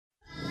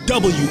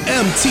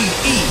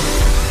WMTE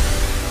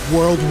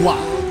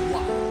Worldwide.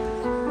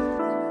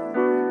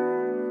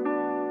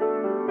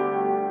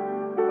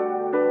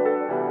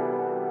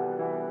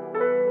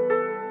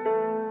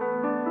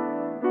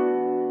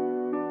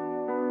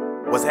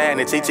 What's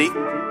happening, TT?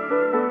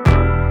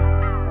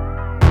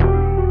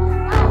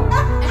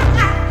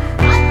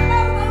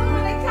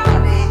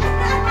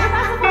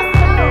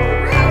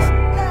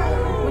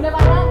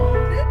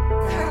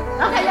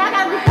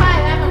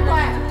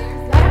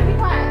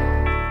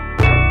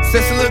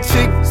 Sexy little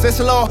chick,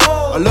 sexy little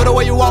I love the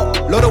way you walk,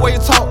 love the way you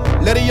talk.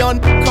 Let a young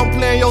come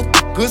play in your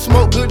good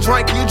smoke, good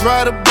drink, you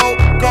drive the boat.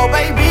 Go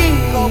baby,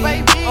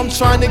 I'm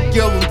trying to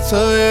give them to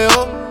you.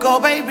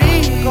 Go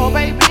baby,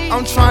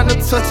 I'm trying to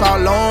touch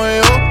all on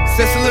you.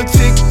 Sexy little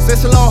chick,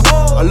 sexy little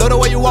I love the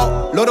way you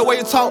walk, love the way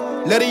you talk.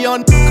 Let a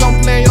young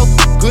come play in your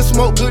good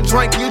smoke, good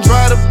drink, you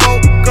drive the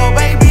boat. Go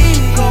baby,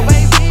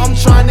 I'm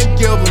trying to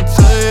give them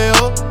to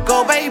you.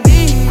 Go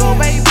baby,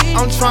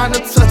 I'm trying to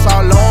touch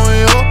all on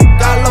you.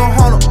 Got a little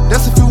hunter,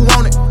 that's if you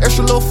want it.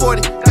 Extra little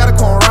 40, gotta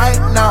come right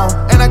now.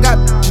 And I got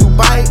you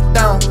bite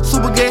down.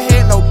 Super good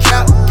head, no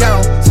cap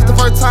gown. Since the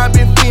first time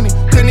been fiending,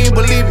 couldn't even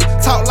believe it.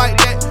 Talk like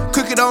that,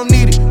 cookie don't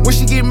need it. When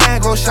she get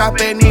mad, go shop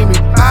at Neiman.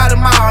 Buy the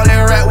mall,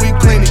 that rat, we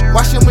clean it.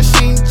 Wash your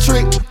machine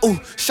trick, ooh.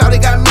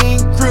 Shawty got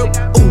mean grip,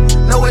 ooh.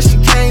 Know what she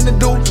came to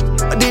do,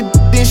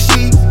 then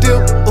she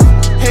dip, ooh.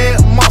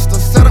 Head monster,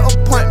 set an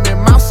appointment.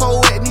 Mouth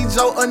so wet, need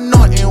your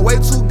anointing. Way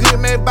too good,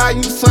 man, buy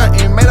you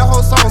something. Made a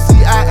whole song,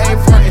 see I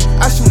ain't frontin'.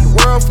 I shoot the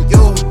world for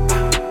you,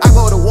 I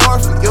go to war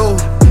for you.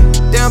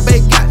 Damn,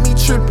 babe got me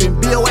trippin'.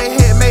 BOA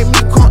head made me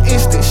come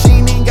instant. She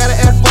ain't even gotta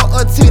ask for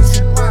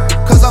attention,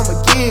 cause I'ma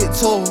give it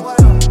to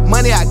her.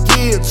 Money I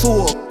give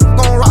to her.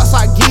 Gon' rocks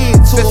I give to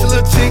her. Sexy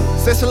little chick,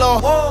 sexy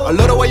little I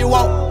love the way you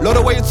walk, love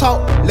the way you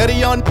talk. Let a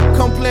young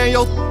come play in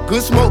your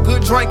good smoke,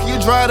 good drink, you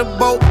drive the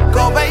boat.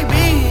 Go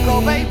baby,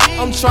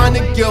 I'm trying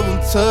to give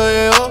them to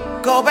you.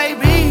 Go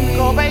baby,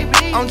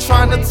 I'm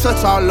trying to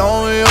touch all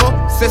on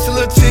you. Sexy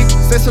little chick,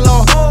 sexy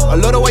little I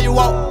love the way you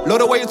walk, love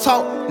the way you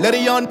talk. Let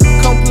a young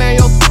come play in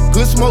your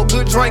good smoke,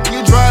 good drink,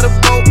 you drive the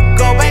boat.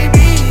 Go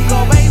baby,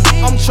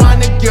 I'm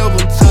trying to give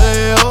them to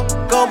you.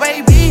 Go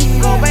baby,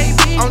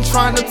 I'm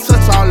trying to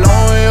touch all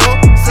on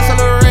you. Sexy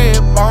little red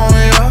bone,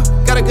 yeah.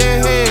 Got a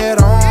good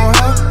head on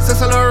her.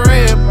 Sexy little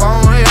red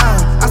bone,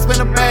 yeah. I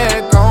spend a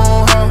bag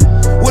on her.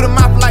 With a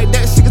mouth like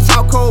that, she can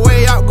talk her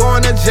way out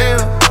going to jail.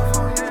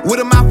 With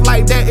a mouth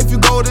like that, if you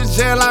go to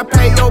jail, I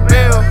pay your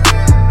bill.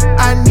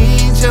 I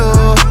need you,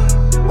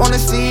 wanna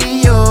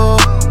see you.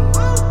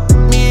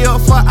 Me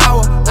up for an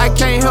hour, I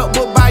can't help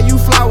but buy you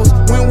flowers.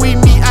 When we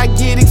meet, I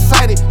get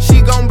excited.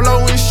 She gon' blow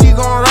and she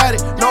gon' ride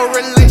it. No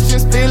relation,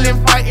 still in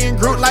fighting.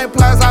 Group like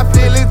plies, I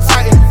feel it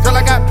tighten. Girl,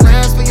 I got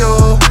plans for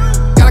you,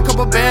 got a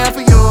couple bands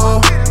for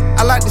you.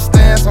 I like the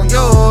stance on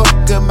you.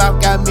 Good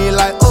mouth got me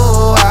like,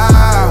 oh,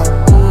 wow.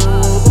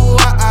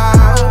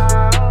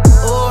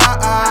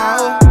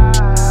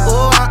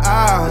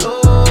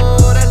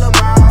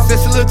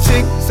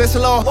 Chick, sexy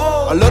little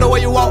I love the way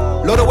you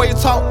walk, love the way you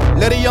talk.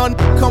 Let a young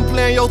come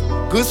play in your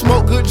good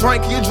smoke, good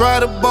drink, you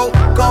drive the boat.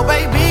 Go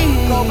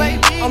baby,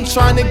 I'm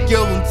trying to give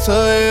them to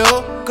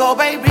you. Go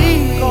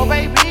baby,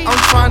 I'm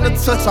trying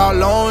to touch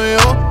all on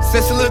you.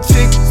 Sexy little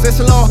chick,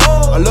 sexy little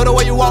I love the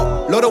way you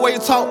walk, love the way you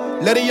talk.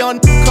 Let a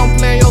young come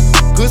play in your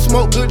good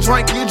smoke, good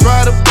drink, you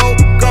drive the boat.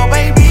 Go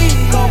baby,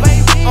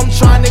 I'm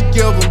trying to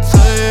give them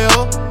to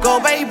you. Go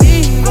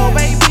baby,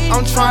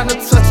 I'm trying to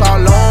touch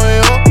all on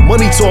you.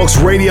 Money Talks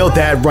Radio,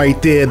 that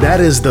right there, that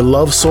is the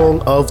love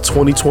song of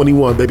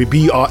 2021, baby.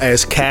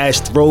 BRS Cash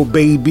Throw,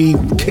 baby.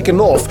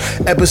 Kicking off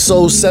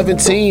episode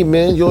 17,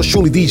 man. Yours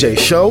truly, DJ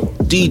Show.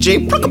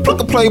 DJ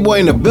Plucka Playboy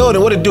in the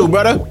building. What it do,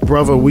 brother?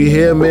 Brother, we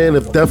here, man.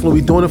 If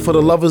definitely we doing it for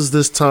the lovers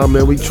this time,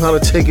 man. We trying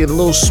to take it a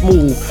little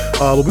smooth,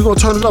 but we gonna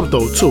turn it up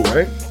though, too,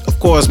 right? Of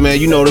course,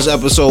 man. You know this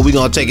episode, we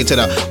gonna take it to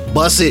the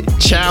Bust It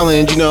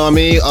Challenge, you know what I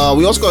mean?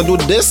 We also gonna do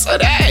this or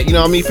that, you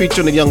know what I mean?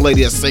 Featuring a young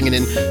lady that's singing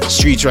in the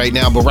streets right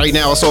now. But right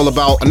now, it's all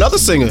about another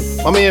singer,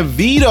 my man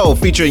Vito,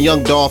 featuring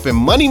Young Dolph and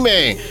Money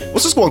Man.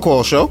 What's this one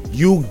called, show?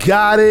 You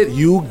got it.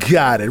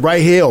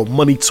 Right here on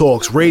Money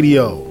Talks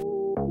Radio.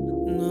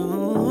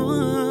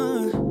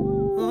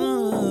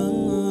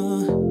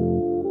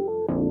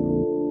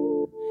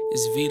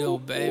 It's Vito,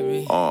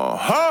 baby.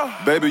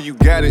 Baby, you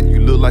got it.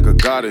 You look like a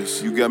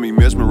goddess. You got me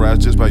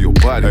mesmerized just by your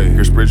body. Hey,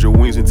 here, spread your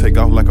wings and take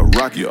off like a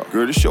rocket. Yeah.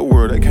 Girl, this your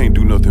world, I can't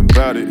do nothing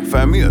about it.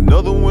 Find me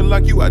another one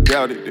like you, I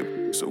doubt it.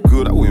 So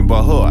good, I went and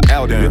bought her an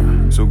Audi.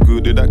 Yeah. So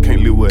good that I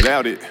can't live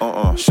without it.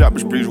 Shopping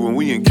sprees when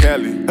we in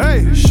Cali.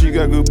 Hey, she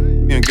got good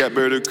and got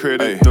better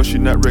credit. Hey. Though she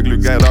not regular,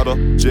 got all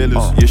the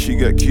jealous. Yeah, she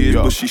got kids,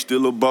 but she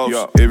still a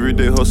boss. Every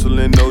day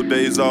hustling, no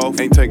days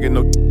off. Ain't taking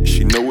no.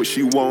 She know what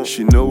she want.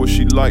 She know what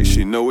she like.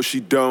 She know what she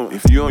don't.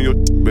 If you on your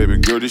baby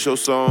girl, this your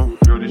song.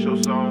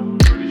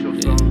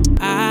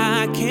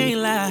 I can't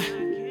lie.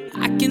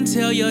 I can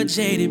tell you're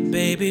jaded,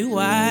 baby.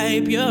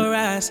 Wipe your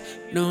eyes.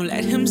 Don't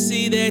let him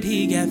see that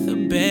he got the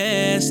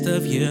best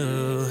of you.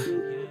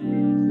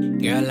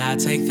 Girl, I'll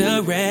take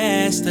the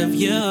rest of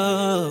you.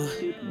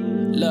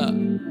 Look,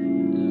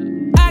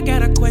 I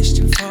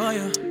question for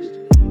you.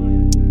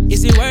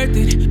 Is it worth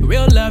it?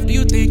 Real love, do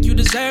you think you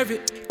deserve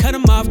it? Cut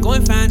them off, go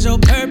and find your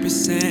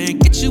purpose and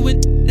get you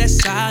with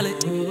that's solid.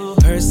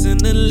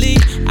 Personally,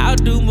 I'll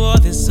do more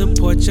than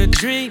support your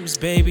dreams,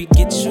 baby.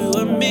 Get you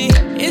and me.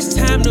 It's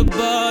time to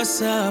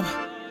boss up.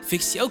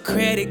 Fix your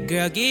credit,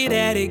 girl, get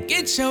at it.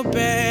 Get your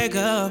bag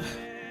up.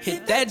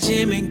 Hit that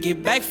gym and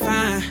get back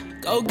fine.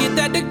 Go get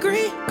that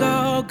degree,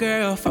 go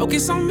girl,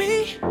 focus on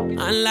me.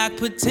 Unlock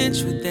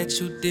potential that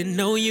you didn't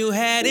know you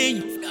had in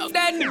you. Felt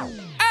that new.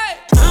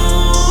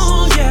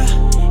 Oh yeah,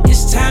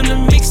 it's time to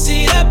mix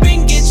it up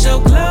and get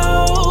your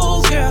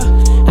glow,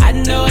 girl. I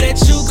know that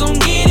you gon'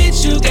 get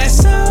it, you got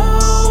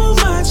so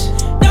much.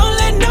 Don't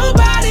let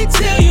nobody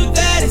tell you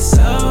that it's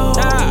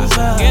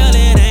over. Girl,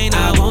 it ain't,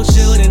 I want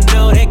you to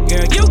know that,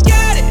 girl. You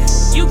got it,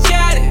 you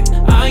got it.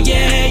 Oh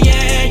yeah,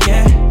 yeah,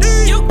 yeah.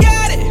 You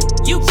got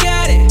it, you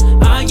got it.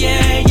 Oh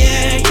yeah,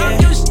 yeah, yeah.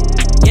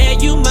 Yeah,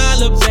 you my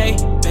little baby.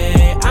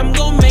 I'm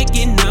gon' make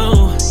it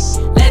known.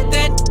 Let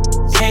that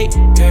hate,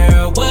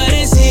 girl, what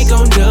is he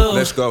gon' do?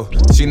 Let's go.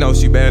 She know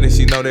she bad and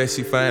she know that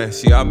she fine.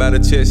 She all about her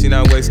chest, she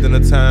not wasting her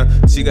time.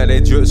 She got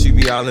that drip, she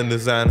be all in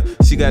designer.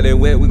 She got that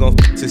wet, we gon'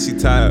 till she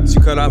tired. She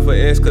cut off her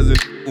ass cause it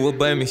will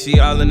butt me. She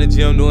all in the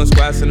gym doing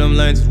squats and them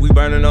lunges. We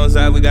burning on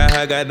side, we got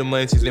high, got the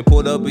munchies. Then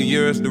pulled up a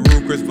year, the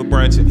roof Chris for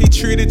brunching. He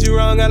treated you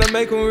wrong, gotta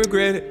make him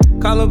regret it.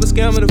 Call up a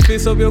scammer to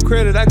fix up your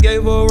credit. I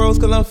gave her a rose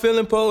cause I'm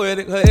feeling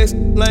poetic. Her ex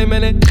lame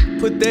and that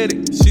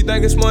pathetic. She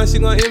think it's smart, she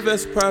gon'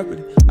 invest in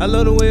property. I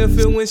love the way it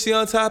feel when she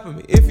on top of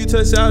me. If you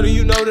touch out,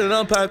 you know that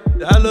I'm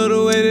poppin'. I love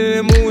the way that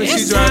it move when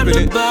she dropping it. It's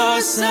time to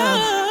boss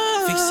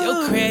up. Fix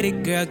your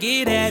credit, girl,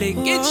 get at it.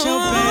 Get your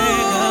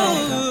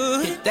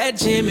bag up. Hit that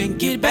gym and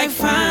get back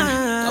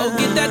fine. Go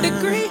get that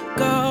degree,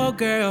 go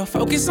girl,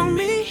 focus on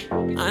me.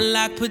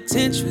 Unlock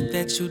potential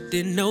that you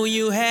didn't know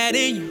you had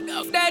in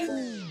you. That,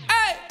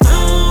 hey.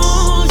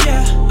 Oh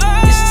yeah,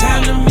 it's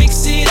time to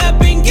mix it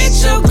up and get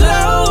your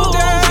glow,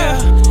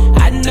 girl.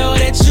 I know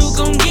that you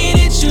gon' get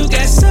it, you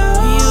got so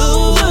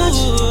much.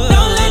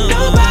 Don't let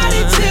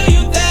nobody tell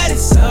you that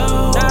it's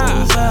over.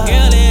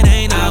 Girl, it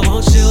ain't, I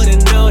want you to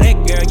know that,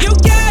 girl. You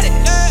got it,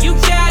 you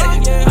got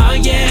it. Oh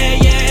yeah,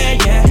 yeah,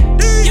 yeah.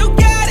 You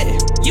got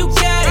it, you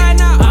got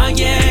it. Oh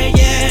yeah,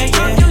 yeah,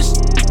 yeah.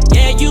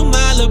 Yeah, you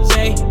my little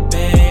baby.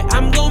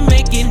 I'm gon'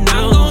 make it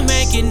known.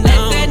 Let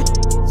that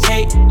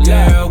hate,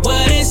 girl,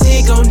 what is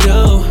he gon'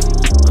 do?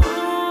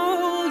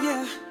 Oh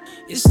yeah,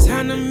 it's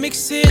time to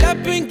mix it up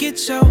and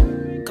get your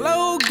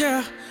glow,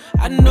 girl.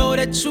 I know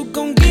that you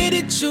gon' get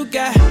it, you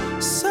got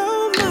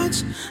so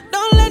much.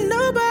 Don't let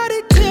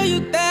nobody tell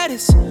you that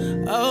it's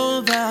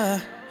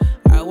over.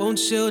 I want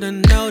you to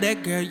know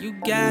that, girl, you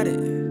got it.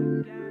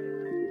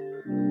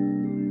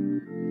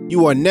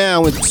 You are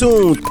now in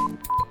tune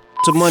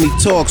to Money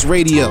Talks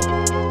Radio.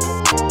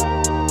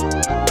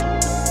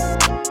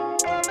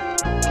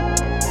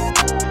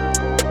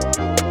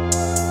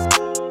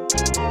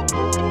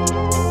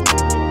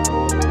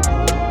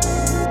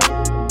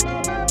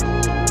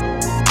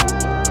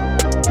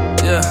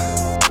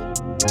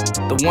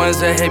 The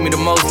ones that hate me the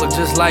most look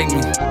just like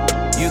me.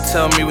 You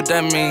tell me what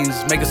that means.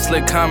 Make a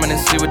slick comment and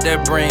see what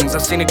that brings. I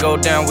seen it go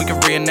down, we can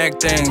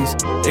reenact things.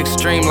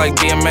 Extreme like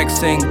BMX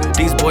sing.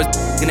 These boys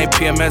and they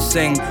PMS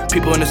sing.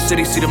 People in the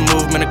city see the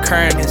movement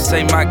occurring and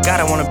say, my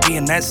God, I wanna be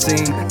in that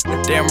scene.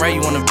 Damn right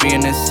you wanna be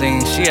in this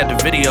scene. She had the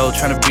video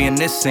trying to be in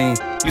this scene.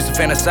 Used to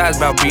fantasize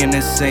about being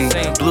this scene.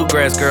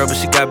 Bluegrass girl, but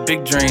she got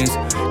big dreams.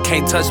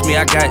 Can't touch me,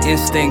 I got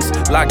instincts.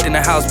 Locked in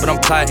the house, but I'm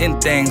plotting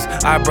things.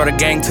 I brought a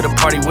gang to the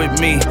party with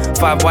me.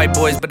 5 white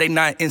boys, but they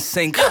not in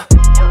sync.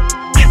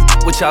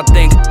 What y'all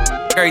think?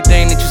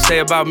 Everything that you say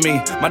about me.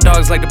 My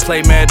dogs like to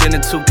play Madden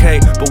in 2K,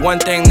 but one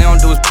thing they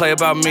don't do is play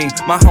about me.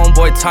 My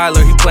homeboy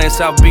Tyler, he playing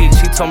South Beach.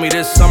 He told me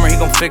this summer he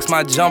gon' fix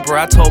my jumper.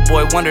 I told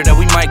Boy Wonder that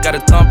we might got a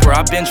thumper.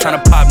 I been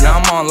tryna pop, now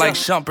I'm on like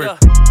Shumpert.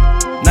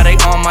 Now they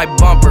on my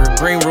bumper.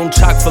 Green room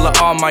chock full of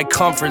all my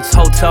comforts.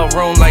 Hotel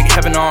room like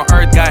heaven on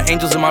earth. Got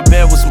angels in my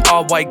bed with some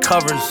all white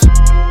covers.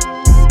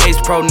 Ace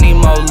Pro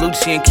Nemo,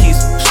 Lucci and Keys,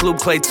 Sloop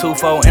Clay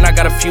Tufo. And I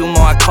got a few more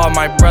I call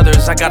my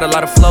brothers. I got a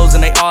lot of flows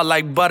and they all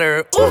like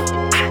butter. Ooh,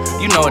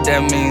 you know what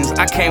that means.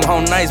 I came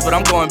home nice, but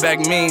I'm going back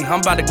mean.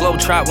 I'm about to globe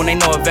trot when they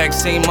know a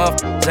vaccine muff.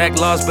 Zach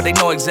lost, but they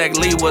know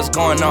exactly what's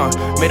going on.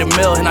 Made a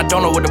meal and I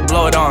don't know what to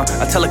blow it on.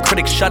 I tell a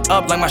critic shut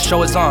up like my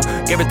show is on.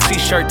 Gave a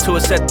t-shirt to her,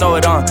 said throw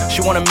it on.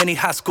 She want a mini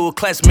high school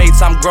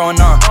classmates, I'm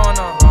growing on.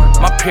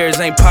 My peers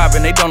ain't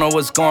popping, they don't know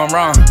what's going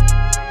wrong.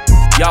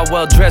 Y'all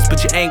well dressed,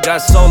 but you ain't got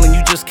soul and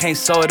you just can't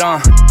sew it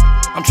on.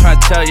 I'm trying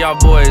to tell y'all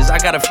boys, I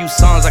got a few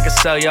songs I can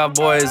sell y'all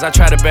boys. I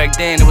tried it back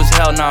then, it was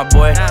hell nah,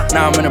 boy.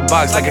 Now I'm in a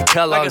box like a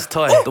Kellogg's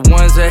toy. The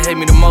ones that hate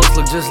me the most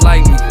look just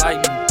like me.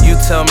 You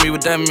tell me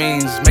what that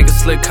means. Make a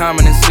slick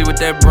comment and see what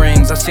that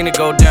brings. I seen it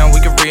go down, we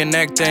can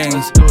reenact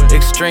things.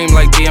 Extreme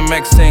like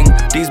BMX sing.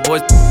 These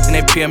boys and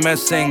they PMS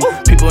sing.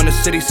 People in the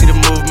city see the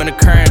movement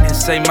occurring and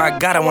say, my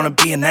God, I wanna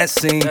be in that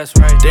scene.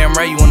 Damn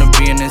right you wanna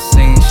be in this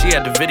scene. She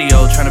had the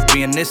video trying to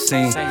be in this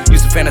scene.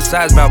 Used to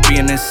fantasize about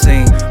being this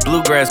scene.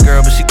 Bluegrass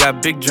girl, but she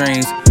got big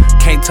dreams.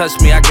 Can't touch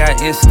me, I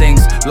got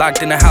instincts.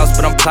 Locked in the house,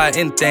 but I'm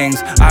plotting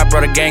things. I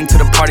brought a gang to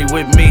the party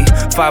with me.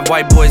 5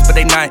 white boys, but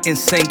they not in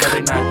sync. No,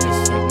 they not in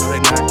sync. No, they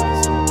not in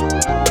sync.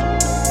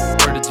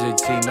 Word to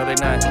JT, no, they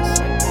not in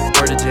sync.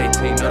 Word to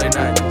JT, no, they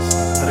not in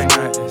sync. No, they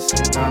not in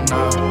sync. No, no,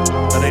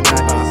 no, they not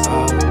in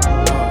sync.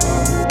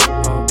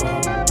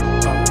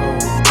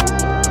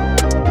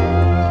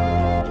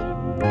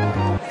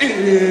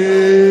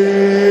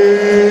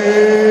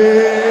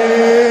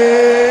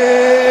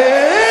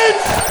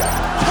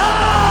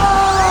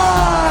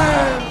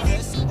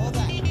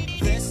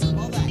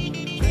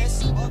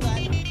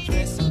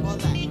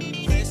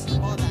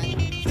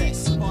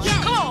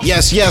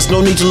 Yes,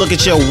 no need to look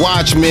at your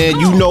watch, man.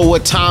 You know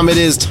what time it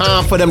is.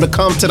 Time for them to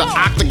come to the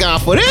octagon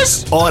for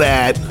this or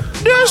that.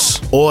 This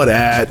or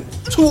that.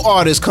 2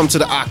 artists come to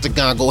the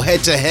octagon, go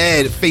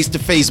head-to-head,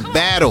 face-to-face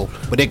battle,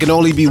 but there can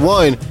only be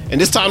one, and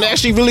this time there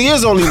actually really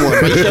is only one.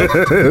 Right?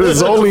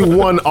 There's only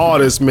one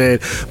artist, man,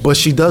 but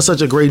she does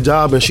such a great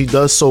job, and she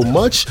does so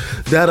much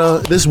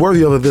that this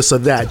worthy of this or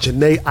that.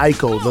 Jhené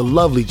Aiko, the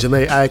lovely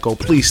Jhené Aiko,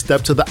 please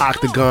step to the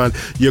octagon.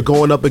 You're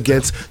going up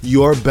against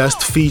your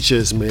best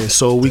features, man.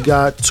 So we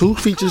got 2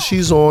 features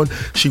she's on.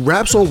 She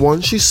raps on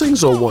one, she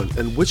sings on one,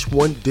 and which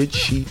one did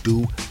she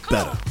do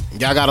better?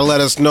 Y'all gotta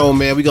let us know,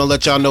 man. We gonna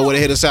let y'all know where to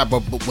hit us at,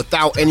 but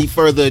without any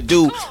further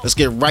ado, let's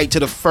get right to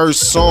the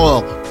first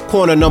song.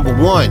 Corner number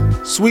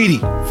 1, Sweetie,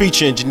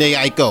 featuring Jhené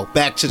Aiko.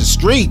 Back to the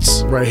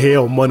streets. Right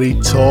here on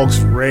Money Talks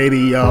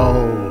Radio.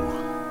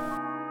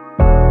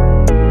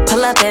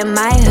 Pull up in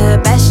my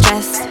hood, best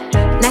dressed.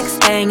 Next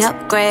thing,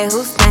 upgrade,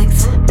 who's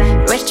next?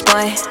 Rich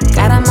boy,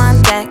 got him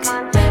on deck.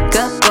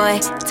 Good boy,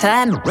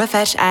 time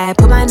refresh. I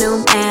put my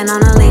new man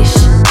on a leash.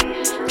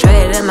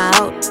 Traded him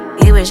out,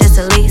 he was just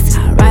a lease.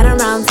 I ride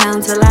around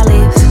town till I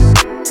leave.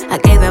 I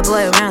gave that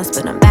boy rounds,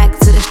 but I'm back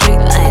to the street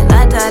like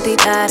la da di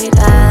da di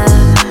da.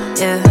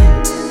 Yeah,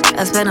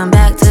 I spin him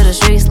back to the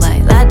streets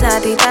like la da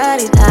di da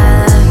di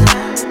da.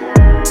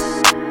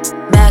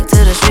 Back to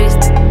the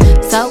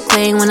streets, so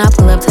clean when I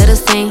pull up to the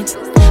scene.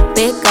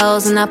 Big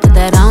goals and I put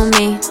that on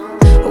me.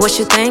 What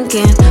you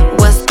thinking?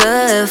 What's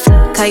good?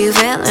 How you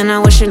feeling? I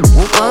wish you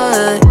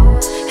would.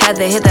 Had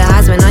to hit the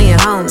husband on your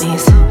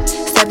homies.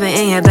 Stepping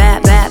in your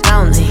bad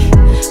lonely.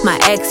 My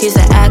ex used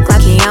to act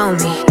like he owned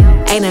me.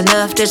 Ain't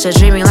enough just to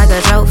treat me like a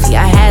trophy.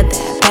 I had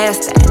that,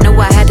 passed that, knew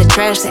I had to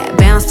trash that.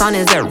 Bounced on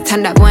his earth,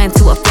 turned that boy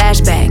into a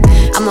flashback.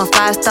 I'm a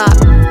 5-star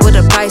with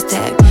a price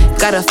tag.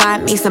 Gotta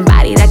find me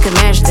somebody that can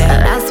match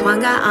that. Last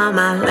one got on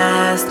my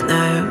last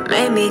nerve.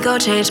 Made me go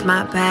change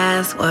my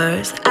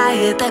passwords. I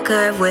hit the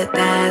curve with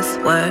that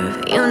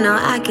swerve. You know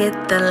I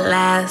get the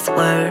last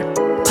word.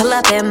 Pull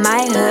up in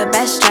my hood,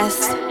 best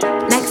dressed.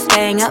 Next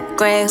thing,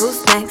 upgrade,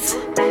 who's next?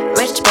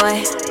 Rich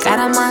boy, got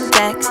him on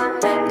deck.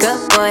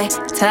 Good boy,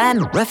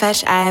 time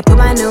refresh. I put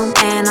my new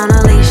man on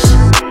a leash.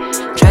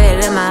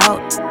 Traded him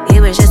out, he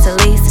was just a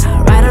lease.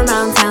 I ride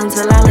around town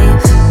till I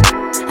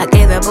leave. I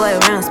gave that boy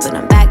rounds, but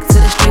I'm back to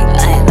the street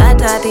like la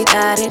da di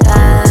da di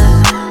da.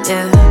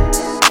 Yeah,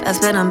 I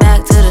spin him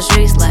back to the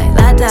streets like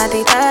la da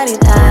di da di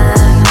da.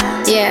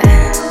 Yeah,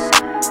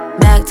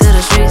 back to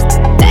the streets.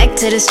 Back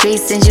to the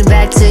streets, send you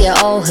back to your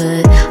old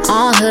hood.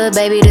 On hood,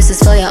 baby, this is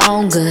for your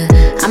own good.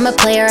 I'm a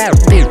player at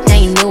Rip, now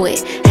you knew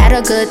it. Had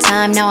a good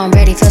time, now I'm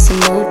ready for some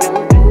mood.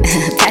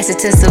 Pass it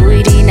to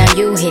Sweetie, now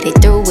you hit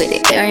it through with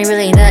it. There ain't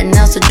really nothing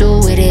else to do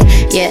with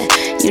it. Yeah,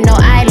 you know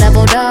I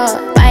leveled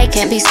up, I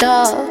can't be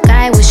stuck.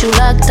 I wish you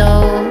luck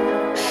though.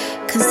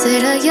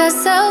 Consider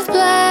yourself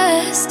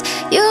blessed.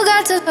 You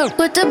got to fuck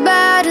with the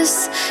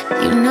baddest.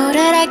 You know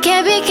that I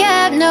can't be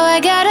capped. No, I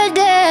gotta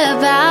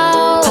dip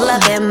out. Pull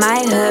up in my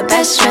hood,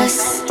 best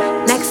dressed.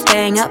 Next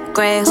thing,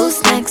 upgrade,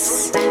 who's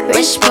next?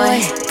 Rich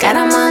boy, got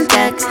him on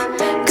deck.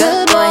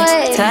 Good boy,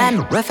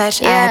 time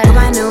refresh. I put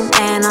my new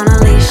man on a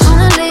leash.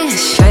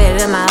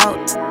 Traded him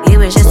out, he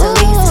was just a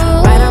lease.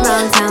 Right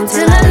around town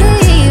till I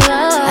leave.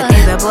 I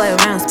gave that boy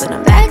rounds, but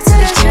I'm back to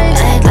the street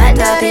like la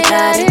da di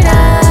da di da.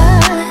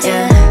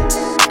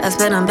 Yeah, I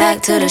spin him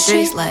back to the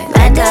streets like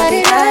la da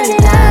di da di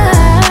da.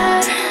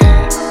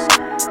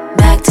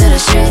 Back to the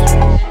streets.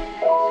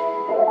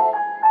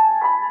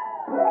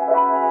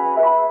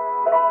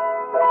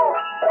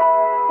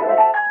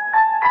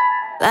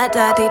 La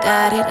da di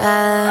da di da.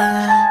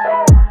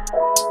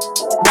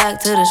 Back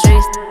to the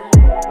streets.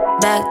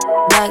 Back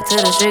to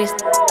the streets.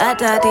 La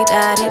da di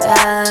da di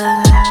da.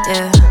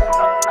 Yeah.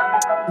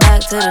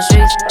 Back to the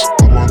streets.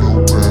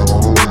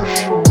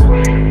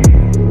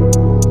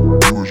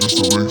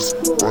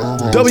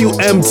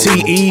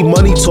 WMTE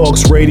Money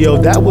Talks Radio.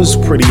 That was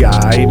pretty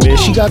aight, man.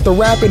 She got the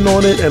rapping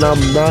on it, and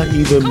I'm not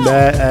even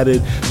mad at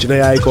it.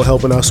 Jhené Aiko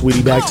helping our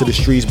Sweetie back to the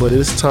streets, but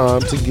it's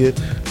time to get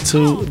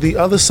to the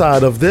other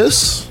side of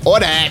this or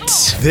that.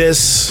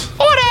 This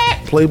or that.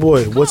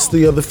 Playboy, what's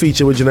the other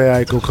feature with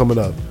Jhené Aiko coming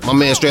up? My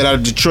man straight out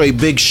of Detroit,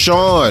 Big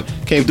Sean,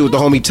 came through with the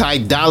homie Ty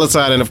Dolla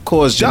 $ign, and of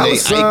course Jhené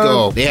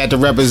Aiko. They had to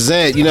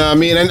represent, you know what I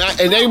mean? And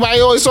everybody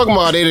always talking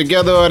about, are they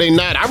together or are they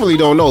not? I really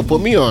don't know. Put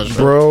me on,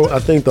 bro. I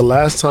think the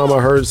last time I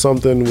heard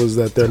something was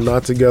that they're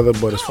not together,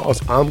 but as far as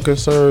I'm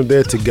concerned,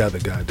 they're together,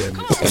 goddamn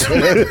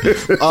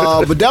it.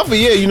 But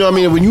definitely, yeah, you know what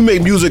I mean? When you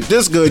make music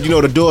this good, you know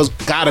the doors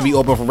gotta be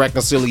open for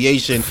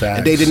reconciliation. Facts.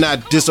 And they did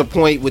not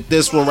disappoint with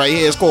this one right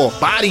here. It's called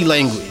Body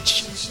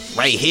Language.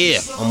 Right here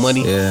on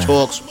Money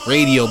Talks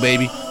Radio,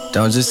 baby.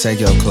 Don't just take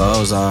your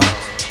clothes off.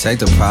 Take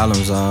the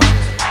problems off.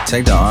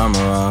 Take the armor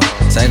off.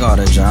 Take all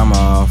the drama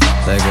off.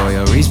 Let go of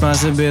your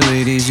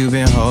responsibilities you've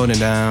been holding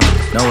down.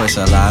 Know it's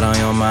a lot on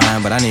your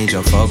mind, but I need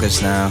your focus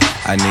now.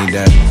 I need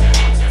that.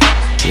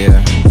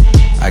 Yeah,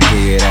 I give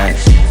you that.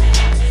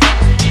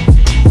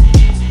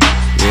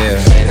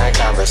 Yeah. Late night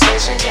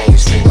conversation, can you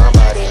speak my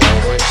body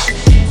language?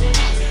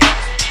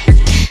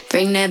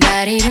 Bring that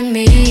body to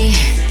me.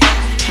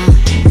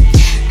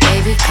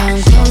 Baby, come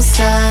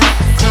closer,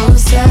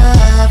 closer,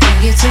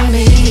 bring it to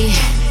me.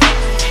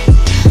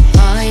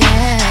 Oh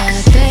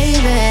yeah,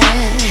 baby,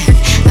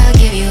 I'll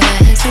give you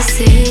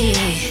ecstasy.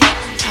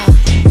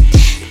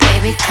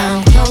 Baby,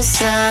 come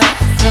closer,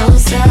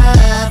 closer,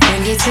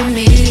 bring it to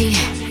me.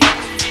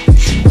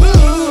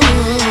 Ooh,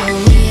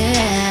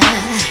 yeah.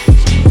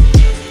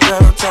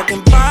 Girl, I'm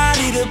talking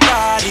body to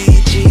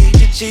body, cheek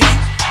to cheek,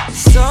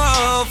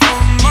 so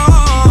for morning.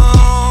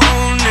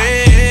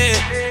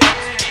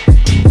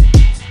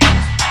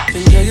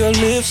 And girl, your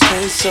lips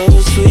taste so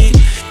sweet.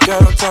 Girl,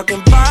 I'm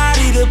talking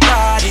body to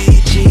body,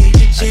 cheek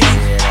to cheek,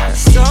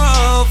 so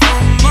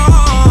for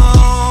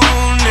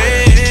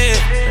morning.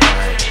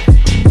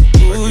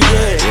 Ooh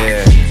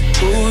yeah,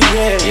 ooh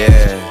yeah.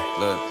 Yeah,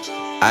 look,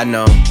 I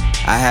know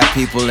I had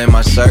people in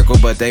my circle,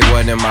 but they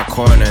wasn't in my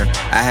corner.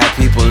 I had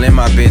people in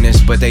my business,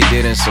 but they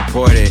didn't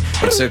support it.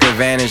 They took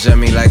advantage of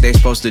me like they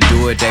supposed to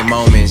do at their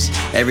moments.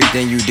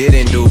 Everything you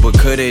didn't do, but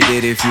coulda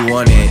did if you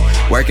wanted.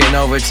 Working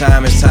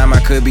overtime, it's time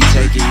I could be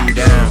taking you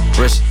down.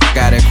 Rush,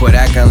 gotta quit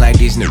acting like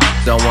these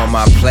niggas don't want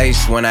my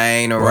place when I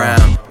ain't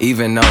around.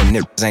 Even though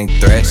niggas ain't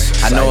threats.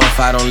 I know if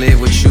I don't live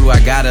with you, I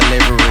gotta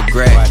live with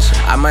regret.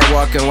 I might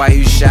walk in while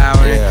you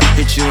showering,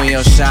 hit you in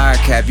your shower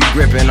cap, you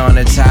gripping on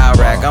the towel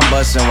rack. I'm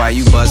busting while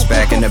you bust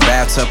back in the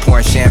bathtub,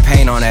 pouring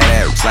champagne on that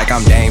ass like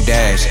I'm Dame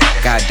Dash.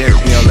 Got dirt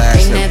in your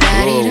last in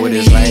blue with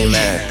his lame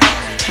ass.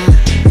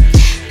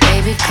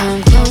 Baby,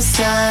 come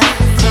closer,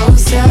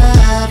 closer,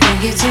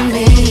 bring it to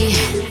me.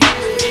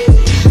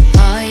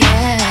 Oh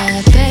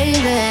yeah,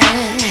 baby,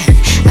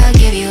 I'll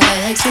give you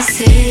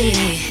ecstasy.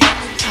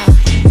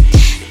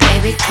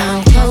 Baby,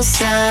 come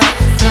closer,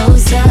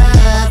 closer,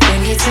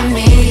 bring it to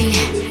me.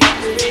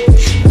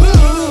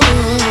 Ooh,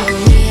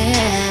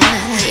 yeah.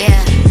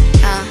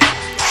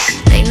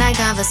 Late night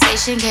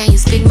conversation, can you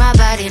speak my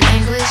body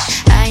language?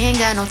 I ain't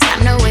got no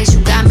time to waste,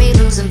 you got me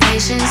losing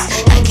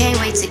patience. I can't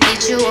wait to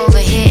get you over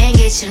here and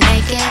get you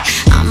naked.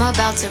 I'm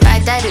about to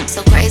ride that dick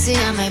so crazy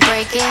I might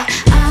break it.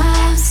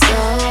 I'm so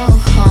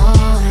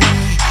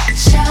horny,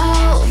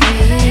 show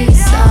me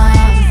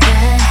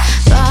something.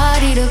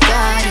 Body to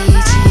body,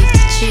 cheek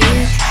to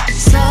cheek,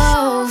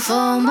 so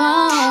for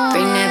more.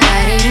 Bring that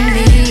body to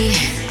me.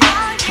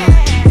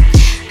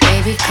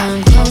 Baby, come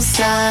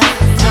closer,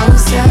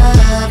 closer,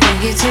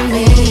 bring it to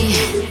me.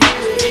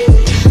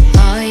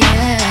 Oh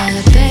yeah,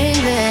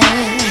 baby,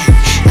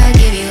 I'll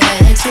give you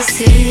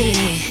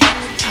ecstasy.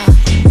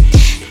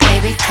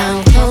 Baby,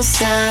 come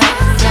closer,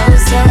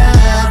 closer,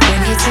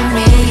 bring it to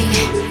me.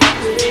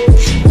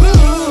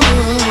 Ooh,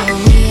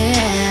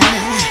 yeah.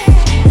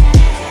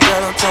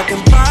 Girl, I'm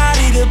talking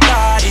body to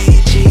body,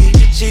 cheek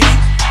to cheek,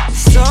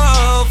 so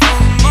for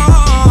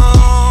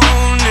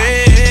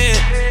morning.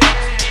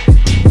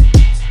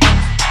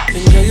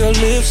 And girl, your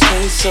lips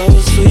taste so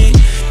sweet.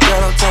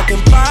 Girl, I'm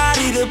talking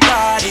body to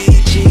body,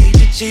 cheek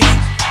to cheek,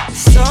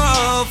 so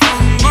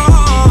for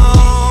morning.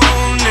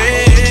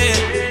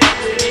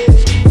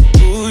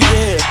 Ooh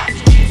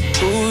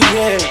yeah, ooh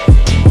yeah.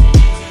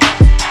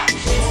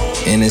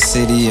 In the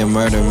city of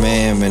murder,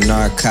 man, and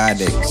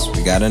narcotics.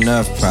 We got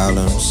enough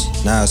problems.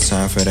 Now it's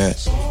time for that.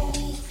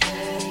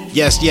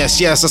 Yes.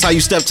 That's how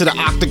you step to the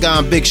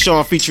octagon. Big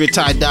Sean featuring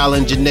Ty Dolla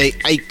and Jhené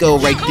Aiko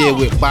right there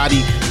with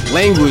Body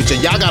Language.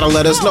 And y'all gotta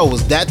let us know,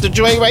 was that the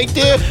joint right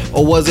there?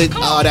 Or was it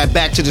that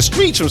Back to the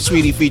Streets from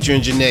Sweetie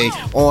featuring Jhené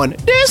on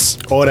this?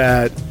 Or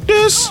that.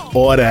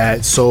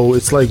 So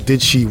it's like,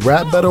 did she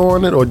rap better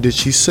on it or did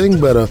she sing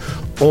better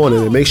on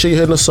it? And make sure you're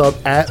hitting us up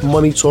at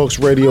Money Talks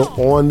Radio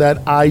on that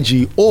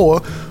IG,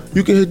 or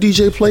you can hit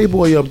DJ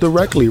Playboy up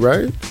directly,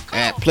 right?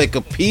 At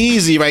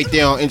Plick-a-Peasy right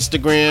there on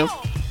Instagram.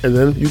 And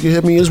then you can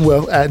hit me as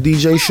well at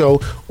DJ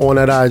Show on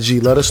that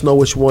IG. Let us know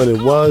which one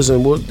it was,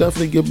 and we'll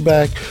definitely get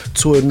back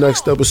to it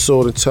next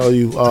episode and tell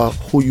you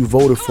who you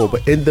voted for.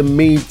 But in the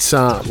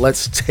meantime,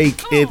 let's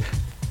take it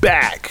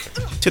back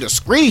to the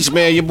streets,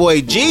 man. Your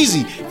boy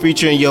Jeezy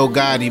featuring Yo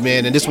Gotti,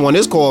 man. And this one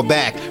is called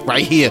Back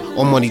right here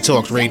on Money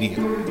Talks Radio.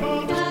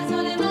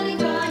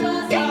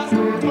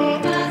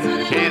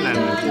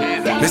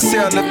 This say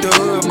I left the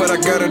hood, but I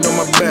got it on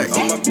my back.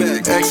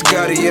 Ex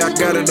got it, yeah, I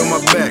got it on my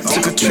back.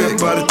 Took a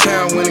trip out of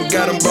town, went and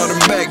got him, brought him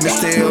back.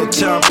 Mr. El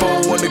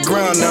Chapo on the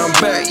ground, now I'm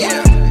back.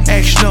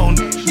 X-No,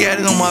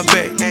 got it on my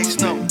back.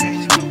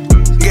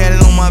 Got it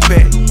on my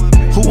back.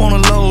 Who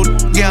wanna load?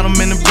 Got them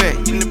in the back.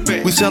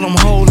 We sell them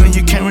whole and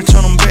you can't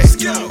return them back.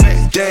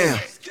 Damn,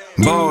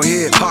 bald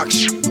head,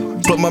 pox.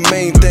 But my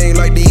main thing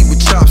like to eat with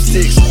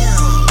chopsticks.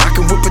 I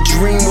can whip a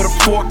dream with a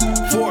fork.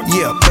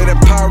 Yeah, play that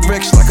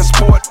Pyrex like a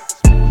sport.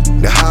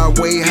 The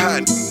highway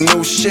hot,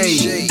 no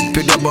shade.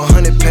 Picked up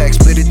 100 packs,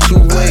 split it 2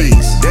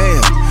 ways.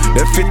 Damn,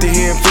 that 50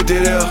 here and 50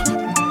 there.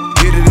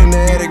 Get it in the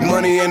attic,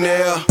 money in the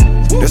air.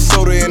 That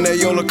soda in that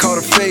Yola caught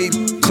a fade.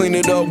 Clean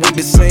it up with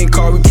the same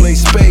car we play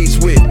spades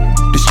with.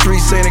 The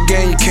streets ain't a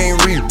game you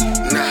can't read.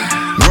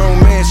 Grown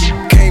man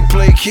can't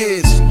play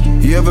kids.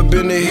 You ever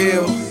been to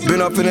hell?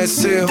 Been up in that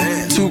cell?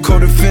 2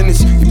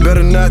 co-defendants, you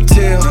better not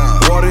tell.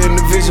 Water in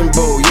the vision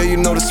bowl, yeah you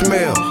know the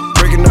smell.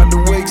 Breaking out the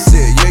wake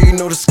set, yeah you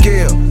know the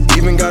scale.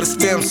 Even got a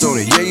stamps on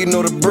it, yeah you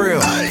know the braille.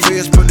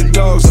 Feds put the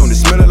dogs on it,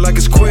 smell it like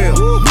it's quail.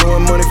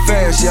 Blowing money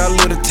fast, yeah I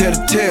live to tell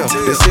the tale.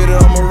 They say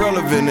that I'm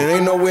irrelevant, it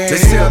ain't nowhere in hell.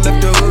 They say I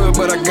left the hood,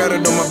 but I got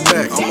it on my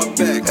back.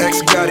 Ex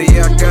got it,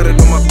 yeah I got it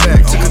on my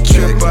back. Took a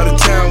trip out of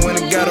town,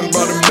 went and got him,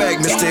 brought him back.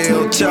 Mr.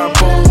 El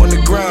Chapo on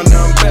the ground,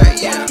 now I'm back.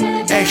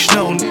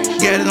 X-No,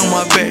 got it on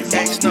my back.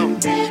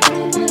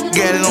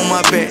 Got it on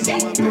my back.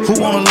 Who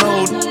wanna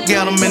load?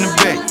 Got them in the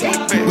back.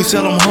 We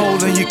sell them whole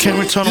and you can't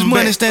return them back.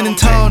 Money standing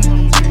tall.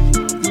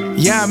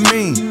 Yeah, I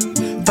mean,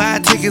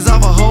 5 tickets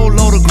off a whole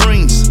load of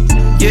greens.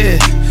 Yeah,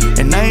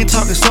 and I ain't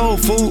talking soul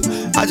food.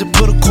 I just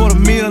put a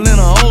 $250,000 in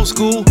a old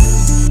school.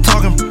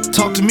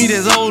 Talk to me,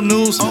 that's old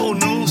news.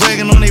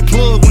 Bragging on they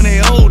plug when they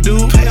old,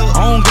 dude. I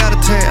don't got a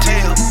tab.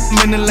 I'm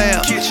in the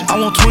lab. I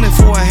want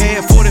 24 a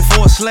head,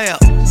 44 a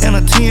slab, and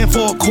a 10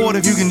 for a quarter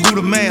if you can do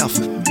the math.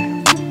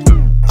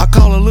 I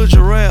call a little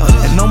giraffe,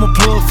 and I'ma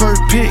plug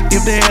first pick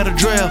if they had a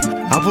draft.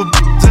 I put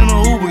in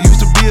a Uber, used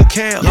to be a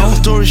cab. Long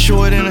story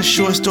short and a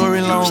short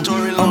story long.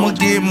 I'ma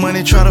get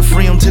money, try to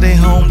free them till they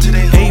home.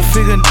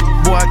 8-figure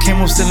boy, I came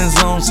up selling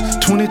zones.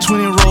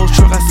 2020 Rolls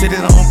truck, I set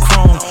it on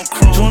chrome.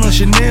 Join a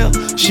Chanel,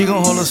 she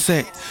gon' hold a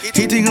sack.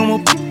 He think I'm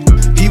a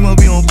he must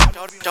be on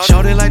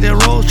shout it like that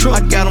Rolls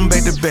truck, I got him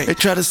back to back. They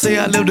try to say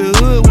I live the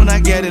hood when I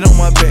got it on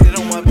my back.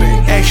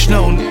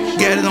 X-No,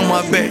 got it on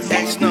my back.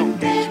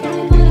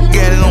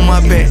 Got it on my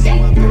back.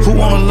 Who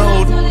wanna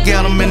load?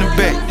 Got them in the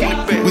back.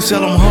 We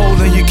sell them whole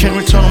and you can't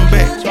return them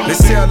back. They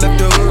say I left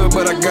the hood,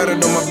 but I got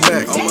it on my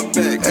back.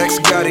 Ex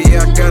got it,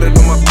 yeah, I got it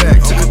on my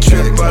back. Took a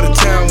trip out of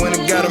town, went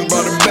and got him,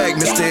 brought him back.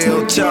 Mr.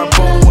 El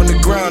Chapo on the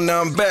ground,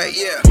 now I'm back,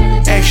 yeah.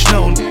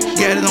 X-No,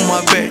 got it on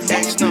my back.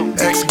 Ex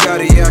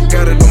got it, yeah, I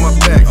got it on my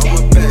back.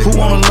 Who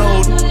wanna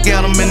load?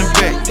 Got them in the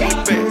back.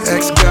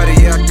 Ex got it,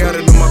 yeah, I got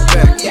it on my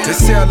back. They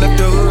say I left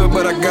the hood,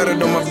 but I got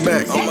it on my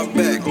back.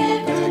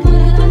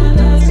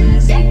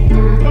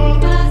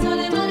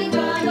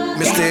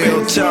 Mr.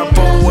 El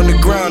Chapo on the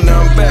ground,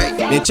 now I'm back.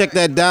 Then check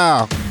that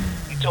dial.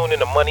 You tune in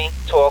to Money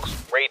Talks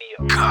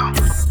Radio.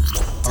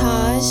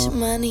 Taj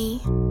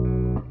Money.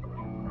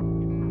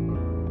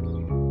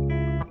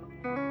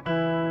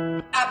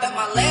 I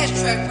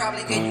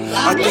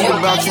think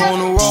about you on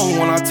the road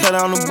when I tear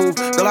down the booth.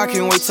 Girl, I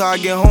can't wait till I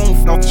get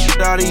home, knock the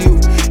shit out of you.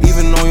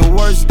 Even on your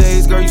worst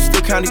days, girl, you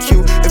still kinda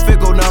cute. If it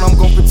go down, I'm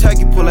gon' protect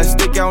you, pull that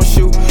stick out and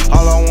shoot.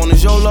 All I want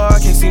is your love, I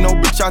can't see no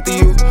bitch after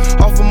you.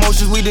 Off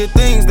emotions, we did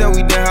things that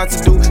we didn't have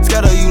to do.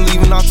 Scared of you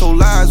leaving, I told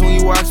lies when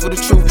you asked for the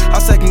truth. I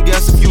second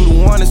guess if you the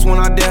one, that's when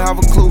I didn't have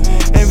a clue.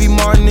 Envy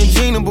Martin and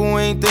Gina, but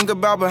we ain't think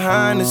about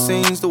behind the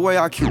scenes. The way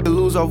I keep to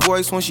lose our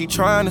voice when she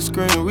trying to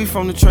scream. We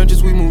from the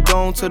trenches, we moved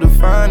on to the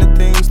finer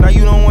things. Now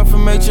you don't went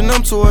from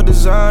H&M to a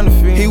designer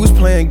fiend. He was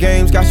playing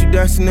games, got you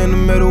dancing in the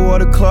middle of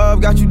the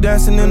club. Got you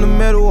dancing in the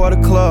middle of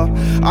the club.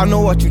 I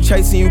know what you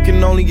chasing, you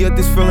can only get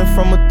this feeling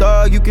from a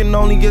thug. You can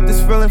only get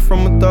this feeling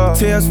from a thug.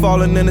 Tears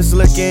falling and it's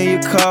liquor in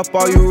your cup.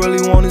 All you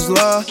really want is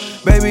love.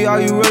 Baby, all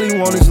you really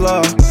want is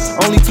love.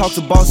 Only talk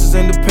to bosses,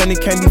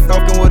 independent, can't be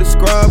fucking with a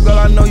scrub. Girl,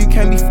 I know you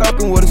can't be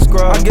fucking with a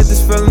scrub. I get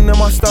this feeling in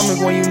my stomach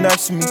when you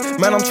next to me.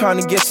 Man, I'm trying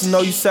to get to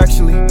know you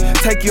sexually.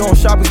 Take you on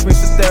shopping sprees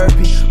for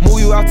therapy.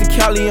 Move you out to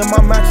Cali and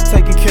my match is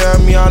taking care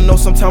of me. I know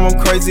sometimes I'm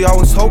crazy, I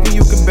was hoping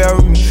you could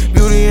bury me.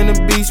 Beauty and the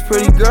Beast,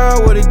 pretty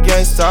girl with a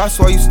gangster. I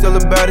swear you still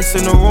the baddest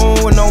in the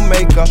room with no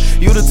makeup.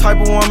 You the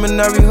type of woman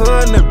every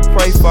hood nigga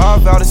pray for. I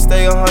vow to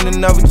stay 100,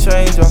 never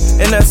change her.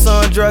 In that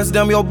sundress,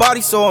 damn, your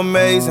body so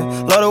amazing.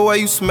 Love the way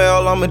you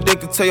smell, I'm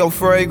addicted to your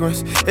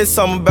fragrance. It's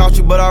something about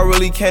you, but I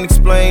really can't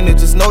explain it.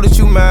 Just know that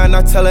you mine,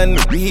 not tell that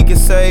nigga he can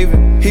save it.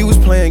 He was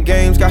playing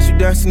games, got you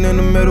dancing in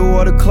the middle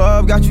of the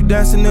club. Got you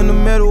dancing in the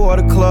middle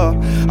of the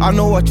club. I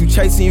know what you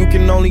chasing, you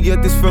can only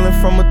get this feeling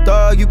from a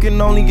thug. You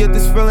can only get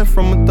this feeling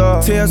from a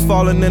thug. Tears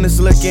falling and it's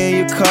liquor in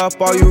your cup.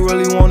 All you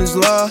really want is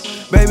love.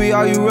 Baby,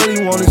 all you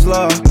really want is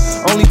love.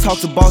 Only talk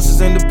to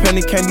bosses,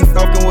 independent, can't be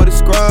fucking with a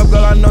scrub.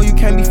 Girl, I know you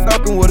can't be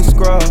fucking with a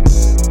scrub.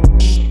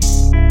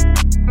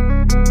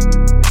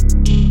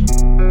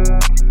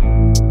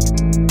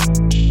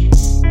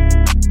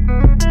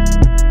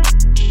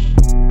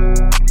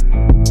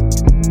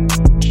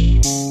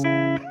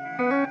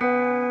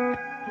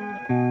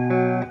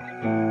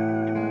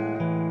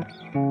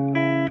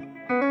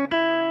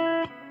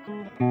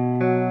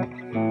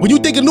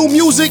 think of new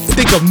music,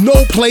 think of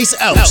no place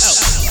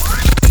else.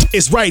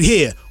 It's right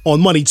here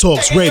on Money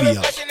Talks Radio.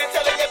 Bust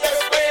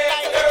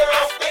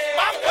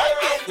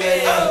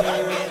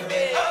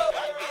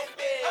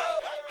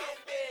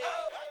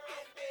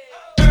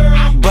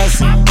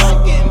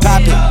it,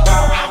 pop it,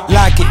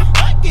 lock it,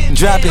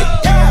 drop it.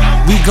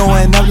 We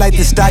going up like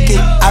the stock it.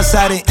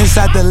 Outside and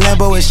inside the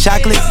Lambo is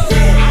chocolate.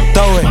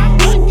 Throw it,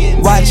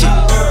 watch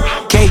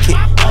it, cake it.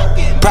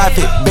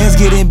 Profit, bands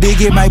getting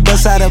big, it might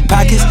bust out of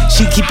pockets.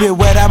 She keep it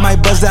wet, I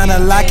might bust down a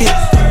locket.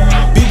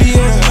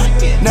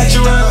 BBL,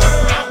 natural,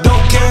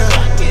 don't care.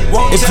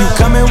 If you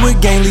coming with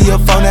gang, leave your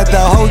phone at the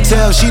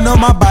hotel. She know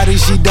my body,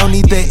 she don't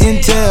need the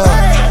intel.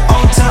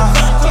 On time,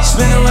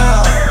 spin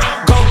around,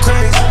 go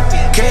crazy.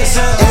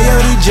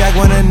 Ayo, Jack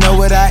wanna know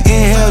what I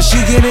inhale. She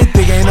get it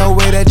thick, ain't no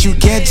way that you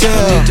can't tell.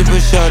 I need to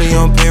put shawty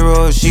on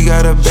payroll. She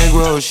got a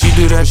bankroll. She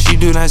do that, she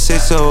do not say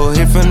so.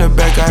 Hit from the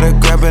back, got her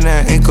grabbing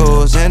her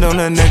ankles. Hand on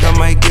her neck, I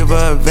might give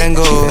her a Van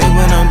Gogh. Hey,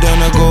 when I'm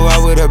done, I go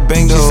out with a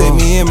bang though. She say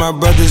me and my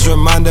brothers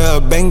remind her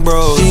of bang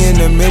bros. She in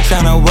the mid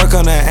tryna work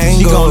on her angles.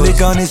 She gon'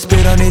 lick on it,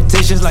 spit on it,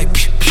 taste just like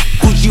pew, pew.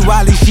 Gucci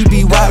Wally, she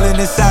be wildin'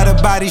 inside her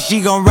body. She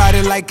gon' ride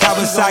it like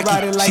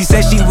Kawasaki. She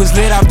said she was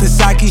lit off the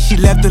sake. She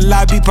left the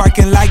lobby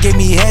parking lot, gave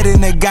me head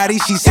in the Gotti.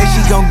 She said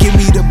she gon' give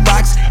me the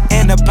box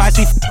and the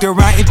posse. F***ed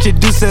around,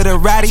 introduce her to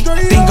Roddy.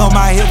 Thing on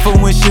my hip for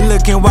when she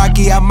looking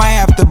wacky. I might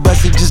have to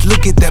bust it, just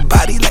look at that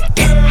body like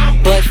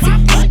damn. Bust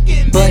it, bust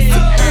it, bust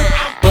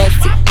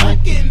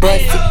it,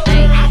 bust it.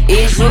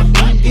 Is you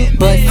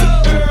bust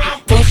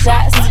it? 2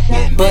 shots, bust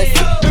it, bust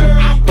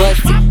it,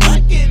 bust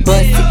it,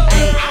 bust it.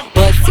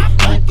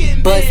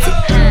 Bust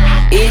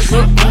it, is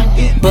you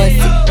bust it?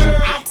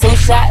 2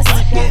 shots,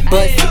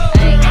 bust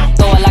it.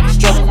 Throw it like a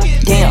stripper,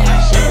 damn.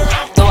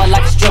 Throw it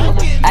like a stripper,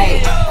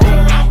 ayy.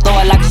 Throw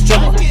it like a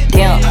stripper,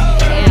 damn.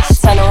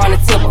 Turn around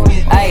and tip her,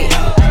 ayy.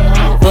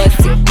 Bust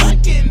it,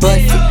 bust it,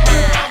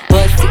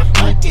 bust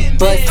it,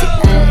 bust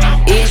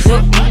it. Is you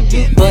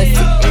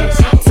bust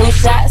it? 2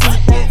 shots,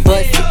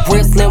 bust it.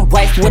 Real slim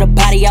waist with a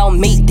body on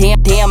me,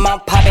 damn, I'm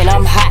poppin',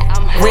 I'm hot.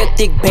 Real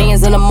thick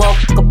bands in the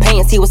motherfucker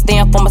pants. He was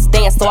staying from a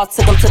stand, so I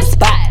took him to the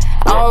spot.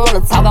 I don't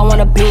wanna talk, I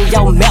wanna be in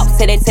your mouth.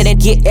 Say that,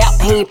 get out.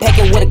 He ain't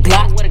packing with a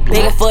Glock.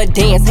 Begging for a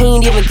dance, he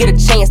ain't even get a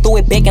chance. Throw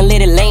it back and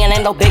let it land,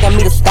 ain't no begging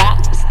me to stop.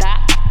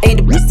 Ate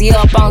the pussy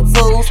up on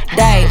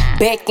Tuesday.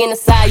 Back in the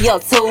side, yeah,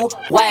 2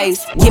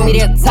 ways. Give me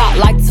that top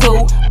like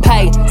 2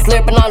 pay.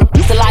 Slurping on the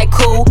pussy like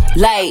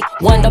Kool-Aid.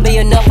 1 don't be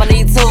enough, I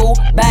need 2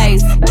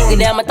 bays. Get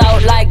down my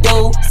throat like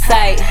do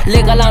say.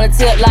 Lick all on the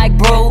tip like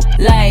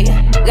brulee.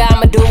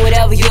 I'ma do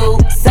whatever you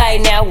say.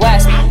 Now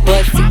watch me.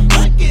 Bust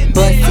it,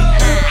 bust it,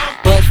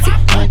 bust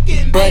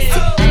it, bust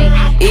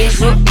it.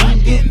 Is you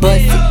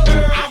bust it?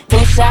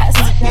 2 shots,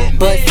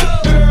 bust it,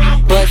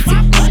 bust it, bust it,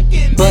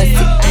 bust it.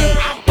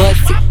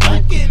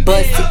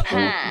 Bust it,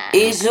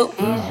 is you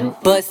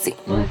bust it?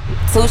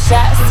 2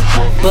 shots,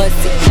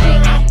 bust it.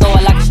 Throw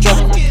it like a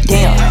stripper,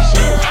 damn.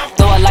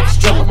 Throw it like a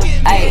stripper,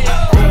 ayy.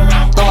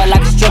 Throw it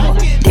like a stripper,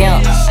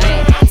 damn.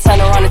 Turn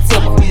around and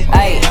tip her,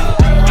 ayy.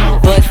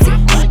 Bust it,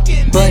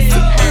 bust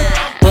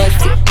it,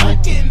 bust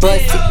it,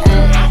 bust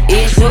it.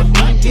 Is you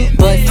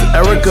bust it?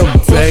 Erica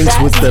Banks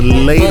with the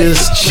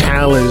latest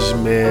challenge,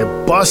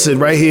 man. Bust it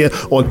right here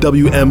on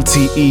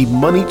WMTE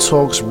Money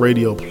Talks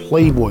Radio.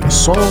 Playboy. The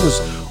song is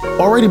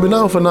already been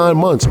out for 9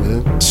 months,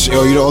 man.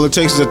 Yo, you know, all it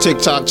takes is a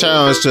TikTok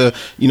challenge to,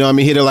 you know what I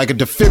mean, hit it like a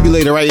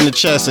defibrillator right in the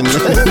chest and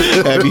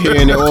have you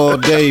hearing it all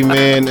day,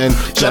 man. And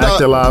shout Back out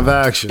to live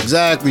action.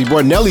 Exactly.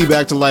 Brought Nelly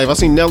back to life. I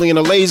seen Nelly in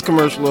a Lay's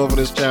commercial over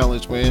this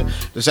challenge, man.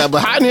 But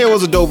Hot in Here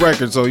was a dope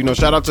record, so, you know,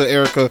 shout out to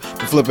Erica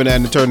for flipping that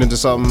and it turned into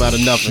something out of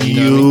nothing.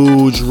 You know what I mean?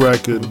 Huge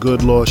record.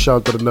 Good Lord. Shout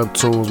out to the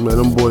Neptunes, man.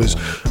 Them boys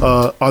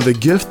are the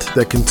gift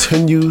that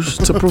continues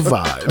to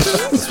provide.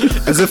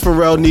 As if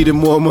Pharrell needed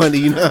more money,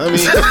 you know what I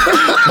mean?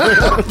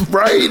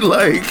 Right?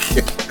 Like,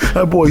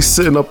 that boy's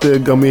sitting up there,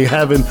 I mean,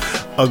 having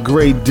a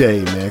great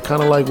day, man.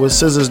 Kind of like what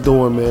SZA's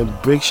doing, man.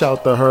 Big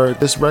shout to her.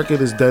 This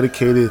record is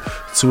dedicated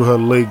to her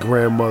late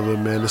grandmother,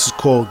 man. This is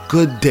called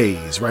Good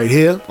Days, right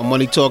here on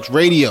Money Talks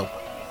Radio.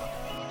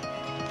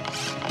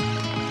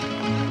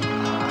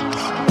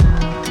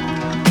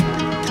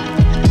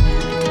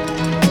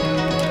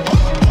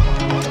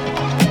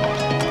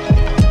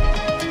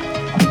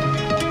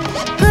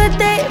 Good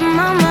day in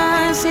my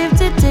mind, safe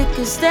to take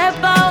a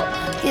step out.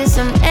 Get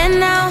some air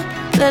now,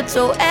 let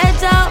your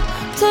edge out.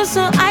 To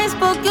some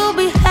iceberg, you'll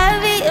be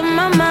heavy in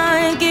my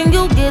mind. Can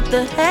you get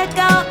the heck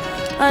out?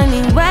 I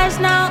need rest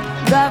now,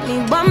 got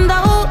me bummed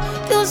out.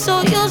 You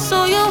so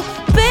you,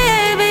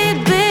 baby,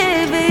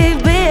 baby,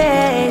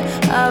 baby.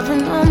 I've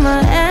been on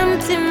my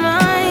empty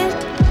mind.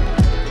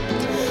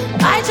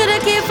 I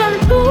should've kept from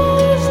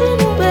losing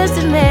the best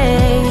in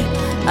me.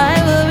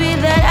 I worry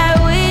that I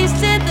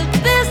wasted the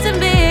best in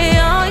me.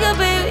 Oh, yeah,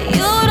 baby,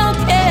 you don't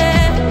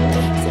care.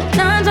 So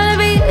now I'm trying to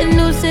be a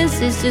nuisance,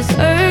 it's just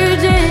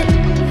urgent.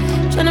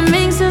 Tryna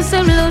make sense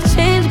of little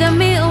change, got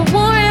me a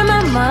war in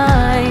my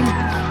mind.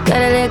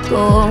 Gotta let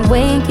go and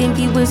wait, can't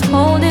keep what's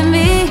holding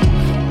me.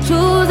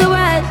 Choose the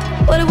right,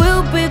 or it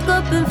will break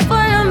up in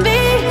front of me.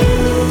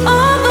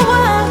 All the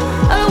while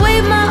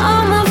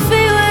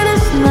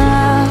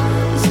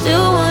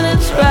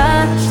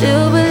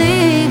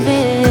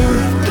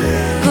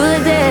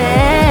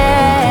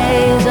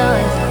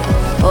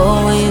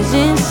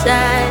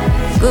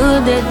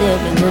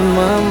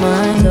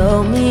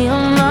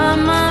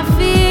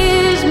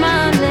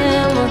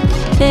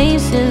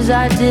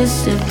I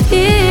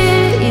disappear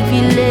if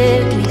you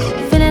let me.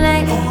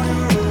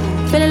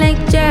 Feeling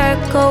like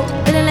Jericho,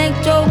 feeling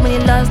like Joe when he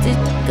lost it.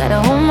 Gotta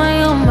hold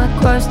my own, my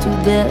cross to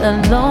bear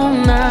a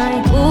long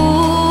night.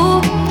 Ooh,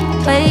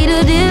 way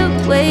to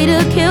dip, way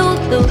to kill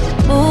the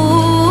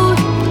mood.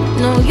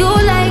 No, you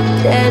like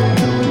that,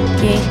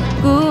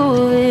 can't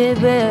groove it,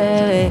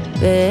 baby,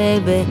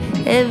 baby.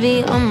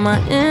 Heavy on my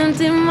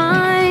empty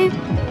mind.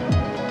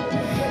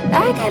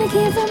 I gotta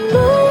keep from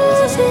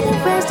losing the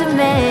rest of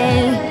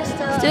me.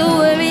 Still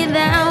worried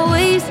that I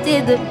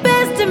wasted the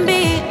best of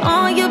me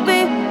on you,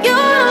 babe. You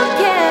don't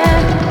care.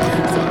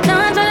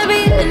 Sometimes trying to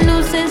be a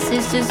nuisance,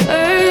 it's just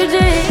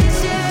urgent.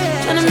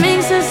 Trying to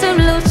make sense of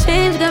little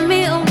change, got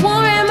me a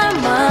war in my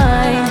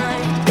mind.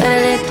 Gotta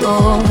let go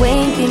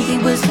away, can't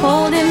keep what's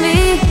holding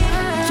me.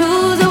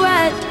 Choose a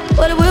right,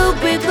 but it will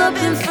break up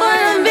in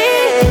front of me.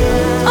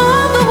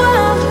 All the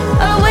while,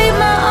 I wave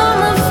my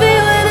arm and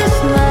feel with a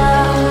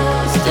smile.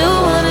 Still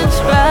wanna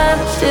try,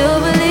 still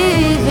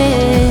believe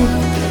in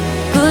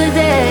good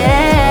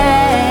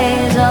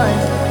days.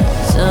 Always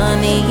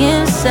sunny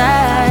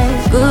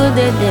inside, good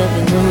that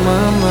living in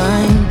my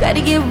mind.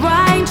 Gotta get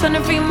right,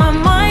 tryna free my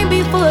mind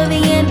before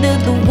the end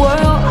of the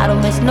world. I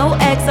don't miss no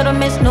ex, I don't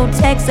miss no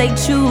text. I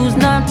choose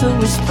not to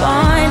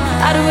respond.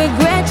 I don't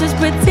regret, just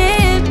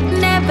pretend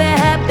never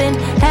happened.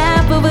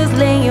 Half of us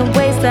laying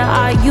waste to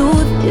our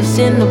youth is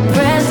in the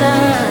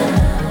present.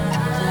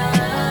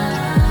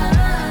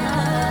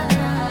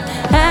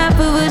 Half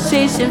of us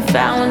chasing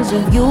fountains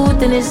of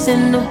youth and it's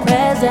in the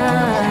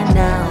present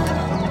now.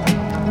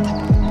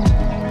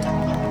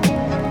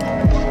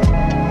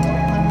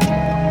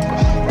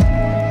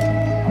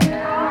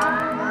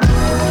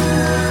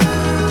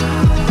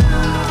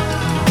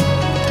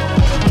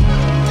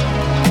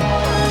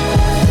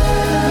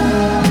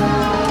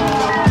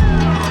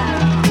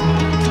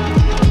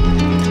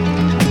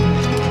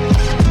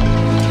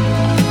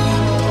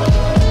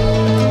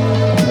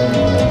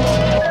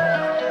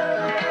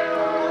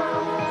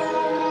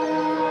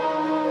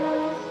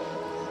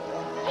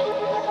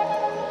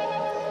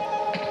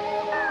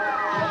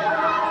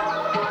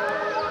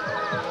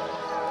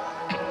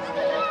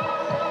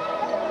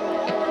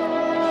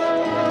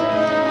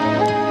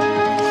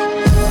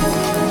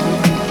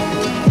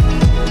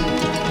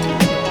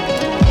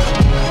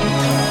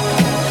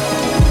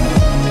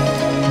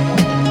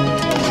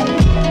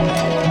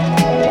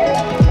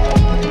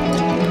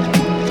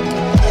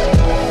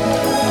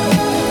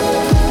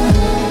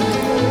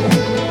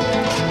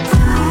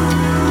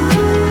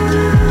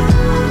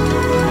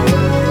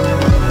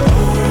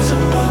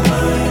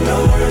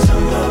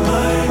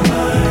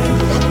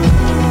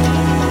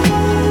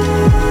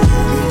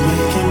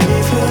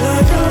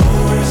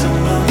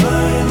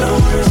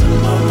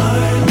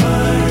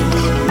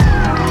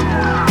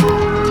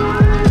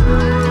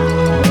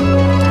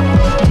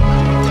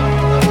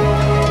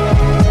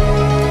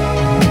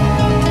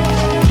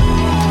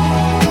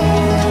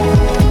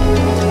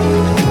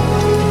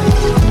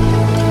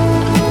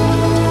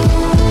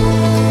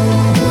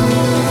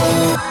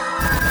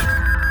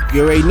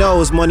 You already know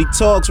it's Money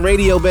Talks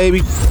Radio, baby.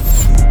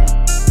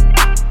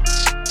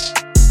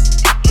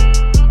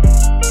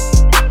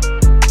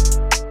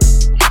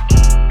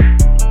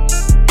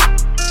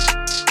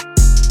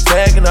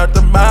 Tagging up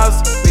the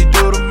mouse, we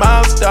do the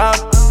mouse dog.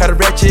 Got a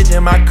wretched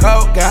in my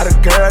coat, got a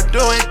girl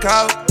doing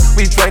coke.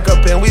 We drink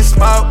up and we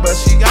smoke, but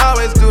she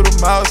always do the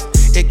most.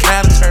 It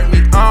kinda turned me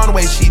on the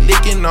way she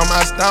licking on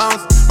my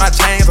stones. My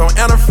chains on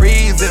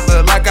antifreeze, it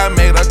look like I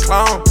made a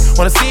clone.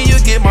 Wanna see you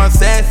get more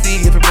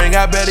sassy if it bring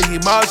out better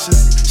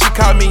emotions. She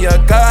called me a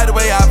god the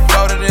way I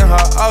floated in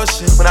her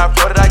ocean. When I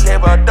floated, I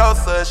gave her a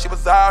dose of, she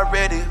was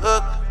already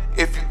hooked.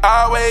 If you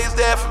always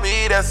there for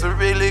me, that's a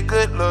really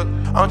good look.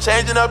 I'm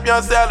changing up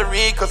your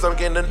salary, cause I'm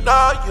getting to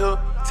know you.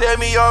 Tell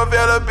me your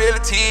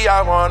availability,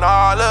 I want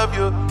all of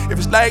you. If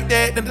it's like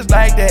that, then it's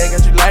like that.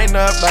 Got you lighting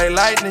up like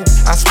lightning.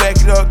 I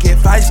smack it up, get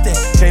feisty.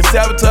 Can't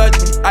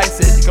sabotage me, I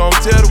said you gon'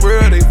 tell the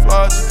world they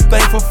flaws you.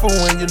 Thankful for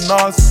when you're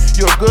nauseous.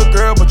 You're a good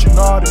girl, but you're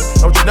naughty.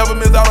 Don't you never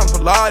miss out on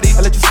Pilates.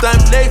 I let you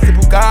stunt flex in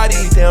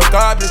Bugatti. Damn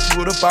God bless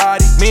you with a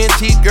body. Me and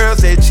cheat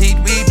girls, they cheat,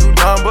 we do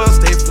numbers,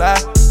 they fly.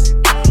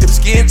 If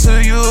it's getting to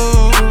you,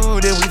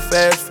 then we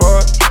fast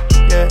forward,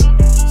 yeah.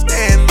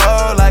 Staying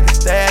low like a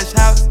stash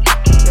house,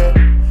 yeah.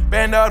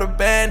 Bando to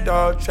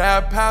bando,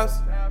 trap house,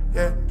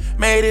 yeah.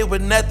 Made it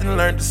with nothing,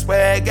 learned to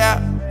swag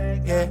out,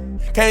 yeah.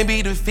 Can't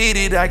be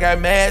defeated, I got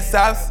mad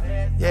sauce,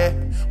 yeah.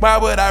 Why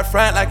would I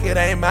front like it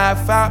ain't my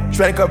fault?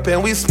 Drank up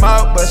and we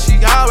smoke, but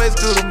she always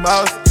do the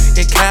most.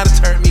 It kinda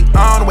turned me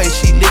on the way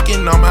she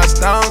licking on my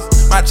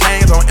stones. My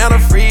chains on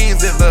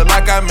antifreeze, it look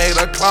like I made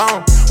a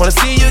clone. Wanna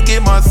see you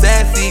get more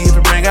sassy if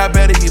it bring out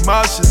better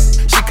emotions.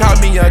 She called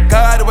me a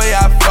god the way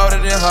I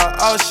floated in her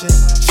ocean.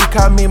 She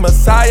called me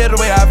Messiah the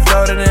way I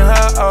floated in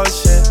her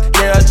ocean.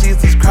 Yeah,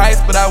 Jesus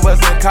Christ, but I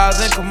wasn't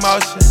causing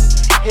commotion.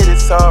 Hit it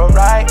so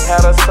right,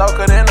 had her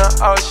soaking in the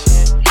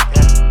ocean,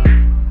 yeah.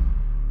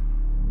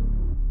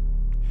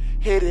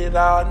 Hit it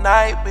all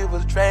night, we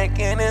was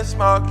drinking and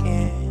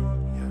smoking.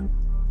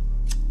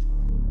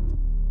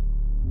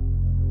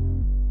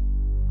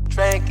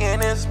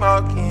 drinking and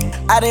smoking.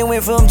 I done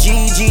went from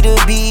GG to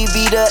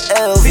BB to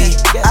LV.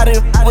 I done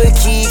with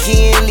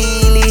Kiki and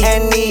Lily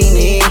and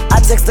Nene.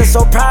 I text her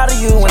so proud of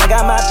you when I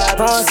got my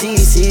on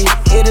CC.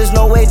 It is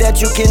no way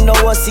that you can know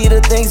or see the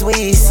things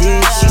we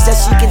see. She said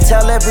she can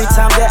tell every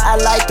time that I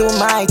lie through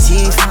my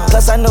teeth.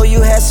 Plus I know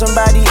you had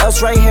somebody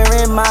else right here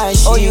in my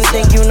sheets. Oh, you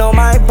think you know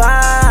my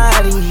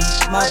body?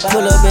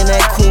 Pull up in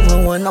that coupe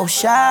and with no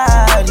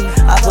shoddy.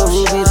 I put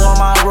rubies on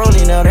my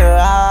rollie, now their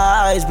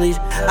eyes bleed.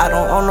 I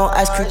don't own no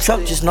ice cream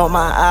truck, just know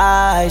my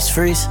eyes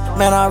freeze.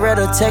 Man, I read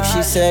her text,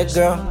 she said,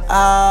 girl,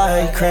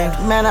 I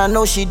cranked. Man, I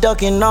know she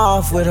ducking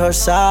off with her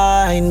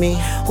side me.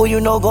 Who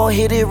you know gon'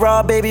 hit it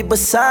raw, baby,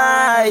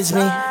 besides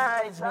me?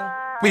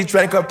 We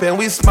drank up and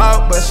we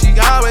smoked, but she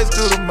always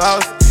do the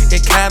most.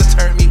 It kinda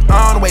turned me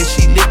on the way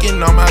she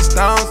licking on my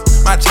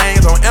stones. My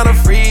chains on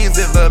antifreeze,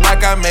 it look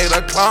like I made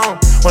a clone.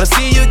 Wanna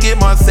see you get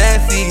more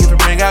sassy, to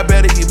bring out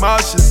better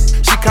emotions.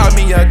 She called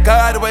me a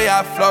god the way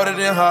I floated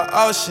in her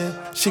ocean.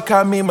 She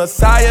called me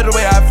Messiah the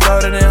way I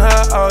floated in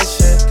her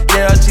ocean.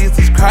 Yeah,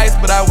 Jesus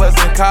Christ, but I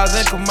wasn't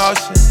causing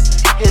commotion.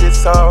 It is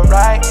so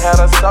right, had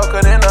her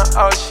soaking in the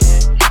ocean.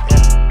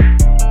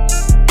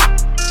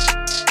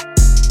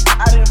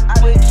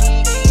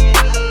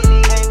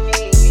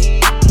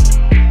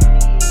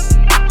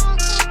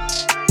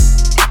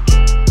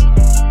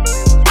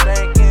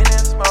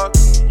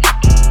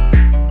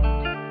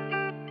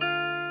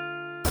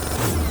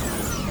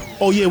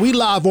 Oh yeah, we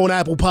live on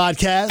Apple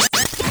Podcasts.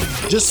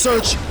 Just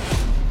search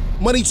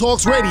Money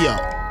Talks Radio.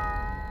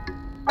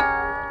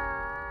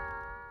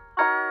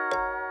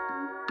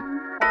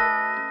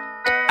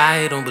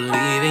 I don't believe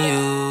in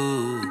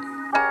you.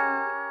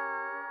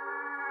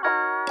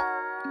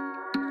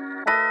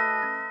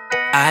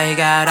 I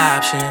got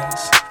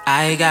options,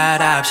 I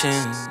got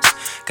options.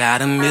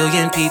 Got a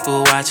million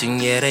people watching,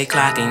 yeah they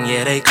clocking,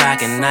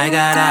 I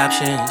got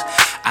options.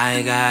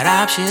 I got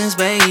options,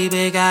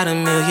 baby. Got a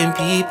million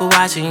people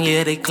watching,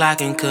 yeah, they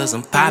clocking, cause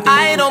I'm popping.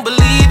 I don't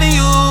believe in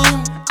you.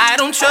 I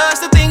don't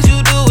trust the things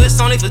you do,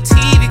 it's only for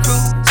TV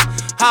crews.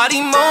 Heart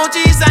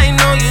emojis, I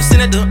know you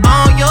send it to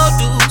all your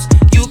dudes.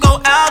 You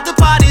go out to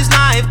parties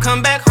live,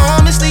 come back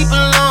home and sleep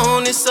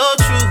alone, it's so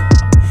true.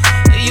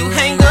 You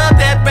hang up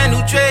that brand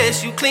new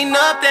dress, you clean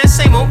up that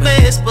same old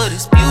mess, but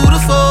it's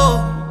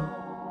beautiful.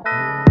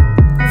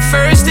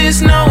 First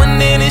it's no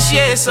and then it's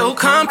yeah, so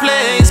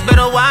complex.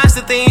 Better watch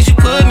the things you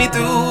put me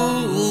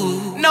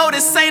through. No,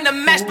 this ain't a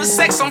match, but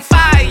sex on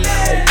fire.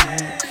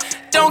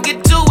 Don't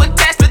get too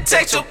attached,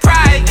 protect your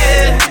pride,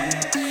 yeah.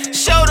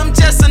 Show them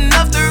just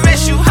enough to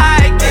rest you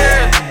high,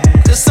 girl.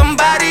 Cause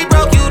somebody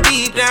broke you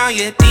deep down,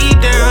 yeah, deep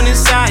down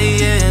inside,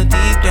 yeah,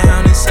 deep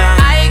down inside.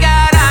 I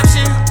got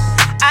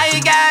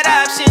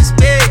options,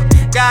 babe.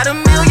 Got a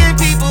million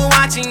people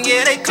watching,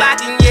 yeah, they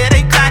clocking,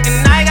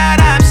 I got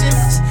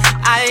options.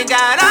 I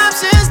got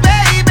options,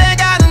 baby.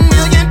 Got a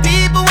million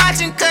people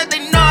watching, cause they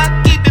know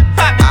I keep it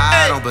poppin'.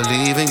 I don't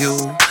believe in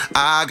you.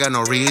 I got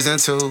no reason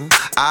to.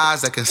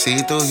 Eyes that can see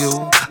through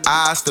you.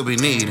 I still be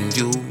needing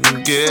you.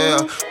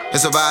 Yeah.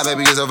 It's a vibe,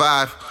 baby, it's a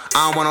vibe.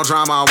 I don't want no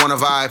drama, I want a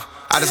vibe.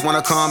 I just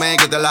wanna come and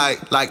get the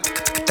light. Like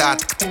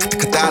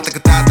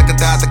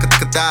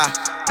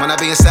when I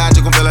be inside,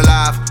 you gon' feel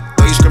alive.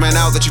 Though you screaming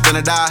out that you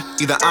finna die.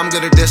 Either I'm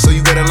good at this or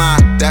you get in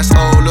line. That's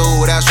old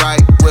Lou, that's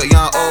right. With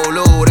young old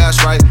Lou,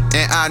 that's right.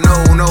 And I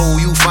know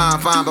you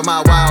fine, but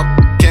my wild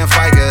can't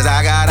fight, cause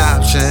I got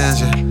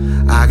options, yeah.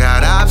 I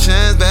got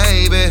options,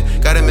 baby.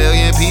 Got a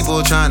million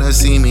people tryna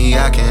see me,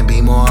 I can't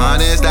be more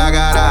honest. I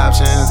got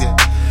options, yeah.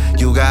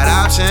 You got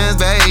options,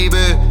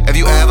 baby. If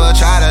you ever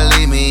try to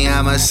leave me,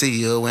 I'ma see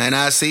you when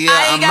I see you.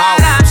 I'm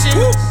out.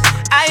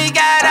 I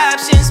got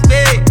options,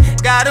 babe.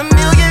 Got a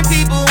million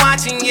people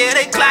watching, yeah,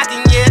 they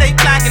clocking,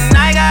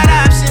 I got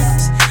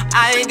options.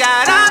 I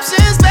got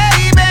options,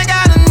 baby.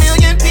 Got a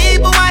million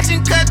people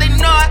watching, cause they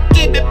know I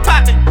keep it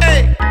poppin',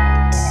 hey.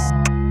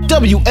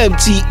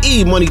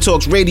 WMTE Money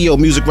Talks Radio,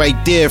 music right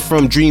there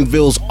from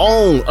Dreamville's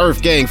own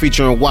Earth Gang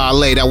featuring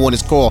Wale. That one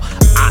is called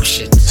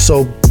Options.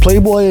 So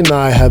Playboy and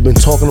I have been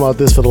talking about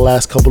this for the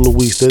last couple of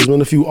weeks. There's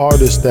been a few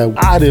artists that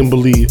I didn't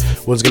believe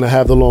was going to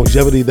have the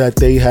longevity that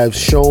they have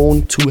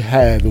shown to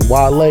have. And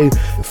Wale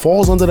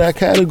falls under that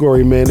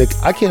category, man.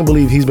 I can't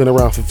believe he's been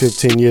around for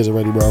 15 years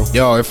already, bro.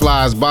 Yo, it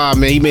flies by,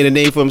 man. He made a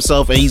name for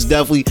himself, and he's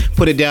definitely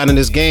put it down in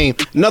this game.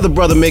 Another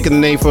brother making a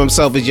name for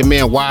himself is your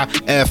man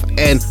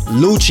YFN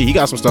Lucci. He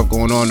got some stuff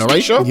going on, all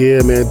right, Show?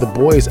 Yeah, man. The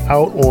boy is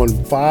out on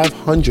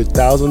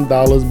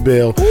 $500,000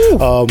 bail.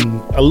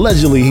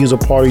 Allegedly, he was a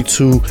party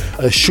to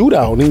a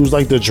shootout, and he was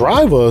like the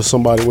driver or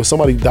somebody when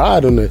somebody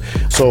died in it.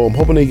 So I'm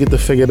hoping they get to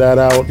figure that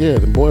out. Yeah,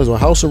 the boy is on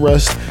house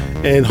arrest,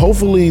 and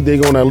hopefully they're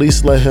gonna at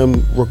least let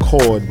him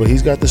record. But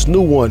he's got this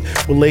new one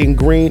with Leighton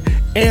Green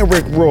and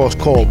Rick Ross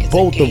called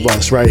Both of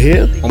Us right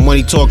here on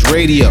Money Talks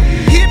Radio.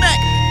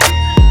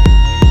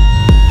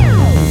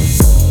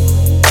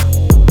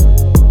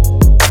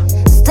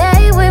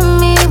 Stay with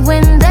me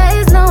when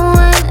there's no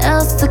one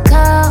else to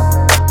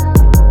call.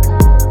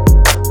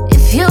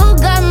 If you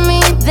got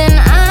me, then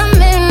I'm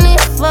in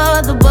it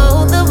for the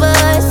both of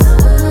us.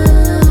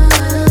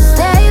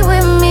 Stay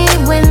with me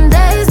when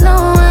there's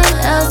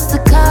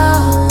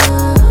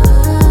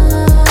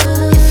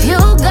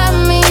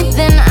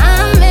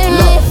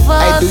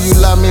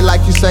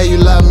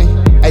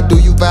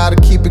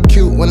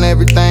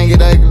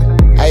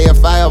Hey,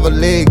 if I ever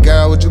leave,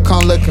 girl, would you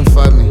come looking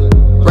for me?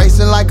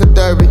 Racing like a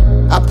derby,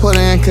 I put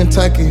her in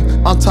Kentucky.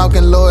 I'm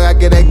talking Louis, I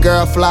get that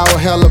girl flower,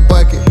 hella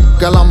bucket.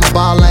 Girl, I'm a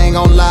ball, I ain't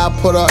gon' lie,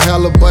 I put up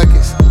hella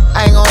buckets.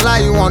 I ain't gon' lie,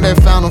 you want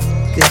that fountain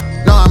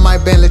f***ing. No, I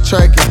might Bentley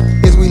truck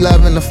it. Is we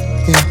loving the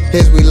f***ing?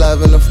 Is we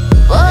loving the f***ing?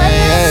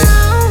 Hey, hey.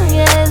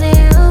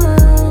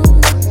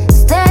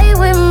 Stay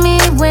with me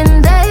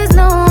when there's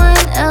no one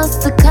else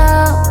to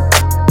call.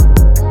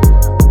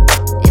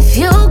 If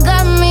you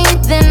got me,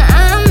 then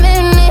I'm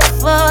in it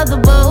for the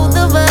both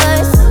of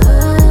us.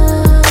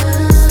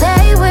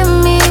 Stay with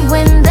me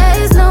when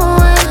there's no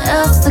one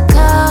else to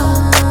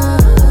call.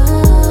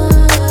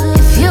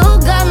 If you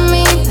got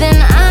me,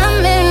 then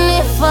I'm in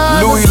it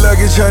for Louis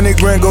luggage, 100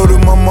 grand, go to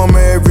my mama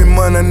every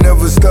month. I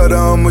never stutter,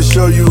 I'ma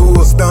show you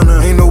who a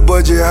stunner. Ain't no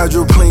budget,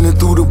 hydroplaning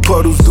through the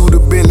puddles, through the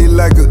Bentley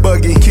like a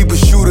buggy. Keep a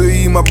shooter,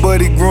 eat my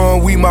buddy,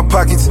 growing weed, my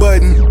pockets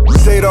button.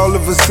 Say it all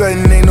of a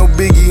sudden, ain't no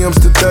biggie, I'm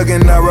still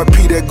thuggin'. I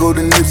repeat that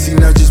golden Nipsey,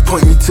 now just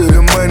point me to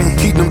the money.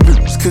 Keep them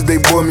bitches, cause they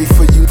bought me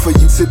for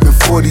you sippin'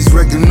 40s,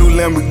 wreck a new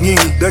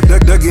Lamborghini.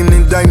 Duckin'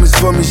 in diamonds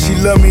for me, she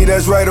love me,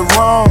 that's right or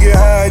wrong. Get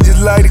high,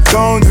 just light a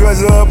cone, dress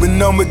her up in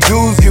number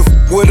jewels, get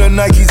with her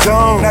Nikes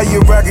on. Now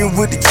you're rockin'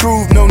 with the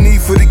truth, no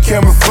need for the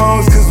camera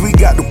phones, cause we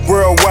got the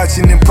world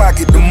watching and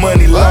pocket the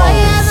money long.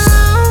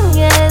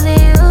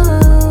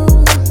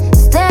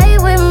 Stay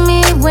with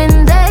me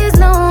when there's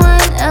no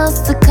one else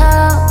to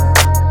call.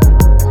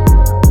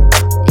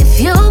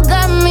 If you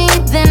got me,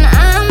 then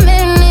I'm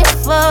in it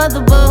for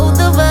the both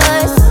of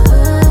us.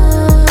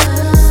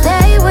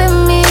 Stay with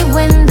me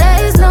when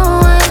there's no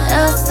one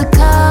else to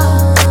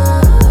call.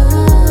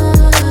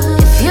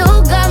 If you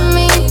got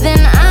me,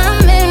 then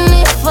I'm in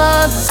it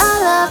for the I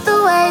love the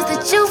ways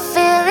that you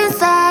feel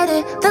inside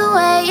it. The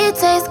way it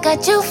tastes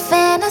got you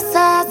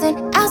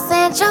fantasizing. I'll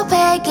send your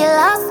pay, get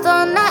lost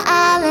on the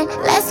island.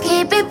 Let's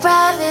keep it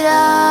private,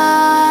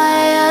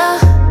 yeah.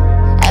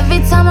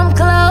 Every time I'm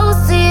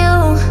close to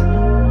you,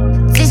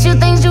 teach you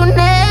things you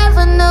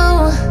never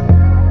knew.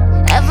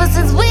 Ever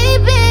since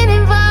we've been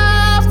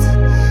involved,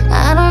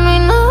 I don't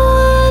need no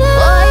one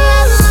else. Boy,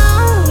 as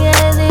long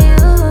as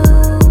you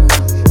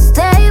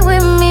stay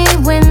with me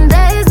when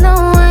there's no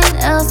one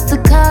else to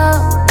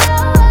call.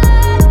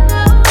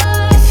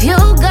 If you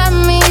got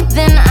me,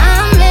 then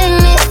I'm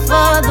in it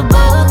for the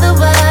both of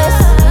us.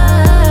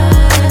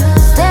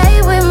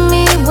 Stay with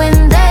me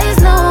when there's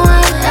no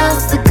one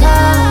else to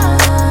call.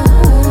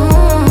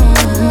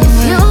 If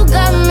you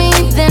got me,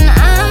 then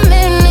I'm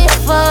in it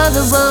for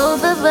the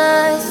both of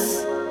us.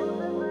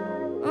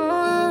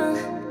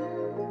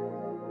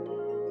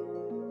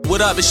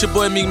 What up, it's your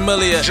boy Meek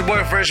Million. It's your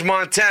boy French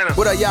Montana.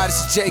 What up, y'all?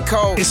 This is J.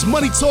 Cole. It's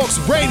Money Talks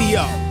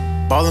Radio.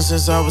 Ballin'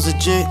 since I was a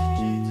jit.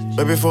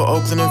 Way before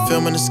Oakland and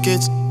filming the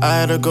skits, I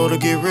had to go to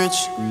get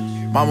rich.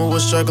 Mama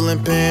was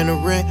struggling paying the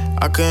rent,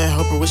 I couldn't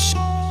help her with shit.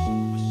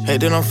 Hey,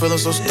 then I'm feeling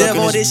so stuck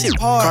in this shit.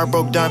 Car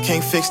broke down,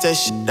 can't fix that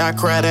shit. I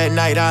cried at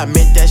night, I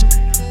admit that shit.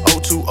 Oh,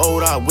 too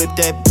old, I whipped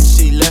that bitch.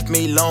 She left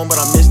me alone, but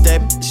I miss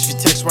that bitch. She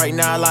text right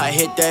now, like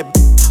hit that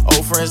bitch.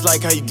 Old friends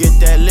like how you get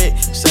that lit.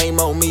 Same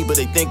old me, but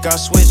they think I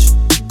switch.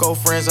 Go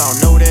friends, I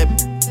don't know that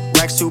bitch.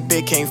 Racks too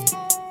big, can't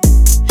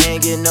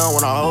ain't getting on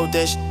when I hold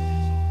that shit.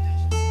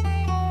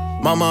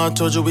 Mama, I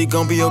told you we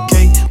gon' be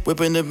okay.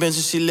 Whipping the bench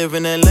and she live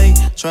in LA.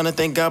 Tryna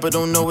thank God, but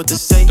don't know what to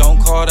say. Don't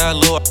call that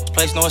little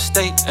place no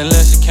estate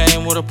unless it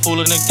came with a pool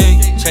in the gate.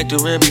 Check the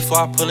rear before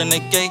I pull in the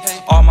gate.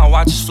 All my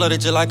watches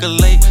flooded just like a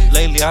lake.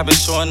 Lately I've been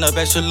showing up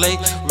extra late.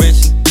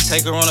 Rich,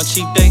 take her on a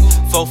cheap date.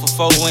 4 for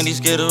 4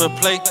 Wendy's, get her a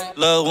plate.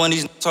 Love when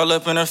these all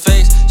up in her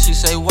face. She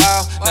say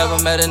wow, never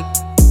met a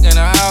in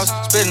her house.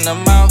 Spitting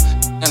them out,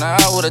 and I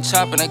out with a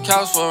chop in the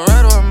couch for a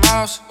rat or a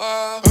mouse.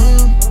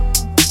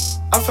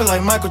 I feel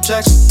like Michael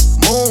Jackson,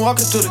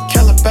 moonwalking through the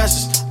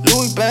Calabasas.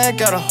 Louis bag,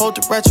 gotta hold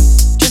the ratchet,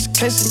 just in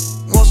case he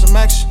wants some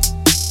action.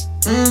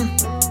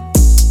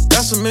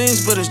 Got some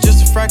millions, but it's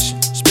just a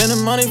fraction.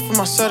 Spending money for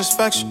my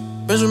satisfaction.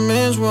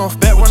 Benjamins, we on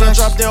bet when I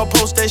drop, they'll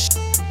post that shit.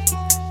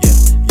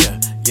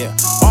 Yeah.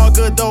 All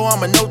good though,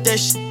 I'ma note that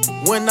shit.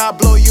 When I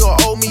blow, you'll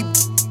owe me,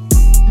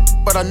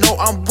 but I know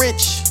I'm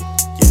rich.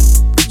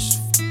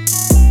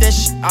 That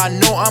shit, I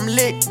know I'm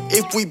lit.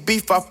 If we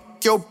beef, I f***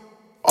 yo.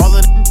 All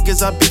of the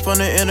niggas I beef on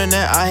the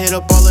internet, I hit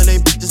up all of they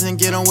bitches and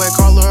get them wet.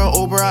 Call her an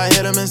Uber, I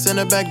hit them and send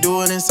her back.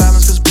 Do it in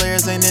silence, cause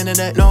players ain't into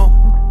that, no.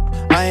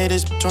 I hit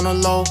this bitch on the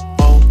low,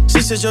 oh.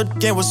 She said your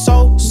game was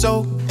so,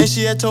 and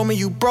she had told me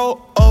you broke,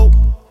 oh.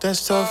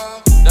 That's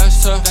tough.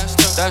 That's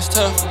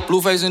tough.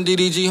 Blueface and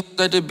DDG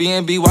at the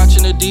BNB,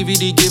 watching the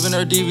DVD, giving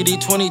her DVD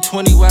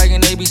 2020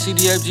 wagon,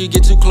 ABCDFG,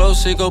 get too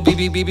close, it go beep,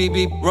 beep, beep, beep,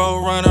 beep.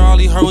 Road runner, all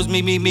he heard was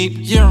me,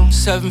 yeah.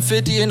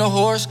 750 in a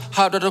horse,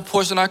 hopped out the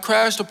Porsche and I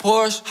crashed the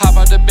Porsche. Hop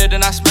out the bed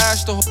and I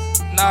smashed the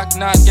knock,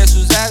 guess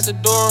who's at the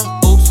door?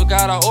 Oops,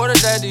 forgot I ordered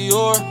that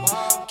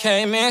Dior.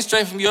 Came in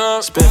straight from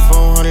Europe. Spent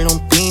 400 on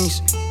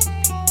beanies,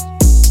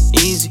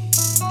 easy.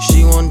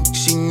 She want,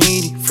 she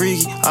needy,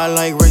 freaky. I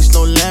like race,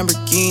 no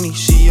Lamborghini.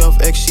 She off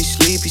X, she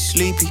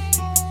sleepy.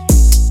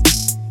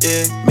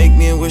 Yeah, make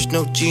me a wish,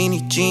 no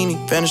genie.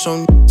 Vanish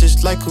on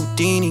just like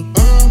Houdini.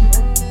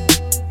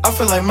 I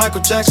feel like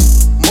Michael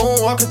Jackson,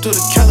 moonwalking through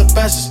the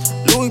Calabasas.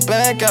 Louis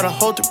bag, gotta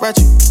hold the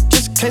ratchet,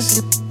 just in case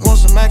he want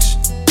some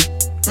action.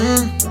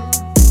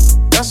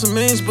 Got some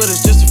millions, but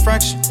it's just a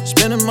fraction.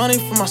 Spending money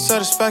for my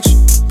satisfaction.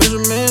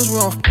 Benjamins, we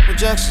don't f with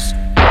Jacksons.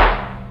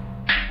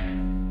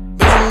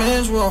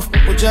 Benjamins, we don't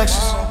f with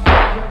Jacksons.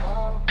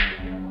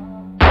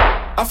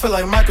 I feel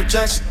like Michael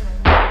Jackson,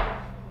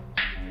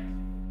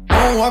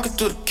 moonwalking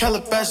through the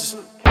Calabasas.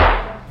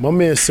 My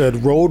man said,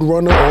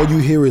 Roadrunner, all you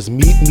hear is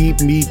meat.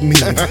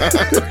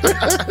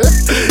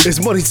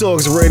 It's Money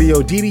Talks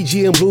Radio.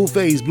 DDG and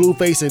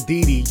Blueface and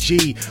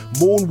DDG.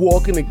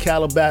 Moonwalking in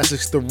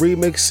Calabasas, the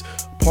remix,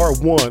 part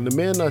 1. The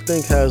man, I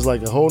think, has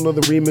like a whole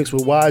nother remix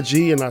with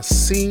YG, and I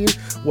seen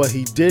what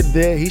he did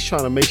there. He's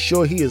trying to make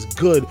sure he is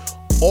good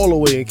all the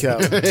way in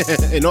Cali.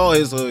 In all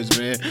his hoods,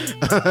 man.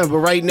 But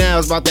right now,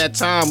 it's about that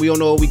time. We don't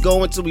know where we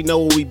going to. We know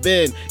where we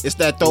been. It's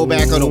that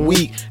throwback of the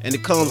week. And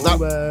it comes up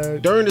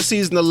during the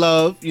season of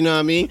love. You know what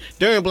I mean?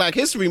 During Black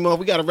History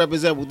Month, we got to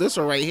represent with this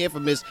one right here for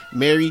Miss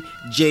Mary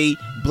J.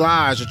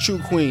 Blige, a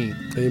true queen.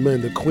 Amen.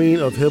 The queen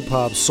of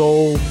hip-hop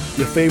soul.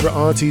 Your favorite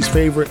auntie's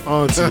favorite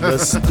auntie.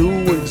 Let's do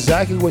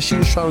exactly what she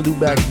was trying to do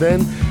back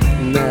then.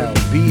 Now,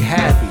 be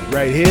happy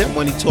right here.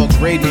 Money Talks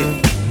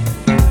Radio.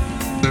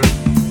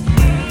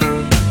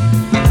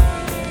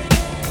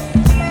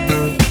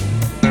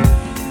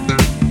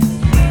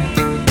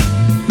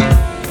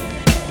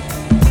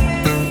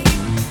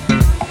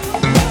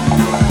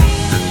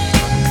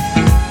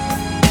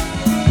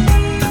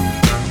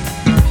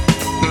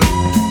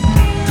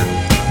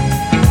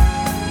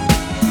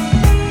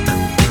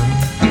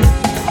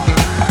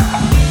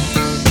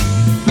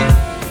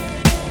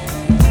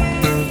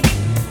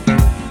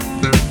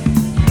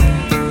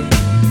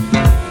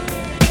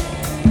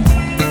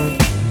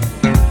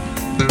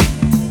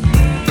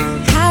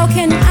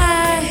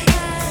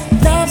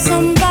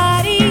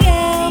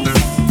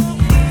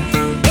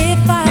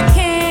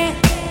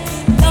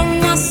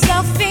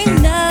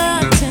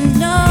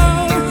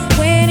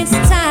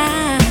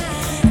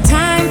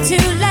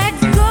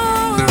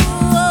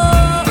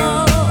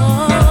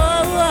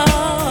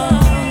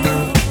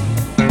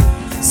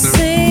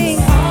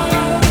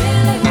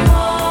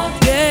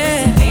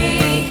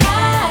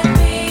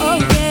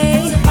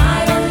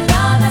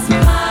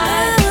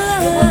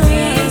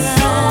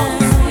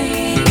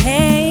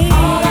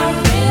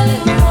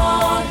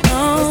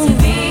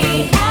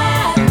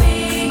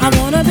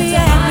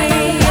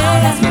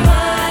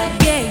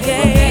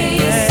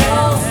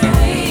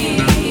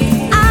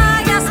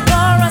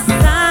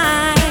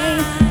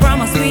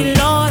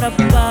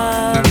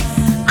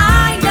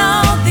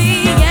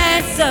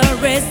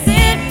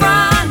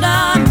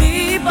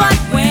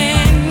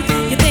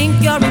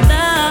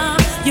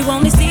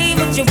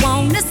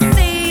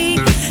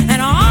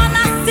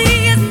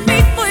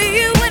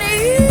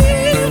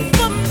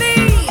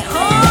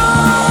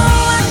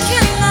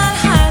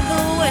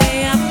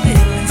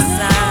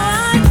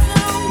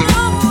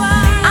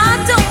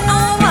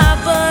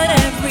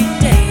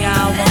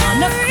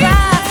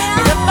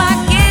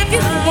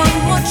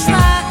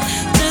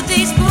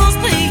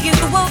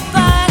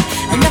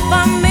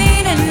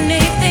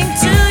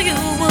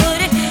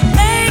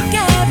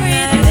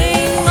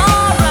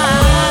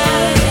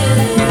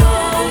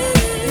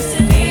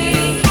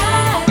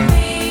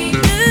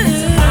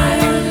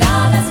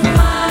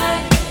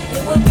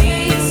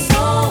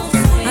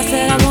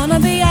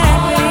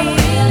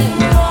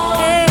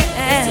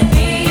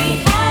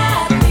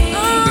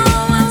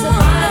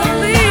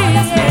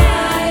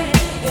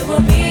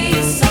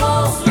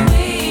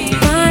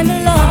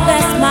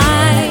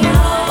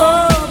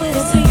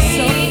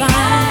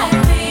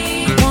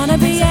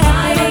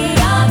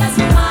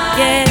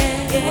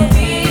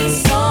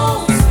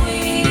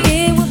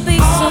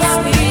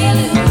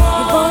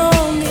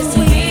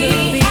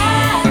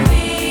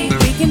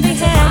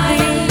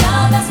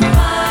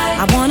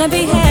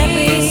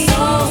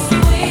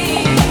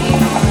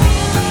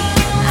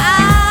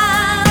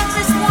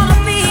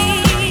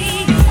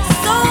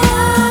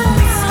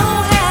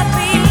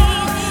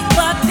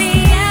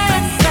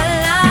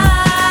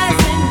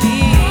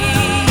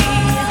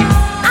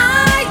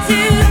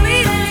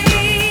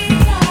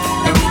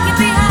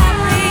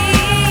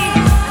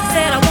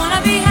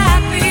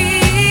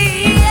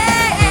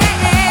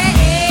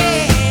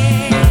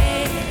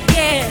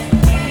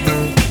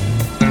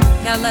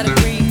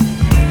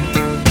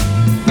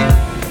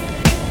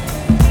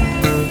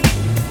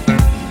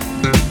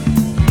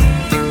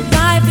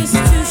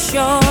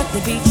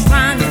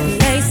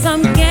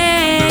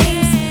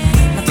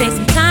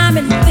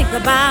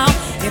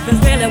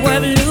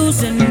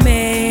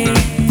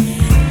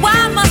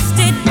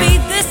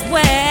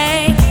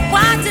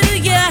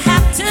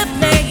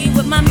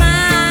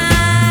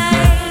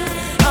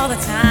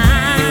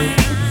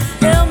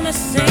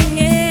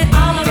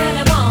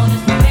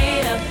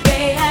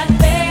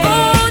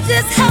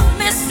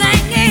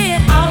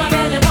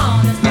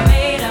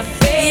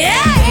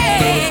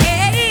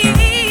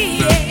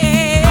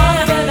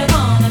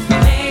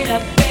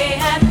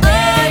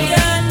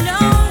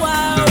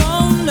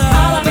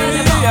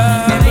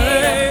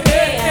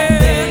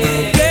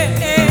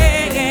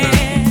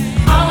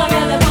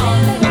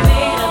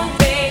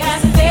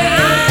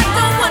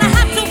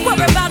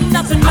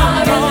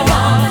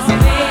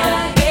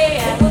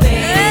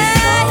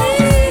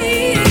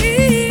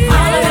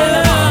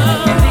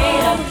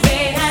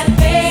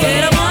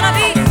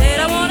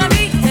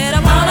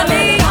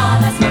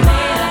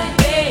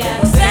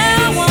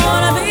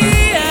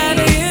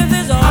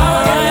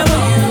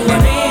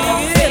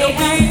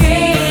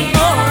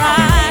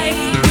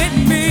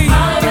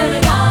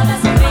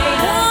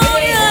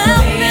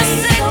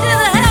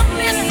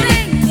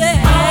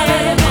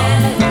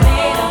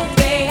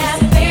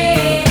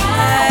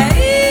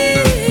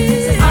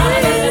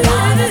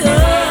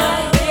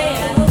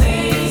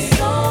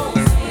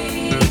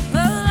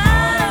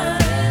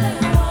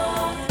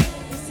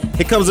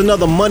 Here comes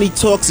another Money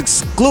Talks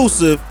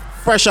exclusive,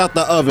 fresh out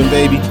the oven,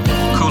 baby.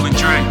 Cool and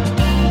Dre.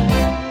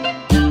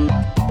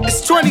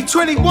 It's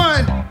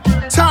 2021,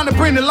 time to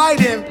bring the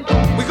light in.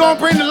 We gonna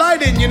bring the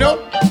light in, you know.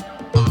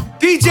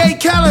 DJ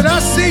Khaled,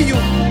 I see you.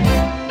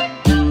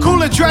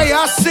 Cool and Dre,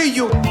 I see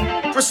you.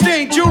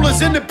 Pristine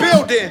Jewelers in the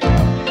building.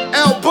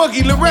 L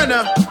Boogie,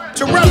 Lorena,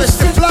 Torellis,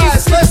 the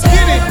Flies, let's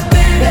get it.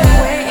 Been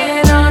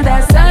waiting on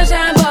that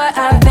sunshine, boy,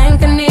 I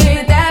think I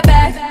need that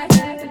back.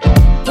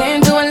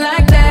 Can't do it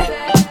like that.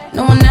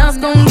 No one else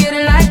gon' get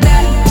it like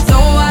that. So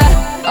why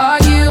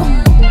argue?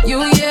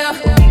 You, yeah.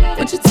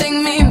 Would you take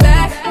me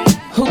back?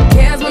 Who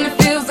cares when it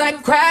feels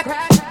like crack?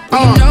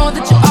 You know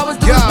that you always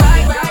do it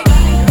right.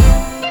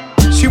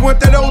 She want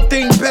that old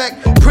thing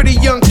back. Pretty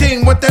young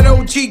thing, want that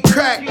OG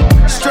crack.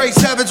 Straight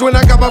savage when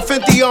I got my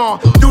Fenty on.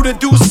 Do the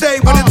do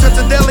say when it touch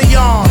a deli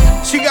on.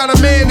 She got a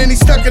man and he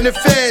stuck in the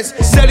feds.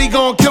 Said he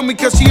gon' kill me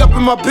cause she up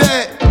in my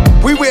bed.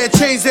 We wear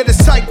chains that are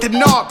psyched to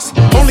knocks.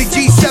 Only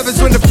G7s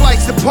when the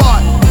flights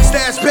depart.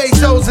 Stash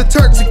pesos and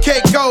Turks and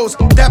Caicos.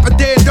 Dapper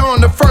Dan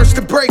Dawn, the first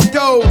to break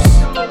those.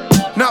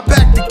 Not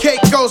back to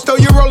Caicos, throw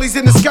your rollies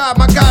in the sky,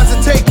 my guys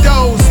will take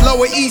those.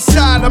 Lower East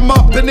Side, I'm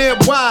up in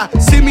NY.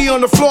 See me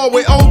on the floor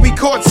with Obi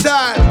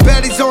courtside.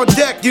 Baddies on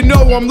deck, you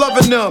know I'm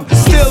loving them.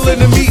 Still in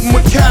the meeting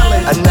with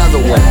Khaled. Another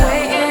one.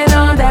 Waiting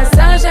on that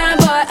sunshine,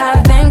 boy, I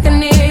think I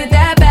need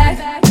that back.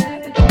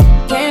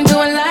 Can't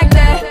do it like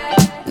that.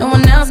 No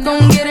one else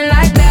gon' get it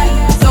like that.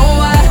 So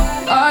why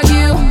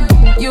argue?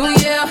 You,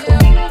 yeah.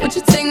 Would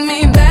you take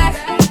me back?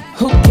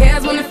 Who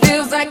cares when it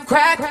feels like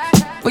crack?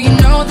 Well, you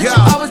know that you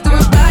always do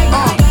it right.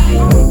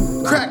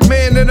 Crack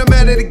man and I'm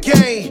out of the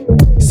game.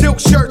 Silk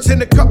shirts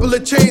and a couple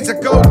of chains. I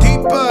go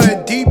deeper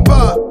and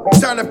deeper.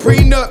 Sign a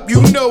prenup,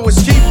 you know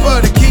it's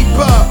cheaper to keep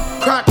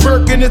up. Crack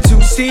work in a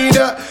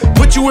two-seater.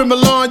 Put you in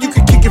Milan, you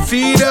can kick your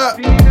feet up.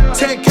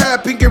 10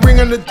 cap, pinky ring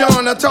on the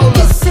dawn. I told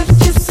her.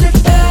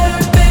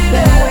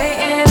 Been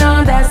waiting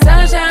on that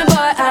sunshine,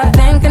 boy, I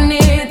think I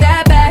need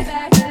that back.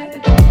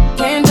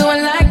 Can't do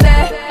it like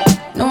that.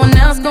 No one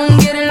else gon'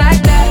 get it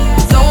like that.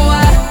 So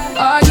why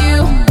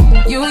argue?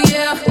 You,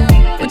 yeah.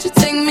 Would you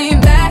take me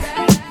back?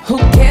 Who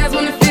cares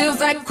when it feels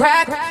like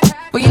crack?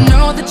 Well, you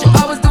know that you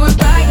always do it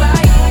right.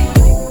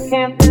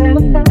 Can't feel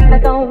myself, I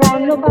don't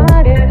want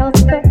nobody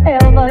else to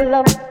ever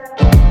love.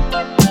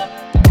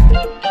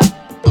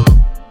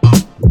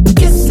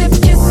 Kiss it,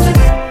 kiss it.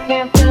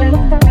 Can't feel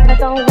myself, I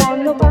don't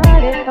want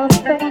nobody else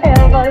to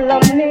ever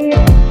love me.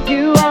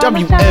 You are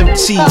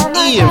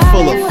WMTE in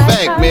full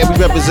effect, man. We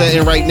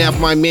representing right now for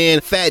my man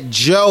Fat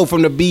Joe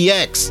from the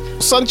BX.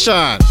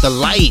 Sunshine, the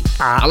light.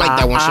 I like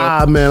that one,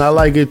 Show. Man, I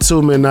like it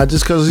too, man. Not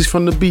just because he's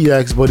from the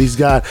BX, but he's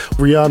got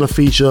Rihanna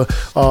feature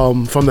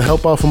from the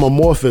help out from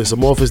Amorphous.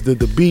 Amorphous did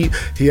the beat.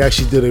 He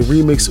actually did a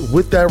remix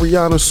with that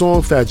Rihanna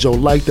song. Fat Joe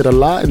liked it a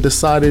lot and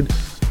decided,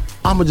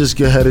 I'm going to just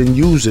go ahead and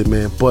use it,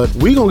 man. But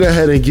we going to go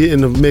ahead and get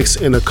in the mix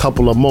in a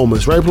couple of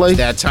moments, right, Play? It's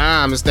that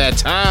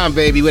time,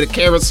 baby. With a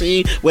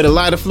kerosene, with a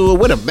lighter fluid,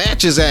 where the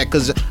match is at.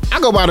 Because I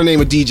go by the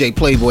name of DJ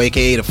Playboy,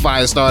 a.k.a. the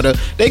Firestarter.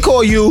 They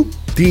call you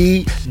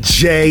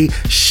DJ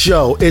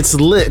Show. It's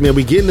lit, man.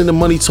 We getting in the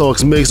Money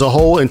Talks mix a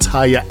whole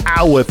entire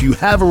hour. If you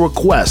have a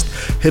request,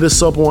 hit us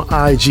up on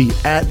IG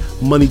at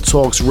Money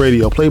Talks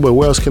Radio. Playboy,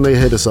 where else can they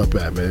hit us up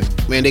at, man?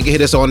 Man, they can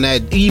hit us on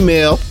that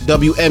email,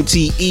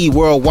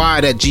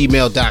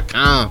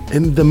 WMTEworldwide@gmail.com.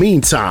 In the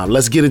meantime,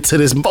 let's get into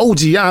this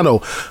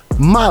Mogiano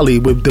Molly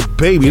with the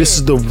baby. This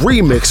is the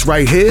remix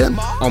right here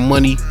on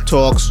Money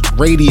Talks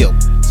Radio.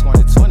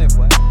 2020,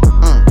 boy.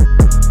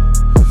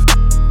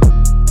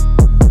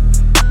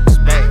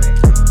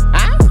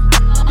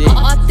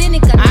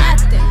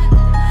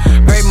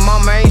 Baby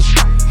mama ain't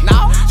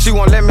no. She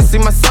won't let me see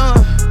my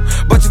son.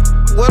 But you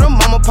with her,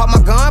 mama pop my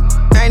gun.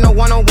 Ain't no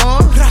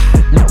one-on-one.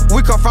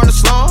 We come from the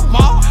slum.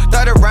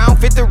 30 round,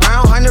 50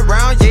 round, 100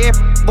 round, yeah.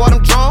 Boy,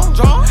 them drunk.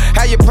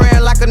 How you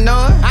praying like a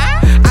nun?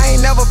 I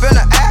ain't never been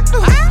an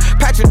actor.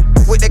 Patrick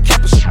with that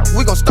cap and shit.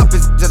 We gon' stump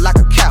his just like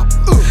a cow.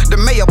 The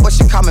mayor, but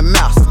she call me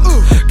mouse.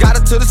 Got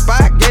her to the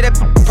spot, get that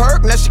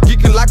perk. Now she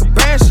geeking like a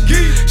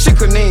banshee. She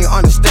couldn't even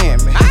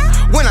understand me.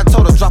 When I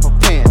told her drop a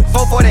pen,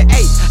 448,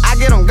 I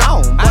get them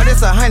gone. Boy,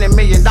 this $100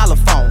 million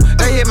phone.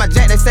 They hit my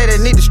jack, they say they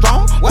need it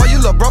strong. Boy, you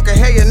look broken,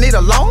 hey, you need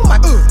a loan.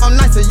 I'm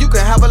nice and you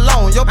can have a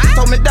loan. Your bitch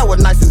told me that was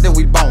nice and then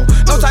we bone.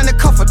 No time to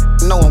cuff her,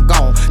 no I'm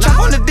gone.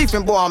 Chop on the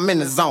defense, boy, I'm in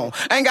the zone.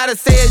 Ain't gotta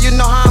say it, you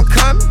know how I'm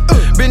coming.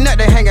 Been up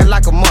there hanging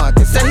like a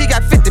monkey. Say he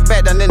got 50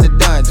 back down in the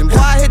dungeon. Boy,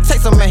 I hit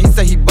take some man, he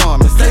say he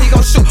bumming. Say he gon'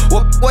 shoot,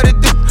 what it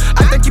do?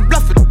 I think he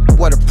bluffing,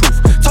 what a proof.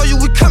 Told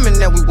you we coming,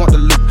 now we want the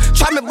loot.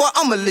 Try me, boy,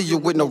 I'ma leave you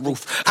with no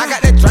roof. I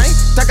got that drink,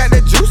 I got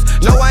that juice.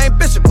 No, I ain't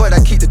bishop, but I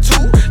keep the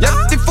two. Yeah,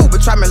 the fool,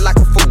 but try me like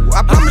a fool.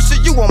 I promise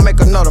you won't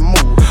make another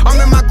move. I'm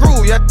in my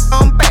groove, yeah,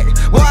 I'm back.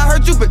 Well, I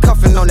heard you been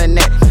cuffing on that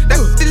neck. That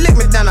lick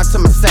me down to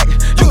my sack.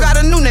 You got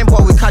a new name,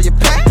 boy, we call you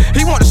Pat.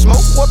 He want to smoke,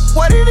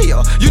 what it is?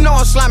 You know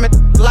I'm slamming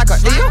like a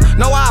eel.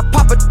 No, I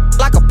pop it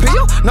like a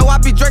pill. No, I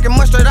be drinking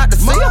much straight out the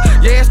seal.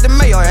 Yeah, it's the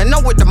mayor, and no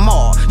with the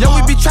mall. Yeah,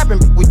 we be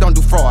trapping, we don't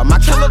do fraud. My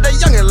killer, they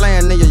youngin'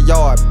 laying in your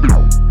yard.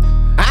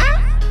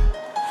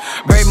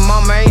 Baby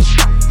mama ain't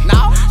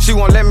She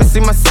won't let me see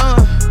my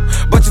son.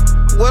 But you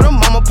with him,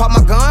 mama pop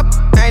my gun.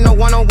 Ain't no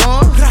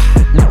one-on-one.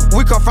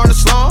 We come from the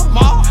slum.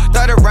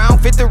 30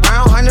 round, 50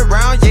 round, 100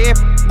 round, yeah.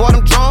 Boy,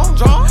 them drawn.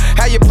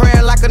 How you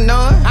praying like a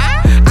nun?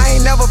 I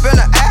ain't never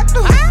been an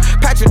actor.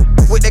 Patrick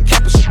with that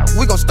cap and shit.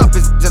 We gon' stump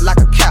his just like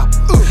a cow.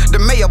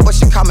 The mayor, but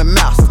she call me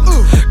mouse.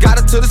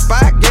 Got her to the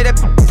spot, get that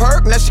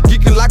perk. Now she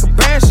geeking like a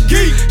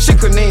banshee. She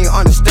couldn't even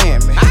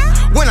understand me.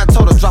 When I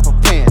told her drop a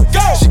pen.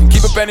 She can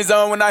keep her panties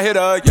on when I hit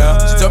her, yeah.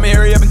 She told me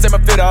hurry up and take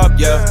my fit off,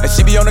 yeah. And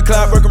she be on the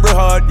clock working real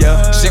hard,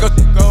 yeah. She gon'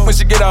 when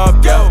she get off,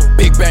 yeah.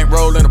 Big bang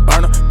roll in a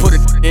burner. Put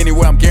it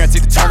anywhere, I'm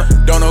guaranteed to turn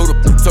her. Don't know who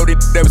the told it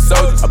they was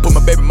soldiers. I put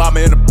my baby mama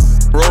in the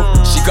room.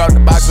 She caught the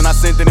box when I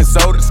sent it in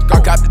sodas.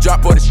 I cop the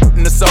drop, pour the shit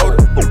in the soda.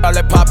 All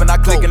that poppin', I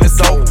click and it's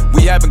over.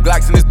 We having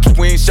Glocks in this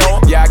we ain't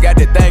showin'. Yeah, I got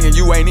that thing and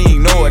you ain't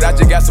even know it. I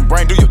just got some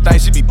brain, do your thing,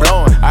 she be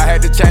blowin'. I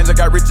had to change, I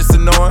got riches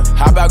annoying.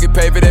 How about get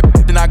paid for that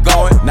and not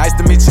going? Nice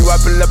to meet you, I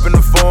pull up in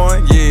the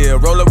foreign. Yeah,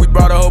 roll up, we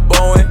brought a whole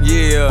Boeing.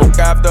 Yeah,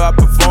 after I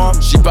perform.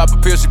 She pop a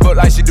pill, she fuck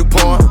like she do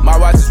porn. My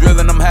watch is real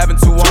and I'm having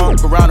too on.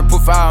 Go around and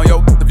put fire on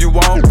yo if you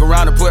want. Go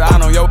around and put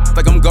iron on yo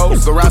like I'm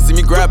ghost. Go around, see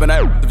me grabbing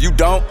that if you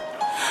don't.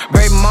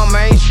 Baby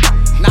mama ain't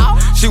no.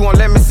 She won't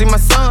let me see my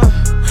son.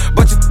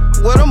 But you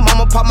with him,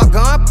 mama pop my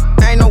gun.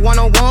 Ain't no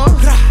one-on-one.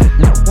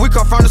 We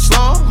come from the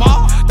slum.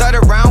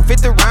 30 round,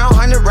 50 round,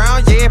 100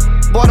 round, yeah.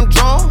 Boy, them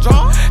drawn.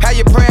 How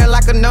you praying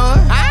like a nun?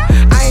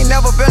 I ain't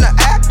never been an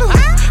actor.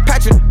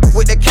 Patrick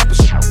with that cap and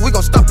shit. We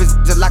gon' stump his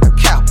just like a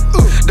cow.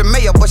 The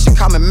mayor, but she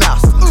call me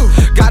mouse.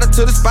 Got her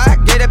to the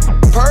spot, get that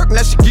perk.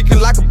 Now she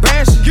geeking like a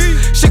banshee.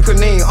 She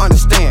couldn't even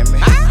understand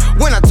me.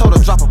 When I told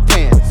her drop her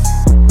pants.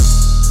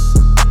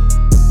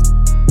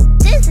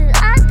 This is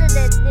after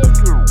that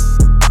nigga.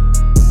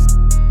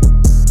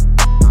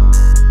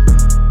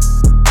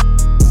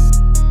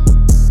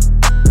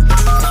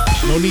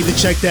 No need to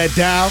check that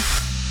dial.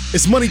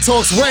 It's Money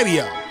Talks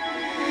Radio.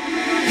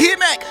 Hit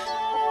me.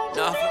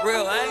 Nah, for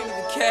real, I ain't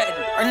even kidding.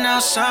 Right now,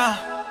 son.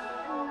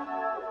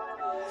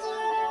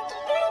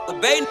 A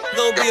baby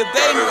gon' be a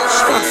baby.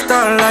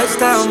 Rockstar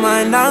lifestyle,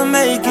 might not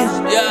make it.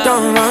 Yeah.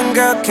 Don't run,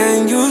 girl,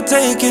 can you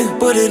take it?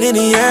 Put it in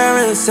the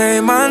air and say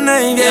my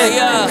name,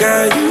 yeah.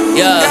 Girl,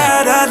 you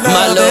gotta love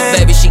My it. little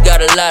baby, she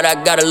got a lot, I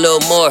got a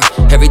little more.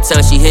 Every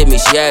time she hit me,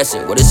 she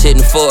asking what it's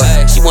hitting for.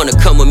 She wanna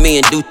come with me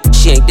and do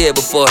she ain't did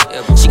before.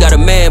 She got a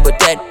man, but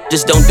that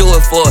just don't do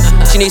it for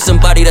her. She needs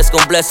somebody that's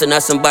gon' bless her,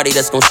 not somebody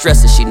that's gon'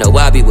 stress her. She know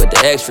I be with the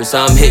extras, so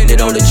I'm hitting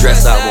it on the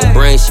dress. I want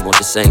brains, she want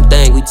the same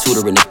thing. We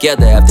tutoring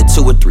together after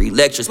 2 or 3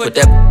 lectures. Put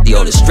that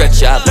on the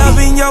stretch out.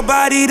 Loving your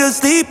body to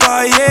sleep,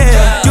 oh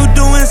yeah. You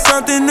doing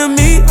something to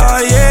me,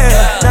 oh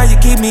yeah. Now you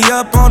keep me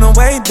up on the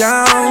way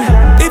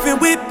down. Even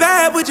with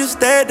bad, would you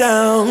stay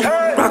down?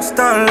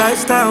 Rockstar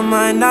lifestyle,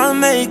 might not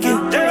make it.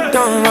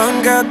 Don't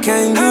run, girl,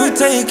 can you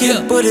take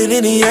it? Put it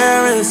in the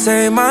air and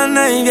say my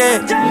name,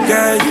 yeah.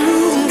 Girl,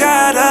 you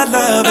gotta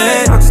love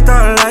it.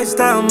 Rockstar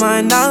lifestyle,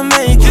 might not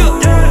make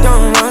it.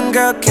 Don't run,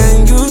 girl,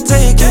 can you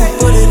take it?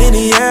 Put it in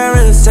the air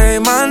and say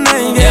my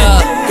name,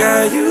 yeah.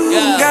 Girl, you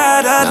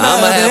gotta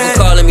love it. I'ma have her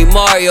calling me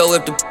Mario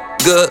if the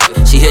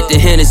good. She hit the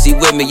Hennessy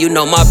with me, you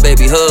know my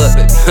baby hood.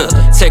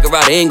 Take her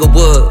out of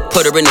Inglewood,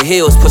 put her in the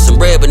hills, put some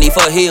red beneath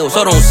her heels.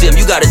 Hold on, Sim,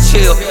 you gotta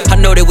chill. I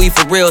know that we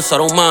for real, so I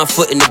don't mind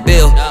footing the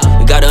bill.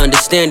 You gotta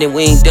understand that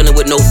we ain't dealing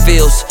with no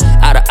feels.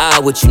 Eye to eye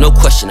with you, no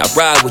question, I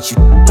ride with you.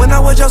 When I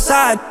was your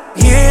side,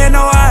 you ain't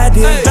no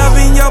idea.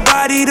 Loving your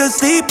body to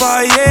sleep,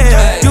 oh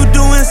yeah. You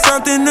doing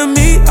something to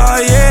me, oh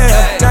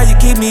yeah. Now you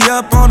keep me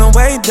up on the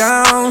way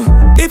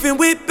down. Even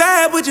with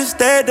bad, would you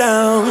stay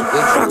down?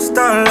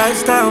 Rockstar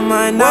lifestyle,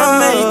 might not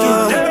make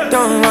it.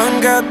 Don't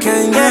run, girl,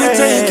 can you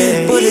take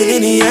it? Put it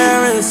in the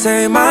air and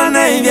say my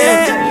name,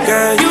 yeah.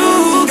 Girl,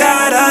 you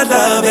gotta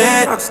love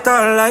it.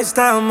 Rockstar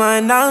lifestyle,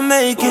 might not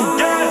make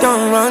it.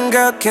 Don't run,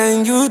 girl,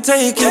 can you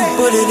take it?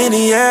 Put it in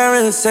the air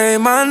and say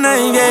my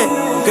name,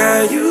 yeah.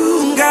 Girl,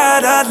 you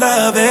gotta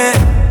love it.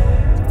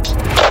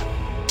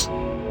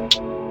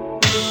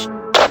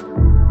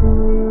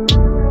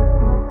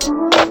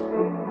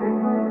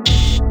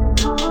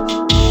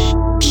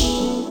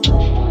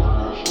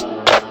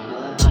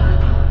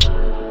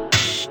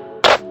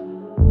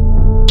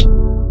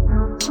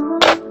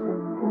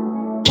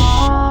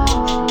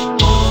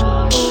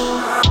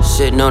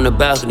 Sitting on the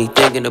balcony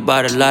thinking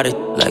about a lot of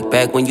like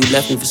back when you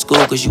left me for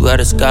school cause you had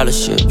a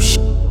scholarship.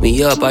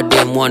 Me up, I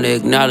didn't want to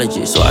acknowledge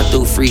it, so I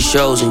threw free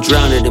shows and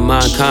drowned it in my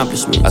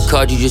accomplishments. I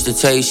called you just to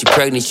tell you she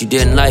pregnant, you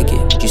didn't like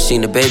it. You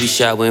seen the baby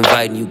shower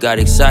inviting, you got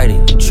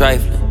excited.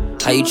 Trifling,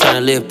 how you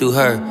tryna live through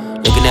her?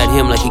 Looking at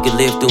him like he could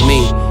live through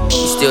me.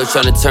 You still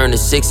tryna turn the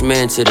 6th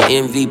man to the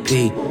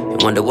MVP.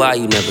 And wonder why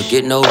you never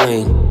get no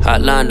ring.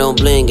 Hotline don't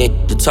bling,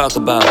 ain't to talk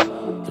about.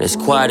 And as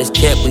quiet as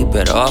kept, we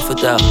better off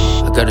without.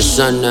 I got a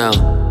son now,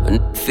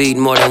 a feed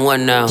more than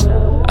one now.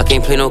 I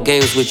can't play no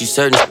games with you,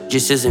 certain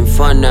just isn't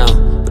fun now.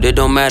 But it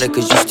don't matter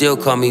cause you still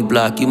call me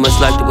block. You must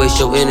like to waste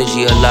your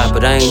energy a lot,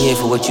 but I ain't here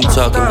for what you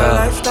talking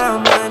about.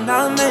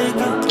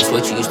 That's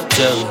what you used to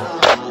tell me.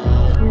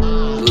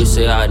 You would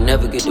say I'd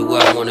never get to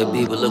where I wanna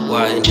be, but look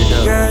where I ended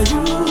up. Girl,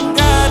 you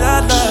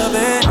gotta love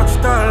it.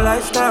 Rockstar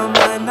lifestyle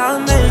might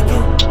not make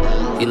it.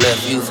 He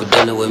left you for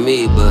dinner with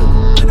me, but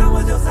When I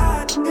was your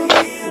side, you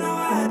know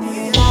I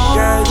did.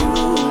 Girl, you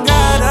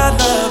gotta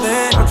love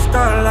it.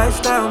 Rockstar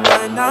lifestyle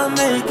might not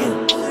make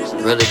it.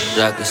 really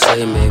that I could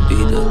say may be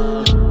the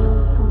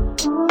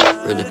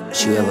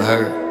realest you ever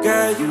heard.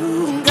 Girl,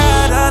 you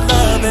gotta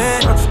love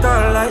it.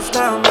 Rockstar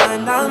lifestyle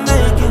might not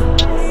make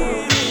it.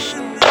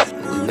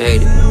 We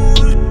made it.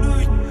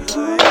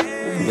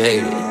 We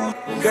made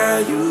it.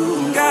 Girl,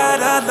 you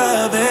gotta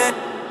love it.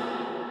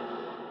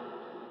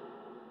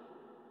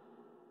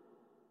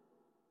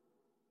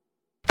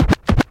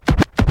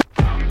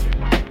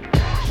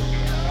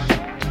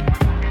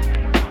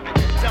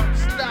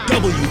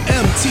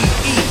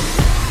 WMTE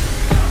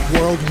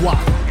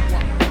Worldwide.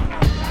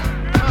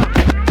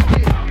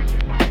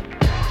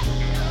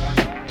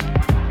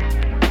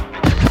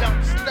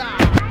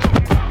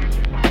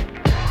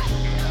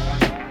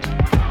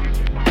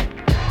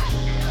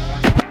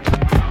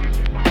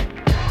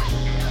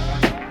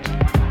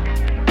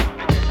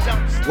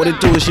 What it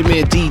do is your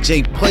man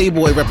DJ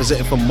Playboy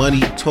representing for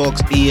Money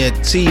Talks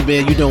ENT,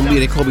 man. You know me,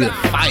 they call me the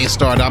fire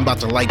starter. I'm about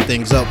to light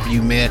things up for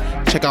you, man.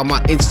 Check out my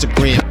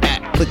Instagram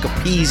at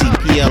Plickapeezy,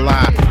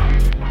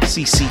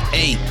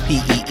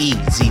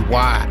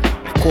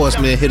 PLICCAPEEZY. Of course,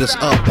 man, hit us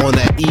up on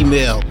that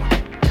email,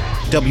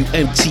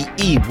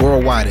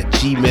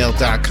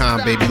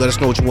 WMTEworldwide@gmail.com, baby. Let us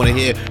know what you want to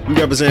hear. We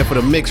represent for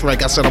the mix.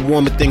 Like I said, I'm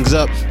warming things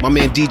up. My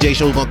man DJ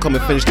Show's gonna come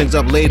and finish things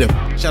up later.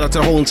 Shout out to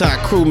the whole entire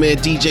crew, man.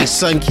 DJ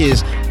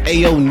Sunkiss,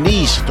 Ayo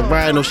Niche, the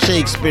Ryan O'Shea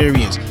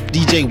Experience,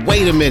 DJ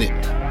Wait a Minute,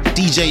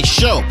 DJ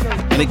Show,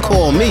 and they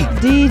call me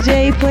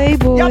DJ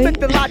Playboy. Y'all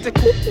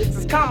mythological, this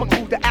is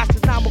comical. The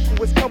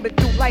astronomical is coming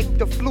through like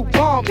the flu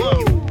bombing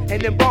you,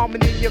 and then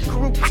bombing in your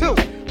crew too.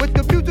 With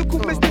the musical,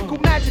 mystical,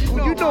 magical,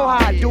 you know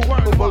how I do.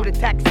 The word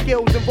attack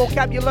skills and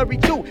vocabulary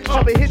too.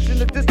 Shoving hits in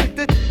the distant,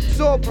 it's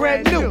all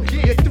brand new.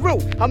 You're through.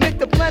 I'm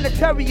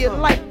interplanetary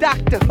and like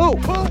Doctor Who.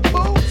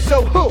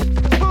 So who?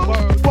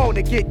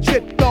 Wanna get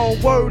tripped on?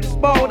 Word is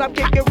bone. I'm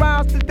kicking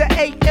rounds to the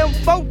AM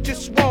vote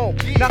just wrong.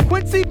 Now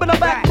Quincy, but I'm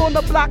back on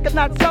the block and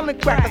not selling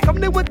crack. I'm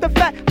coming in with the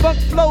fat funk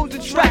flows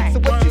and tracks.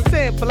 So what you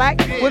saying, black?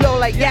 With all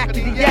like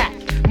yakety yak.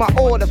 My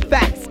order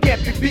facts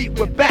can't be beat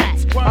with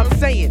bats. I'm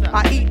saying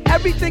I eat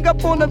everything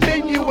up on the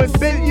menu and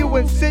bend you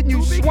and send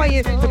you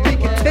swaying to be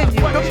continued.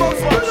 The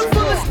most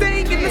beautifulest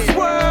thing in this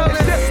world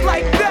is just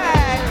like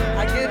that.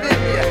 I get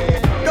in ya.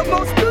 The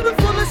most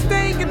beautifulest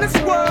thing in this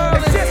world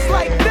is just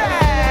like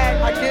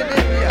that. I get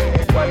in ya.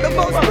 The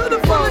most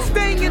beautifulest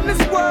thing in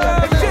this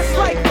world is just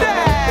like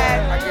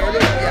that. I get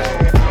in ya.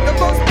 The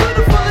most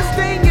beautifulest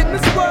thing in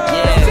this world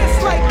is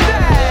just like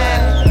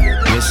that.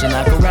 Wishing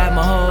I could rap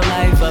my whole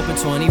life up in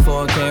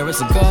 24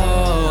 carats of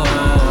gold.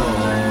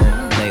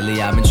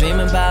 Lately I've been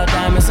dreaming about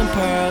diamonds and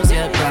pearls,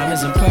 yeah,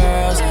 diamonds and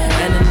pearls.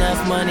 And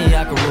enough money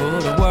I could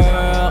rule the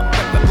world.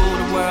 If I rule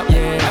the world,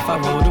 yeah, if I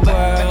rule the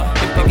world.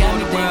 If I got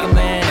me thinking,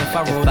 man, if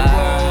I rule the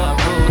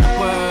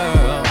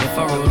world, if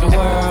I rule the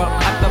world,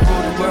 if I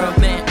rule the world,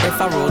 man,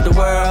 if I ruled the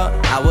world,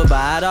 I would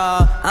buy it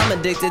all. I'm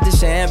addicted to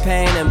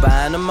champagne and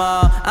buying them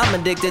all. I'm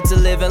addicted to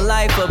living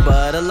life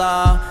above the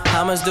law.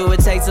 How much do it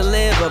take to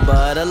live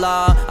above the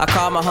law? I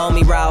called my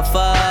homie Ralph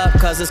up,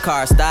 cause his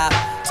car stopped.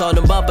 Told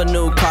him bump a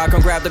new car,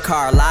 come grab the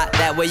car lot.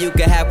 That way you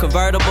can have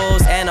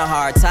convertibles and a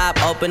hard top.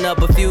 Open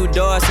up a few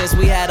doors since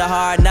we had a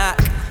hard knock.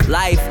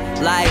 Life,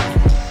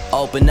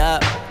 open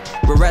up.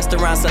 With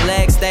restaurants and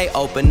legs, they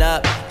open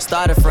up.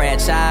 Start a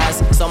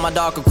franchise, so my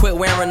dog could quit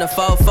wearing the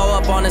fofo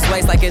up on his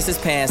waist like it's his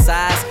pants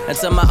size.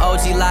 Until my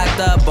OG locked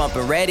up,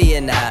 bumping ready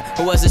or not.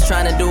 Who was just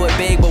trying to do it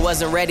big, but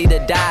wasn't ready to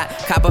die.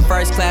 Cop a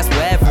first class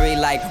wherever he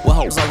like. Well,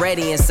 hope's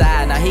already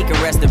inside, now he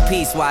can rest in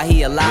peace while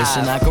he alive.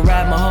 Wishing I could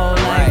rap my whole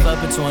life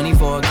up in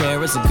 24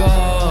 carats of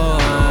gold.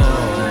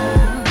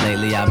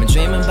 Lately I've been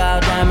dreaming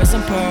about diamonds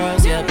and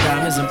pearls, yep,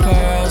 diamonds and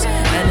pearls.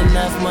 And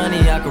enough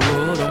money I could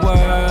rule the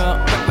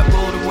world. If I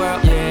rule the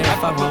world, yeah,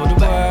 if I rule the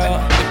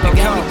world. If I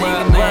got me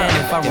thinking, man,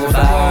 if I rule the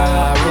world,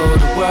 if I rule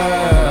the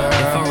world,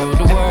 if I rule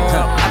the world, if I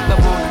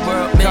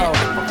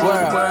rule the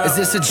world, man. Is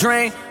this a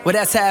dream? Well,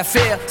 that's how I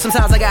feel.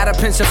 Sometimes I gotta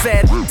pinch a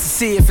fed to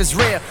see if it's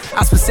real.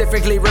 I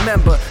specifically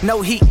remember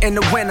no heat in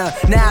the winter.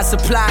 Now I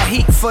supply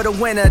heat for the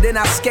winter. Then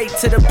I skate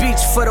to the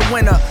beach for the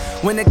winter.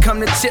 When it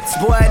come to chips,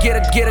 boy, get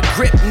a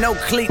grip, no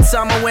cleats,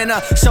 I'm a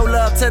winner. Show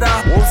love to the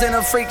wolves and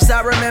the freaks. I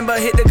remember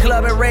hit the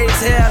club and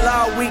raise hell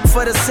all week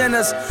for the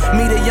sinners.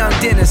 Meet a young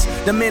dentist,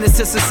 the menace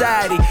to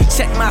society.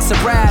 Check my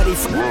sobriety,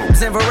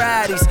 f***s and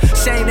varieties.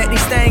 Shame that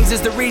these things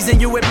is the reason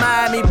you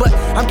admire me, but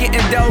I'm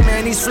getting dough,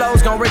 man. These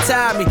flows gon'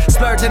 retire me.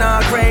 Splurging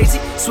all crazy,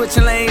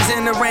 switching lanes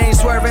in the rain,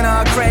 swerving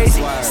all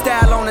crazy.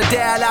 Style on the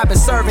dial, I've been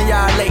serving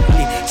y'all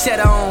lately.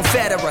 Cheddar on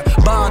Federer,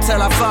 ball till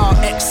I fall,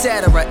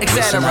 etc.,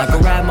 etc. Wishing I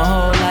could rap my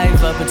whole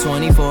life up in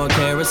 24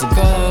 carats of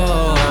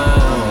gold.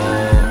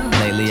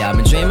 Lately I've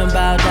been dreaming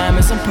about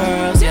diamonds and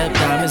pearls, yeah,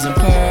 diamonds and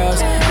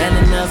pearls. And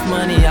enough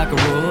money I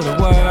could rule the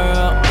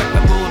world. If I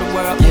rule the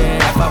world, yeah,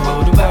 if I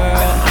rule the world.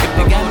 If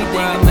I got me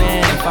thinking,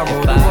 man, if I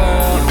rule the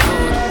world,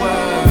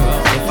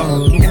 if I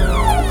rule the world.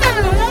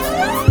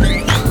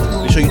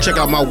 Make sure you check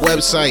out my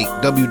website,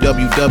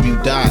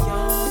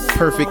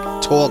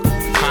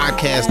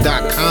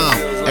 www.perfecttalkpodcast.com.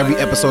 Every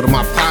episode of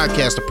my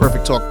podcast, the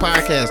Perfect Talk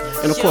Podcast.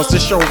 And of course,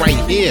 this show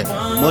right here,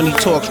 Money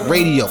Talks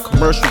Radio,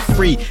 commercial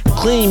free,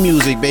 clean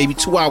music, baby,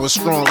 2 hours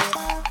strong.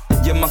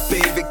 You're my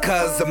favorite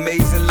cuz,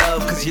 amazing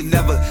love. Cause you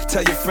never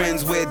tell your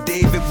friends where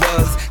David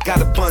was. Got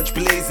a bunch,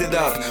 blaze it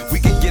up. We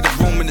can get a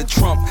room in the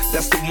trunk.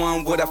 That's the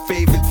one with our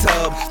favorite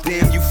tub.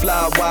 Damn, you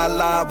fly while I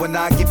lie when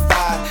I get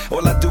by.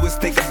 All I do is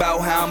think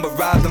about how I'ma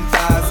ride them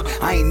thighs.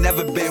 I ain't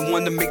never been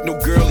one to make no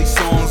girly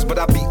songs, but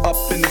I be up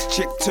in this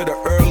chick to the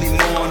early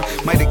morn.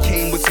 Might've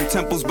came with some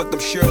temples, but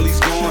them Shirley's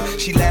gone.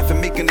 She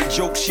laughing, making a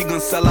joke, she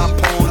gon' sell our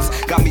pawns.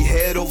 Got me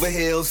head over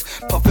heels,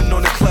 puffing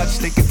on the clutch,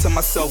 thinking to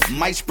myself,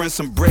 might sprint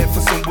some bread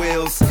for some wheels.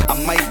 I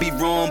might be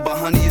wrong, but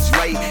honey is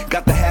right.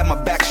 Got to have my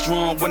back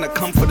strong when I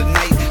come for the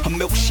night. A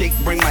milkshake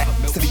bring my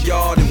to the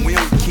yard, and we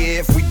don't care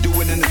if we do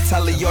it in the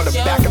telly or the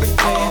back of the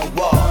car.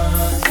 Whoa.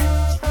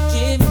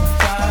 Give me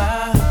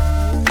fire,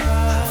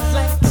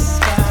 like the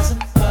skies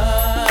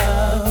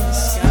above.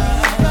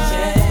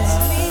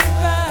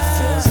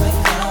 Feels like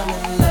I'm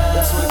in love.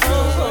 I'm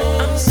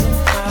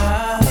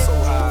so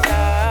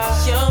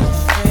high, you're my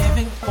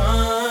favorite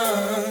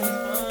one.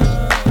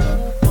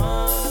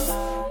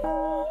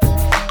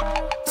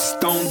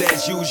 Stoned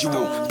as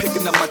usual,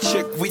 picking up my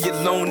chick, we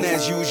alone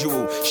as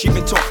usual. She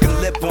been talking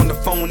lip on the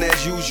phone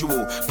as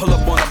usual. Pull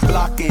up on the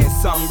block and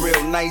something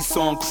real nice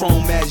on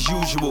chrome as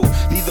usual.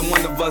 Neither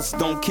one of us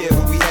don't care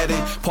where we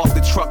heading. Park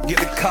the truck, get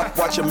a cup,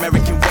 watch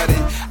American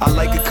Wedding. I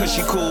like it cause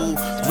she cool,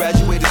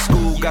 graduated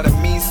school, got a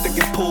mean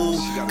sticking pool.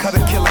 Cut a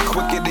killer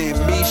quicker than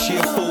me, she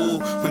a fool.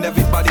 When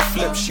everybody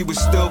flipped, she was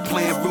still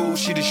playing rules.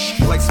 She the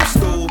shit like some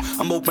stool,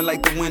 I'm open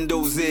like the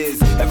windows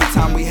is. Every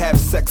time we have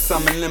sex,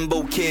 I'm in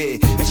limbo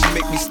kid. And she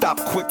make me stop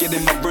quicker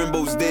than my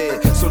Brembo's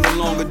dead. So no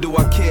longer do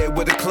I care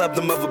where the club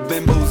them other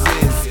bimbos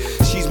is.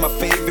 She's my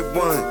favorite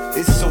one,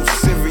 it's so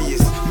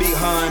serious. Me,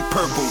 her, and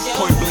purple,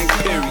 point blank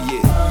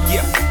period.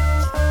 Yeah.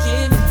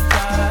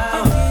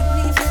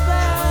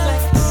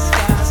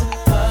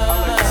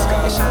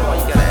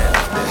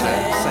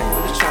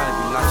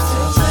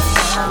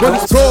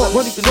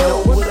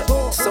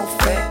 So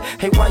fat.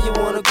 Hey, why you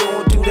wanna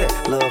go and do that,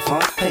 love, huh?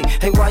 Hey,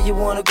 why you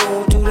wanna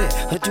go and do that,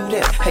 do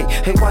that? Hey,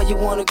 why you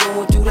wanna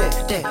go and do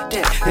that, that?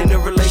 In a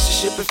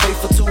relationship and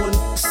faithful to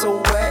a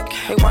so whack.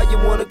 Hey, why you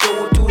wanna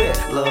go and do that,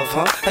 love,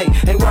 huh? Hey,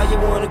 why you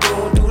wanna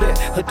go and do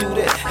that, do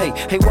that?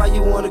 Hey, why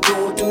you wanna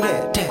go and do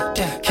that,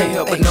 that? Can't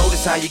help but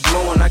notice how you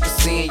glowing, I can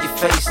see in your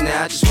face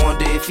now. I just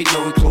wonder if you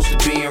know you're close to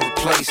being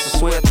replaced. I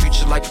swear I treat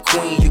you like a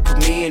queen, you put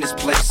me in this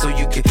place so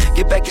you can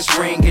get back his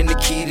ring and the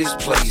key to this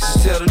place.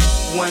 Just tell the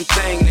one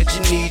thing that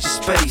you need your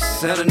space.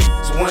 Tell the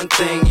one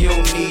thing you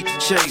don't need to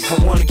chase. I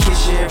wanna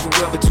kiss you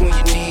everywhere between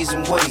your knees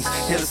and waist.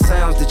 Hear the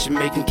sounds that you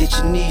make and get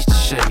your knees to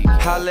shake.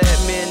 Holla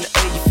at me in the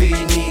A, you feel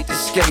you need to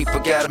escape. I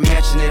got a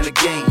mansion in the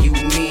gate, you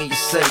and me and you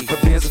safe. My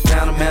Benz, I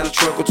found a man, a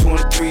truck with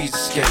 23s to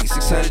skate.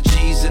 600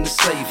 G's in the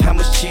safe, how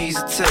much cheese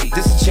it take?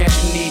 This a chance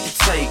you need to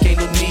take, ain't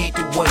no need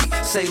to wait.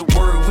 Say the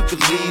word, we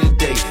could lead a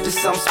day. This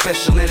something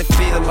special and it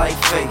feel like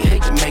fate.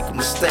 Hate to make a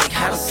mistake,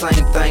 how the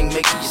same thing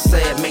making you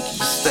sad, making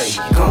you stay.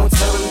 Go and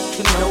tell him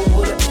you know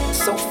what it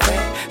so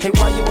fat. Hey,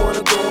 why you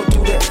wanna go and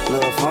do that,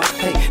 love, huh?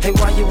 Hey,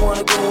 why you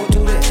wanna go and do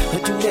that,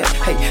 do that?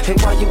 Hey,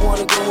 why you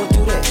wanna go and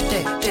do that,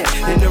 that?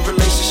 In a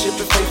relationship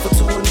and faithful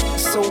to a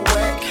so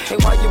whack. Hey,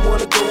 why you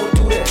wanna go and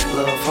do that,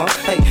 love, huh?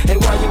 Hey,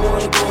 why you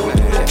wanna go and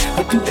do that,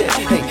 do that?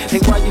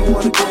 Hey, why you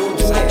wanna go and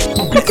do that?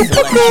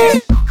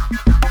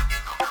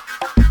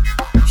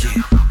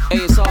 Hey,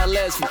 it's all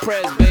Les from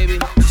Prez, baby.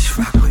 Just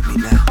rock with me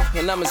now.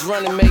 And I'm as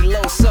running mate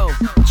low so,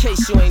 in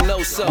case you ain't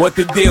know so. What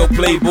the deal,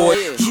 Playboy?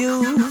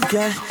 You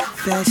got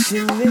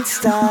fashion and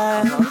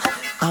style.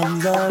 I'm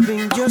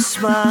loving your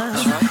smile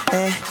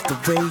and the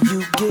way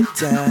you get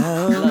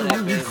down.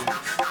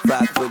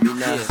 Rock with me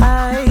now.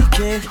 I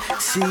can't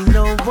see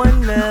no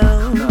one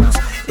else.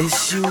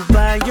 It's you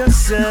by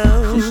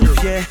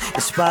yourself, yeah,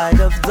 in spite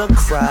of the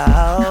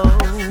crowd.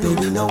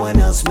 Baby, no one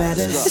else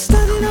matters. It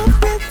started off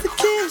with a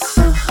kiss,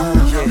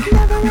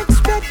 never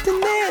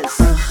expecting this,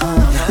 and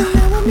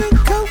now I'm in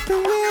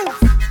coping with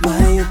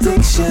my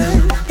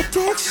addiction.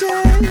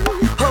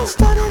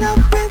 Started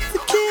off with a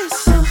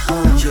kiss,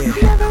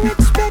 never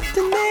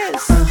expecting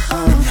this, and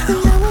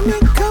now I'm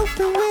in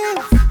coping with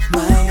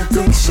my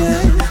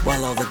addiction.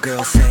 While all the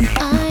girls say,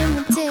 I'm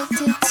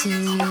addicted to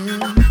you.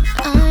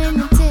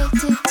 I'm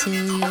addicted to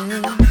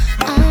you.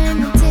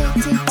 I'm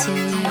addicted to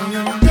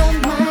you. You're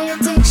my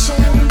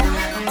addiction.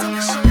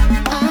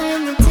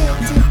 I'm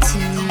addicted to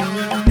you.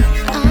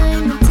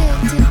 I'm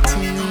addicted to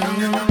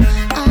you.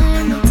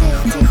 I'm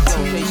addicted to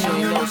you.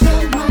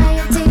 You're my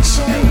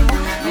addiction.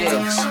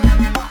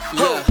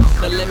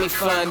 Now let me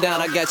find down,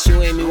 I got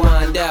you, Amy,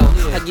 wind out.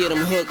 I get them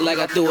hooked like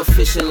I threw a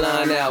fishing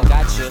line out.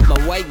 Gotcha.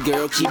 My white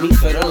girl keep me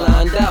fed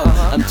lined out.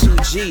 I'm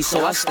 2G,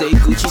 so I stay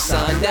Gucci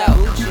signed out.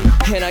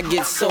 And I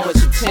get so much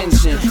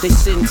attention. They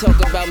sit and talk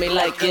about me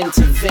like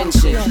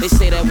intervention. They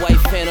say that white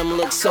phantom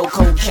looks so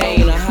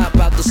cocaine. I hop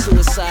out the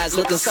suicides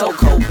looking so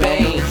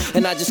Cobain.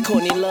 And I just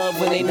Courtney Love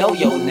when they know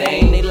your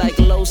name. They like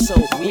Loso,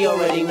 we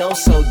already know,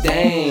 so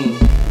dang.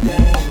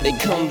 They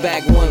come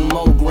back 1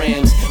 more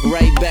grams,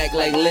 right back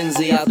like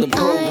Lindsay out the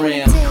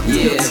program.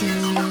 Yeah.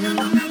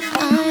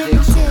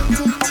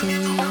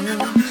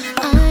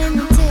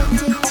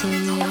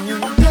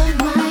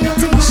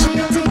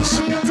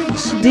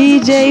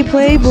 DJ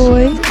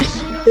Playboy.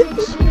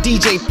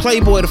 DJ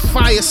Playboy, the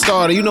fire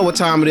starter. You know what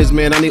time it is,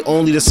 man. I need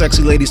only the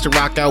sexy ladies to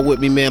rock out with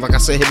me, man. Like I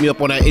said, hit me up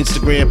on that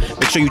Instagram.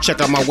 Make sure you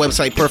check out my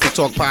website,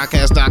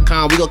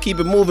 perfecttalkpodcast.com. We gonna keep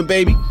it moving,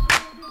 baby.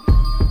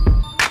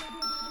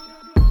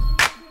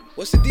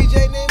 What's the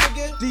DJ name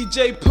again?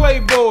 DJ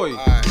Playboy.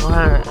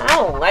 Right. I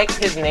don't like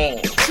his name.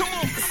 Is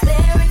there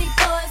any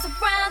boys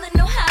around that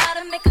know how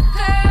to make a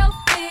girl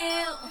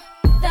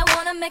feel? That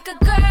wanna make a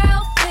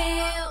girl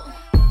feel,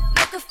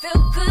 make her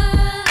feel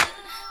good.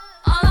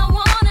 All I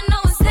wanna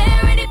know is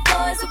there any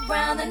boys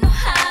around that know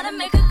how to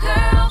make a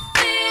girl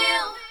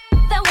feel?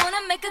 That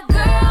wanna make a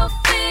girl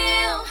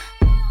feel,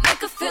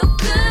 make her feel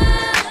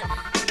good.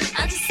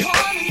 I just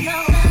wanna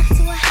know,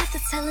 do I have to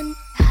tell him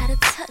how to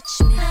touch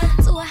me?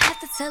 Do I have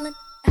to tell him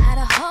how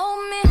to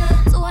hold me?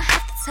 Do I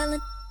have to tell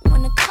him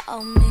when to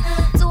call me?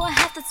 Do I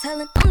have to tell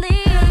him I'm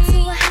leaving?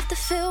 Do I have to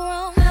feel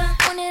wrong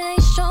when it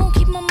ain't strong?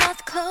 Keep my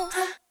mouth closed.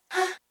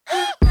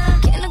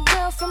 Can a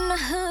girl from the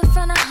hood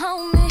find a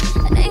homie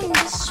that ain't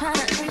just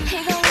tryna,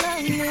 he gon'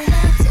 love me?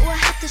 Do I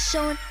have to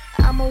show him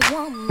I'm a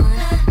woman?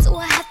 Do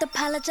I have to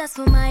apologize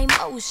for my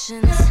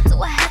emotions?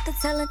 Do I have to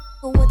tell him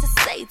what to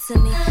say to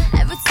me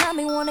every time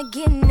he wanna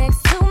get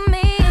next to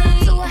me?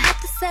 Do I have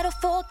to settle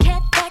for a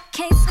cat that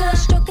can't score,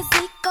 stroke his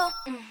ego?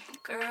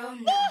 Girl,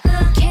 no.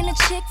 Can a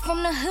chick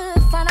from the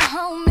hood find a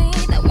homie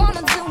that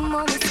wanna do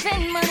more than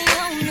spend money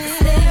on me? Is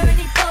there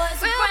any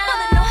boys around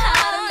that know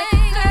how to make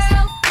a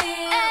girl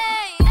feel?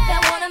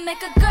 That wanna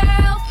make a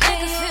girl feel,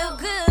 make her feel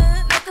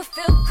good, make her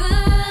feel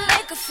good,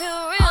 make her feel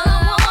real.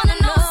 All I wanna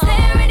know is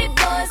there any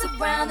boys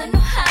around that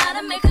know how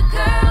to make a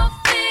girl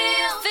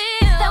feel,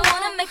 that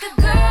wanna make a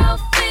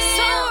girl feel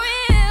so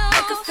real,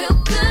 make her feel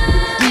good.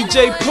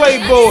 DJ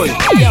Playboy.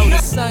 Yo, the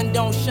sun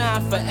don't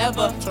shine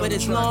forever, but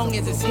as long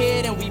as it's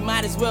here, then we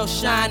might as well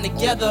shine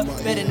together.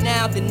 Better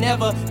now than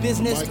never.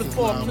 Business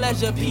before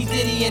pleasure. P.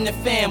 Diddy and the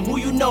fam, who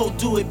you know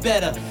do it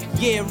better.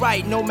 Yeah,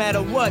 right, no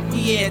matter what,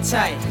 we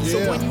airtight. So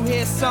when you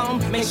hear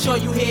something, make sure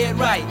you hear it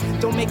right.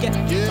 Don't make it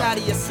out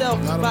of yourself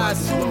by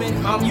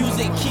assuming our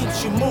music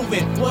keeps you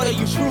moving. What are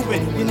you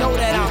proving? You know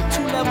that I'm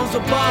 2 levels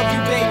above you,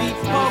 baby.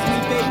 Love me,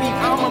 baby.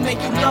 I'ma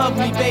make you love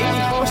me, baby.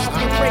 Push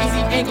you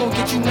crazy, ain't gonna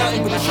get you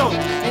nothing but a choke.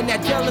 And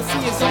that jealousy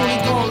is only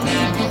gonna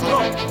leave you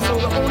broke. So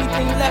the only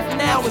thing left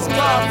now is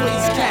God for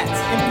these cats.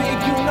 And big,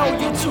 you know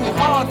you're too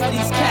hard for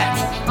these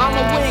cats.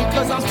 I'ma win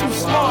cause I'm too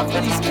smart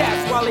for these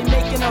cats. While they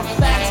making up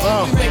facts,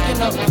 you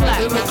making up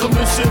flats. In the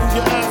commission,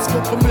 you ask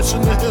for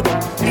permission to hit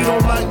him. He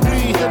don't like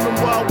me, him and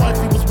wild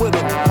wifey was with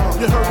him.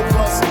 You heard of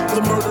us,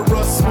 the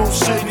murderers,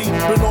 most shady.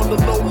 Been on the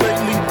low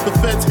lately, the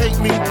feds hate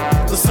me.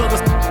 The son is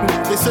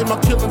they say my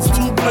killing's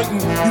too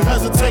blatant. You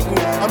hesitating,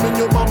 I'm in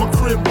your mama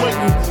crib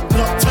waiting.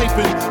 Duct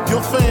taping,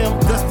 your fam,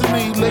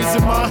 destiny lays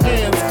in my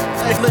hands.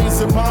 Egg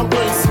lays in my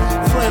waist.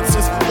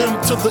 Francis, M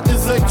to the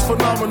is H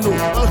phenomenal.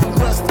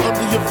 Rest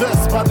under your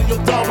vest, body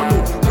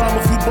abdominal. Rhyme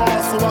a few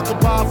bars so I can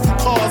buy a few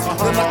cars.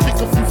 Then I kick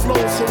a few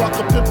flows so I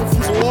can pimp a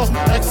few stores.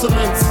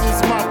 Excellence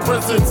is my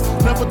presence.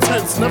 Never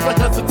tense, never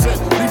hesitant.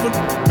 Leave a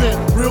bent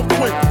real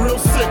quick, real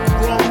sick.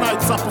 Wrong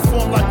nights I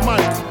perform like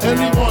Mike.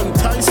 Anyone,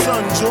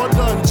 Tyson,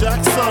 Jordan,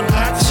 Jackson,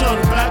 action,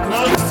 back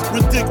nuts,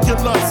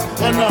 ridiculous.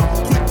 And I'm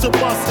quick to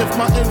bust if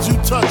my ends you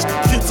touch.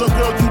 Kids or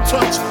girl you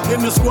touch.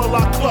 In this world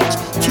I clutch.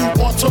 2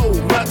 auto,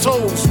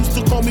 matos. Used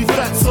to call me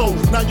Fatso,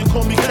 now you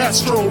call me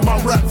Castro.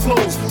 My rap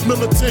flows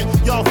militant,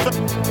 y'all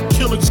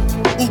killing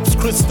Oops,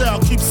 Cristal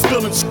keep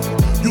spilling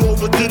You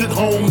overdid it,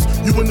 Holmes.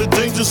 You in the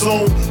danger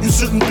zone. You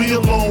shouldn't be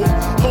alone.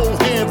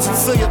 Hold hands and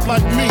say it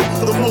like me.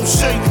 The most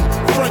shady,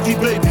 Frankie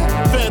baby,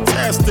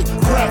 fantastic,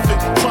 graphic,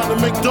 trying to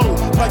make dough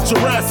like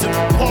Jurassic.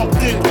 Park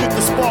did with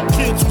the spark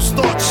kids who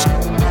start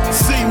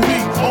See me,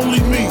 only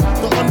me,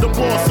 the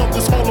underboss of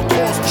this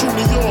Holocaust.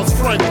 Truly yours,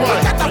 Frank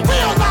White. Got the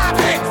real live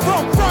hit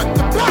from front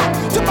to back.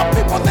 To my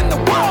people in the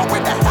world,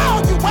 where the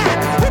hell you at?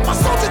 Where my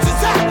soldiers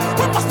is at?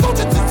 Where my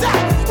soldiers is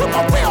at? Where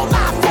my real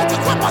live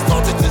soldiers? Where my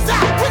soldiers is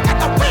at? We got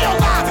the real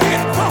live hit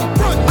from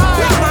front to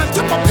back.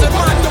 To my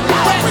people in the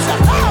world, where the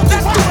hell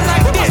you at? Let's do it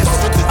like this.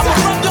 I'ma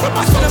run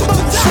the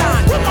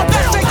moonshine.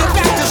 Let's take it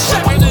back to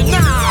 79.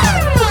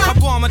 I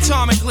bomb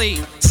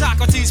atomically.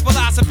 Socrates'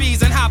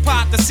 philosophies and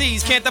hypotheses.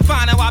 MCs can't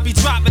define how I be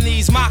dropping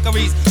these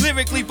mockeries.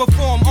 Lyrically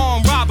perform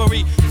armed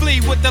robbery,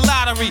 flee with the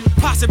lottery.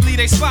 Possibly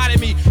they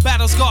spotted me.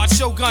 Battle scarred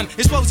Shogun,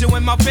 explosion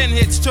when my pen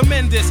hits.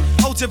 Tremendous,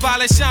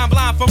 ultraviolet shine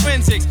blind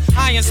forensics.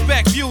 I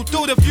inspect, view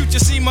through the future,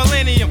 see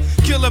millennium.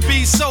 Killer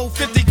bees sold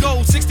 50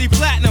 gold, 60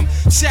 platinum.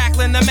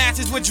 Shackling the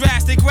matches with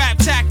drastic rap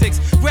tactics.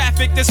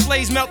 Graphic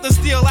displays melt the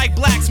steel like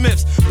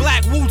blacksmiths.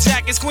 Black wool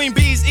jackets, queen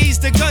bees ease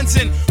the guns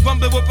in.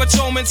 Rumbling with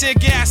patrolmen, tear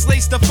gas,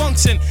 lace the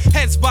function.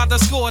 Heads by the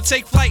score,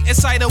 take flight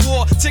inside a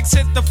war. Ticks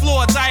hit the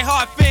floor, die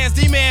hard fans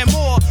demand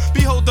more.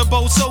 Behold the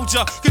bold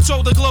soldier,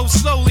 control the globe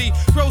slowly.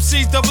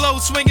 Proceeds the blow,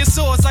 swinging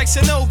swords like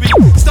shinobi.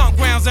 Stomp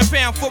grounds and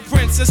pound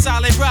footprints in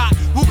solid rock.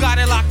 Who got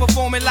it locked,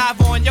 performing live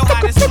on your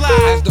hottest fly.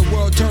 As the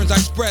world turns, I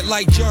spread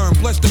like germ.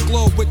 Bless the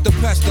globe with the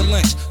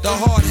pestilence. The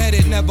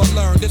hard-headed never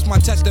learn. This my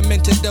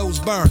testament to those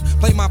burned.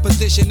 Play my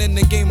position in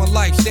the game of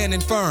life,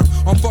 standing firm.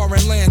 On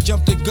foreign land,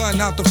 jump the gun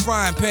out the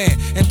frying pan.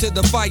 Into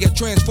the fire,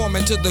 transform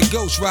into the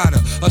Ghost Rider.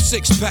 A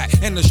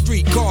six-pack and a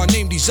street car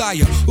named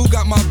Desire. Who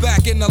got my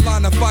back in the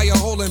line of fire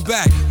holding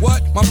back?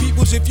 What? My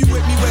peoples, if you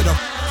with me, where the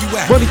you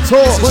at? Money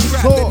talk, It's a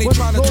strap and they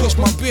trying to twist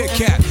my beer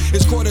cap.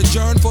 It's court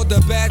adjourned for the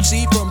bad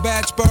seed from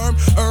bad sperm.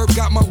 Herb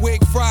got my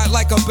wig fried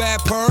like a bad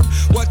perm.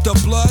 What the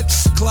blood?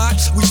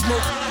 Clots? We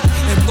smoke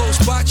in low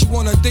spots. You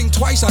wanna think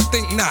twice? I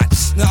think not.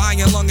 The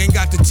iron lung ain't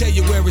got to tell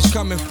you where it's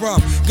coming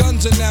from.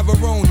 Guns in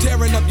Navarone,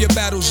 tearing up your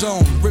battle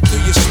zone. Rip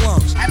through your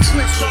slums.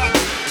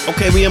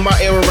 Okay, we in my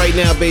era right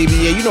now, baby.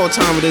 Yeah, you know what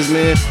time it is,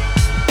 man.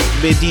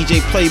 Been DJ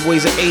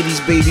Playboys in the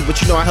 80s, baby,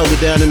 but you know I held it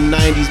down in the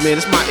 90s, man.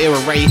 It's my era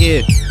right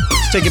here.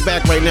 Let's take it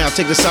back right now.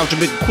 Take the South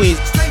Jamaica Queens.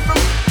 Straight from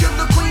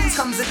Killer Queens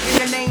comes a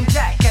nigga named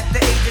Jack at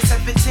the age of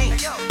 17.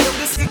 Yo,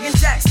 this nigga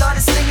Jack started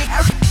slinging.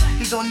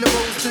 He's on the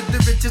road to the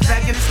richest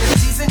bag of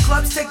MCs in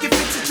clubs. Take your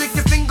picture, trick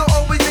your finger,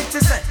 always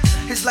innocent.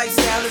 His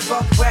lifestyle is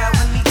buck wild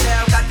when he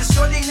tell. Got the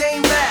shorty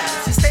named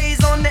Baz. He stays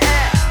on the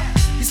air.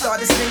 He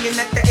started slinging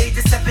at the age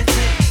of 17.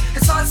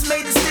 His heart's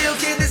made of steel,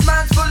 kid, his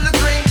mind's full of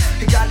green.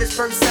 He got his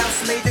first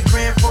house made a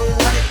grand 400.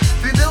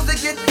 We build to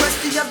get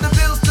rusty, have the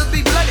bills to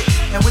be blooded.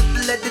 And with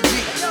the letter G,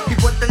 he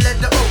put the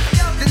letter O.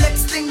 The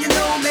next thing you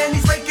know, man,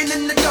 he's raking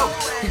in the dough.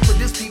 He put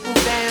his people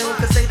down,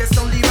 cause say that's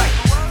only right.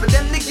 For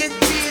them to get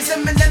G's,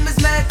 Eminem is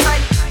mad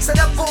tight. Set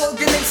up for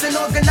organization,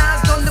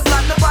 organized on the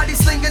block. Nobody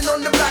slinging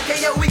on the block.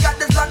 Hey yo, we got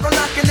this block on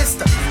lock and it's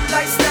the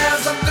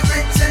lifestyles of the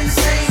rich and the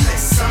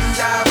shameless. Some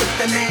die with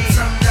the name,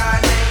 some die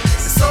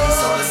nameless. It's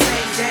all the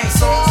same game,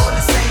 it's all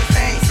the same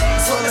thing.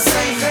 It's all the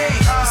same game,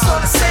 it's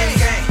all the same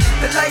game.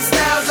 The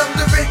lifestyles of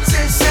the rich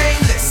and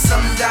shameless.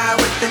 Some die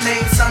with the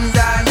name, some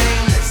die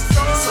nameless.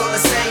 It's all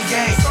the same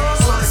game,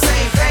 it's all the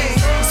same thing.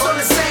 It's all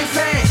the same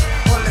thing,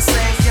 all the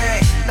same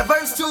game. Now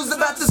verse 2's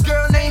about this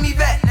girl named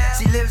Yvette.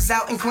 She lives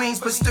out in Queens,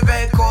 push the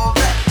red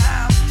Corvette.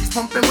 She's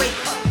pumping weight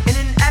in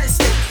and out of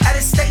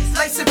state,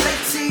 license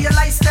plate. See your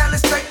lifestyle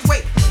is straight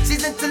weight.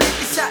 She's into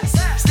licking shots,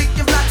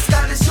 sticking blocks.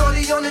 Got a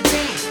shorty on the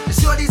team. The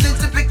shorty's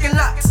into picking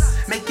locks,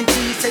 making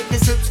cheese, taking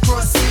trips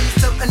cross seas,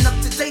 tilting up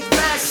to date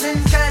fashion.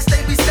 Cash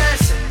they be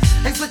stashing.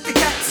 Hangs with the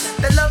cats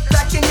that love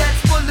backing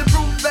hats,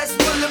 bulletproof vest,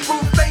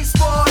 bulletproof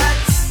baseball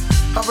hats.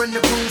 Her and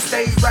the crew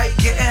stay right,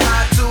 getting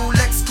high too.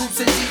 Lex Coops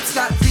and Jeeps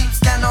got peeps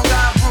down on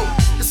God rule.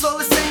 It's all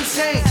the same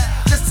shame,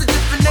 just a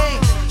different name.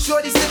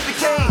 Shorty sipping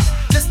cane,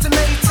 just to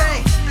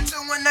maintain.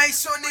 Until one night,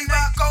 shorty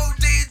rock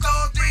OD,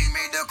 dog, bring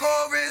me the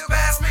chorus,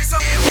 pass me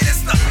some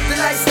stuff. The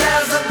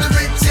lifestyles of the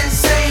rich and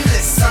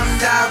shameless. Some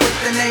die with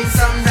the name,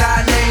 some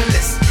die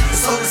nameless.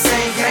 It's all the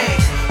same game,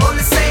 all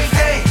the same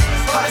game,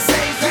 all the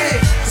same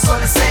game. It's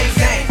all the same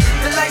game.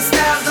 The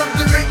lifestyles of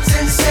the rich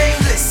and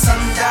shameless.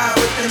 Some die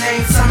with the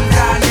name, some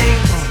die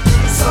nameless.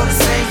 It's all the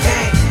same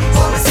game,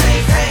 all the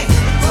same game,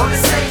 all the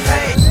same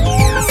game.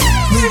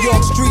 New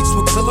York streets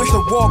were killer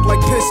to walk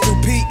like Pistol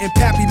Pete and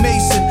Pappy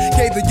Mason.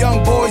 Gave the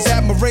young boys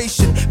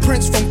admiration.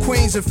 Prince from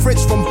Queens and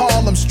Fritz from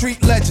Harlem,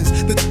 street legends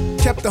that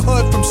kept the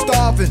hood from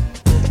starving.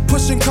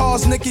 Pushing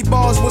cars, Nicky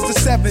Bars was the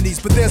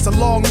 70s, but there's a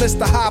long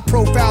list of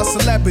high-profile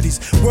celebrities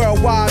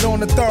worldwide on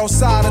the thorough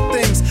side of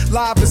things.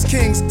 Live as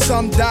kings,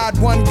 some died.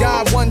 One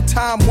guy, one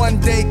time, one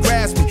day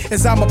grasped me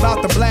as I'm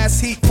about to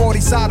blast heat. 40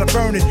 side of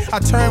burning. I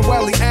turned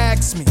well, he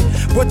asked me,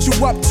 "What you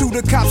up to?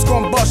 The cops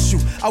gon' bust you."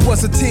 I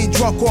was a teen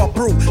drunk off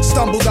brew.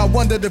 Stumbled, I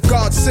wondered if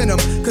God sent him,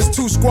 cause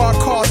 2 squad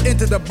cars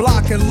entered the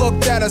block and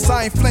looked at us.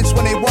 I ain't flinched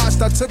when they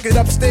watched. I took it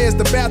upstairs,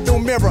 the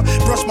bathroom mirror.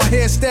 Brushed my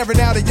hair, staring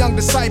at a young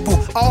disciple.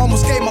 I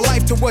almost gave my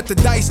life to what the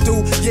dice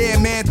do. Yeah,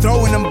 man,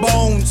 throwing them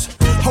bones.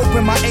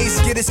 Hoping my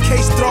ace get his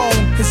case thrown.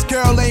 His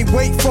girl ain't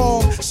wait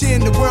for him. She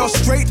in the world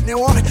straight now.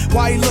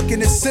 Why he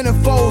looking at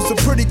centerfolds? A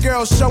pretty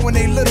girl showing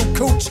a little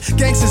cooch.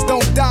 Gangsters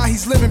don't die,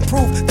 he's living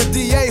proof. The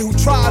DA who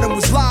tried him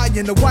was lying.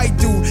 The white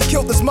dude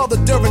killed his mother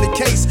during the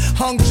case.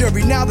 Hung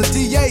jury, now the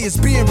DA is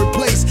being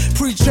replaced.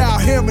 Pre-trial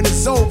hearing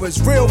is over, it's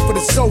real for the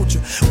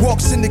soldier.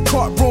 Walks in the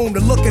courtroom, the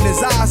look in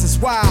his eyes is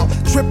wild.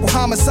 Triple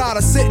homicide,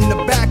 I sit in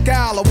the back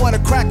aisle. I wanna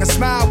crack a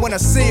smile when I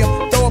see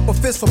him. Throw up a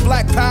fist for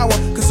black power,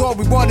 cause all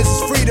we want is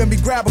his freedom. He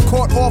grab a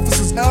court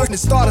officer's nose and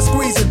started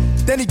squeezing.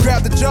 Then he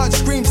grabbed the judge,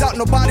 screams out,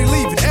 nobody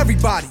leaving,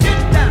 everybody.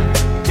 Get down,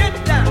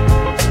 get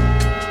down.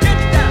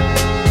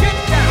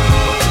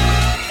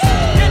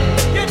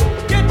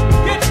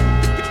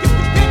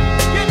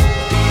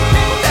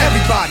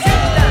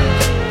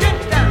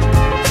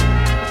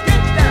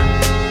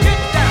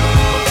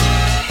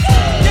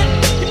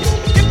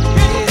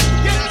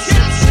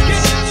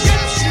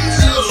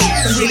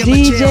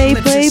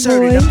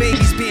 Playboy. The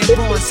baby's being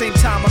born, same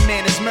time a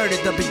man is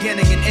murdered, the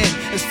beginning and end.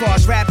 As far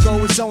as rap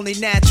go, it's only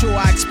natural.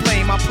 I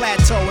explain my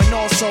plateau and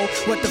also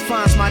what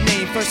defines my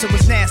name. First it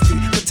was nasty,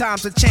 but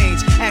times have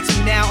changed. Ask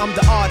me now, I'm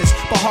the artist,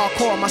 but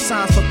hardcore, my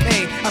signs for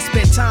pain. I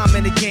spent time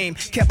in the game,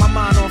 kept my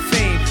mind on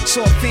fame.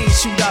 Saw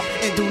fiends shoot up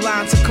and do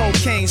lines of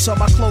cocaine. Saw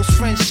my close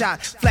friend shot,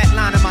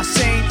 flatlining my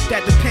sane.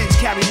 That depends,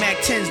 carry Mac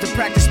 10s to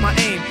practice my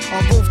aim.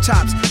 On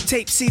rooftops,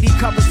 tape CD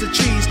covers the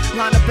trees.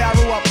 Line a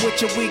barrel up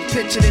with your weak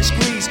picture and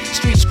squeeze.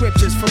 Street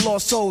scriptures for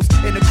lost souls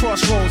in the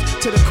crossroads.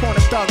 To the corner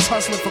thugs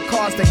hustling for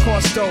cars that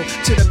cost dough.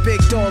 To the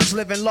big dogs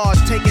living large,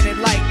 taking it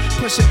light.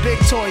 Pushing big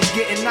toys,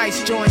 getting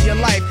nice, join your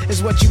life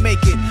is what you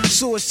make it.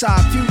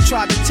 Suicide, few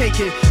tried to take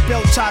it.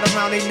 Belt tied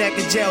around their neck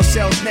in jail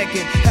cells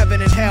naked.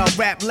 Heaven and hell,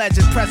 rap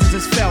legend, presence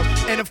is felt.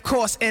 And of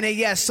course,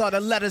 NAS are the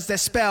letters that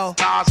spell.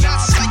 Not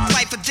like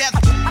life or death.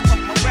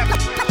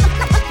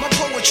 My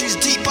poetry's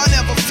deep, I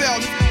never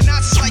felt.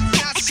 Not like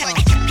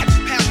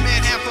half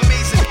man, half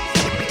amazing.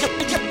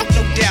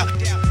 No doubt.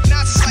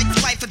 Not like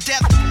life or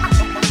death.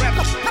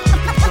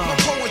 My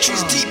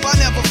poetry's deep, I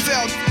never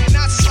felt.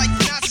 Not like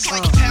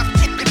half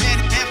man,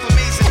 half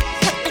amazing.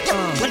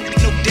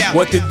 No doubt.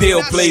 What the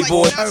deal,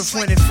 Playboy? Earth,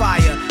 wind, and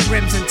fire,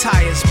 rims and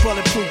tires,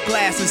 bulletproof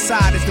glass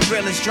inside is the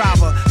realest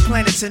driver.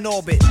 Planets in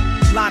orbit,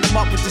 line them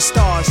up with the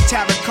stars.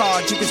 Tarot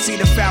cards, you can see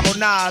the Pharaoh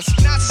Nas.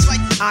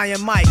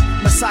 Iron Mike,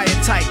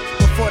 Messiah type.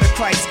 Before the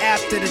Christ,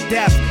 after the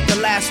death, the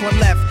last one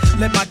left.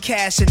 Let my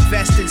cash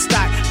invest in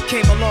stock.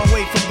 Came a long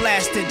way from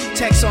blasting.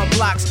 Text on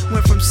blocks,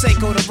 went from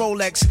Seiko to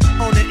Rolex.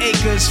 Owning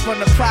acres from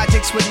the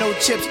projects with no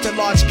chips to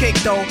large cake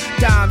though.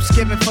 Dimes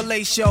giving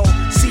fellatio,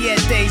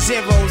 Siete day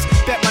zeros.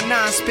 Bet my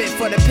nine spit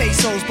for the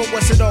pesos, but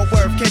what's it all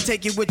worth? Can't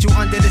take you with you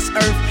under this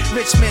earth.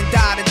 Rich men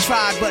died and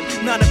tried, but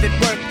none of it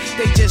worked.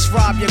 They just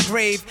rob your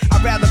grave.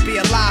 I'd rather be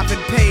alive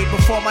and paid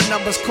before my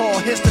numbers call.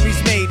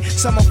 History's made.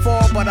 Some will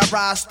fall, but I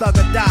rise, thug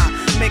or die.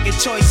 Making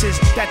choices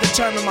that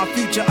determine my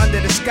future under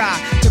the sky.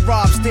 To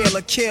rob, steal,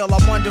 or kill,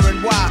 I'm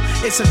wondering why.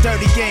 It's a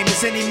dirty game.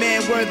 Is any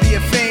man worthy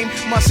of fame?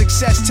 My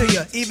success to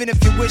you, even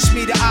if you wish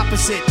me the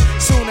opposite.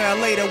 Sooner or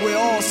later, we'll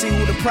all see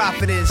who the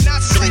prophet is.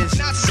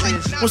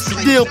 What's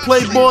the deal,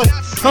 Playboy?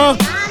 Huh?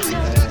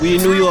 We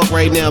in New York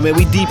right now, man.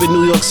 We deep in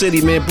New York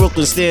City, man.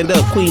 Brooklyn, stand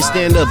up. Queens,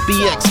 stand up.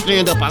 BX,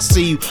 stand up. I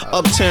see you.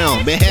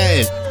 Uptown,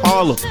 Manhattan,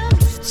 Harlem,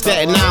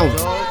 Staten Island.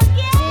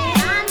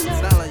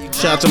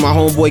 Shout out to my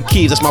homeboy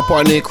Keith. That's my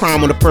partner in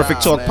crime on the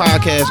Perfect Talk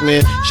podcast,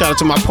 man. Shout out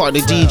to my partner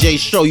DJ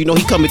Show. You know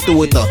he coming through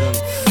with the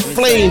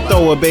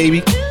flamethrower,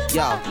 baby.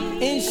 Yo,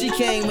 and she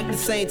came with the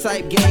same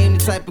type game,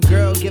 the type of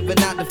girl giving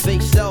out the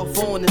fake cell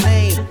phone, the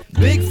name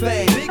Big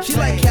Fame. She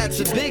like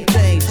catching big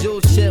things, jewel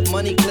chip,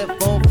 money clip,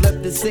 phone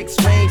flip the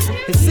 6 range.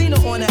 And seen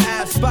her on the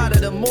app,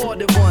 spotted her more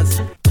than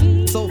once.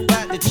 So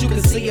fat that you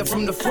can see her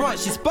from the front.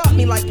 She spot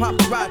me like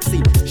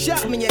paparazzi.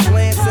 Shot me a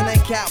glance and that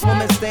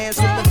Catwoman stance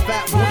with the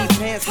fat booty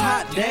pants.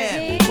 Hot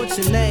damn. What's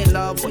your name,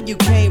 love? Where you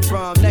came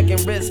from? Neck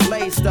and wrist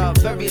laced up.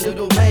 Very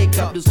little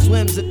makeup. The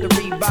swims at the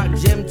Reebok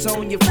gym.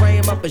 Tone your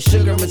frame up. A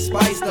sugar and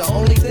spice. The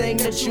only thing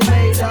that you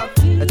made up.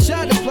 I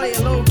tried to play it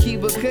low key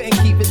but couldn't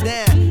keep it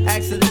down.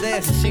 Asked her to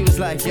dance and she was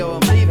like, yo,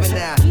 I'm leaving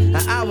now.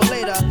 An hour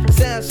later,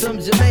 sounds from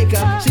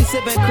Jamaica. She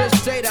sipping Chris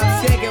straight up.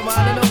 Skanking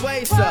while in her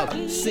waist up.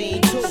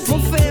 Scene 2. My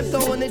fam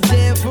throwing the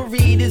jam for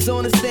Reed is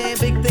on the stand.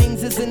 Big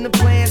things is in the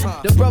plans.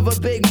 The brother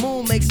Big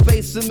Moon makes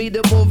space for me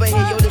to move in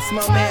here. Yo, this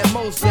my man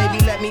Most, baby.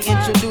 Let me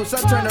introduce.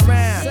 I turn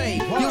around.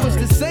 You was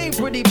the same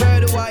pretty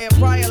bird who I had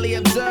priorly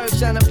observed,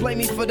 trying to play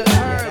me for the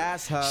herb.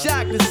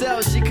 Shocked to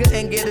sell, she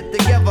couldn't get it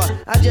together.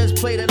 I just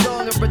played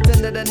along and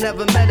pretended I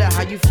never met her.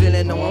 How you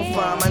feeling? No, I'm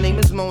fine. My name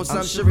is Mons.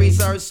 I'm Sharice.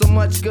 I heard so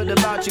much good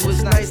about you.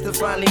 It's nice to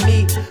finally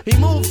meet. He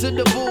moved to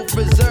the booth,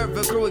 reserved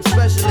for crew,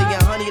 especially.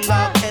 And Honey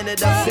Love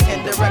ended up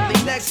sitting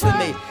directly next to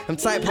me. I'm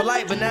type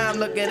polite, but now I'm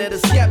looking at her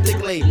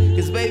skeptically.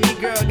 Cause baby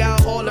girl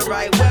got all the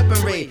right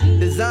weaponry.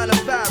 Designer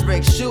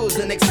fabric, shoes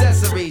and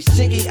accessories.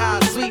 Chinky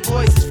eyes, sweet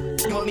voice,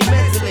 on me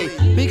mentally.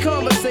 Be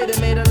conversated,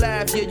 made her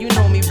laugh, yeah, you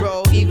know me,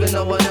 bro. Even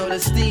though I know the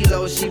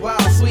stilo, she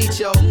wild sweet,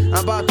 yo.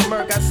 I'm about to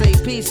murk, I say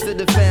peace to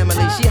the family.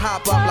 She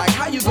hop up like,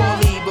 how you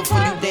gonna leave before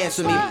you dance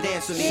with me?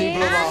 Dance with me. She blew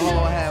my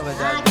whole head with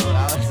that dude.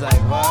 I was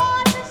like,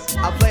 what?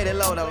 I played it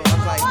low though. I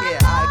was like, yeah,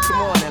 alright,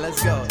 come on then,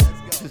 let's go.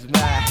 This is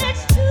mad.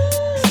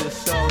 This is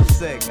so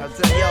sick. I'm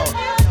telling yo,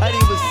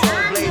 Honey was so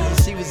blazing.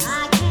 She was,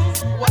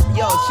 what?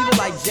 Yo, she looked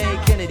like Jane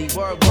Kennedy.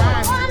 Word. To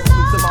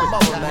my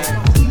mother, man.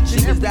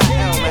 She was that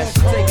L, man. She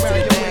take me to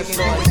the dance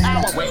floor.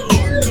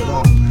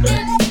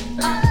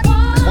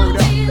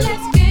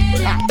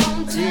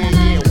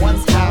 Yeah, one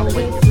time we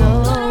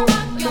flow.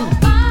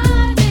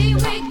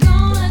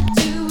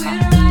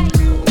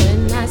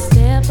 When I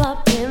step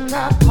up in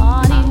the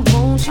party,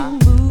 won't you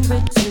move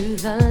it to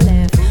the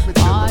left?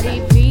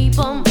 Party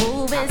people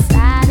moving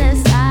side to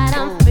side.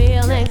 I'm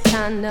feeling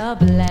kinda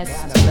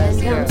blessed.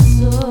 And I'm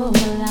so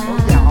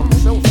alive.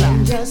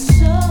 I'm just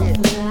so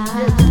fly.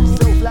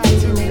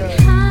 Feeling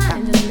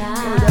kinda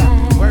nice.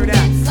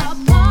 It's a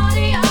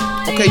party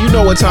all Okay, you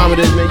know what time it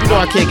is, man. You know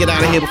I can't get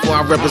out of here before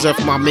I represent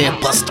for my man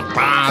Busta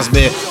Rhymes,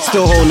 man.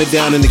 Still holding it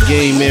down in the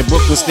game, man.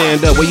 Brooklyn,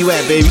 stand up. Where you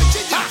at, baby?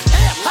 It's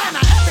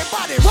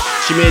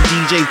your man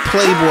DJ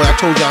Playboy. I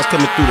told you I was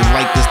coming through to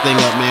light this thing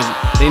up, man.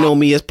 They know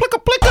me as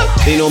Plicka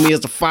Plicka. They know me as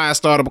the fire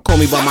starter, but call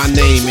me by my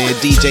name, man.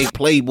 DJ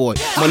Playboy.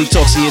 Money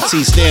Talk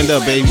CNT. Stand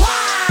up, baby.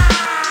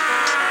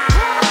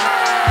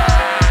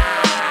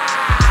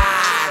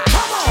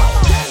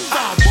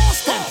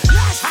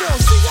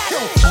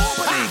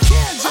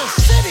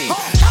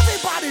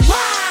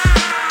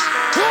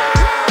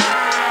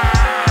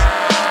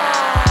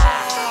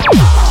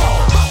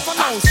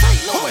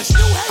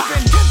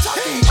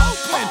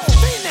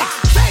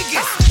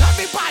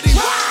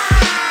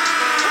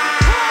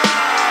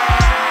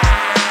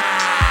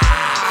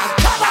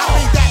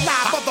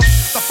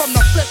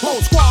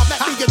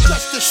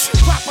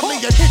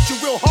 Properly and hit you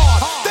real hard.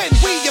 Then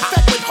we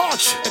effect with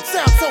harsh. It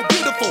sounds so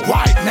beautiful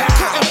right now.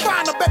 Couldn't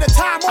find a better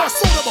time more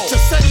suitable to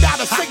send out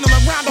a signal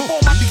and round up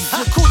all my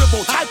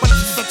recruitable type of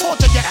to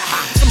torture you.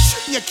 Some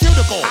shit in your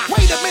cuticle.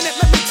 Wait a minute,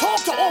 let me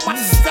talk to all my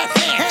at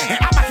hand.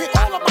 I'ma hit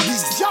all of my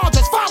y'all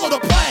just follow the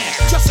plan.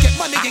 Just get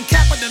money and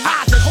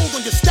capitalize and hold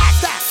on your stack.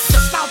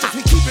 Nostalgic,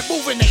 we keep it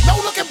moving, ain't no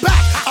looking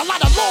back. A lot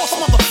of lost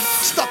mother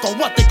stuck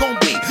on what they gon'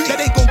 be. That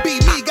ain't gon'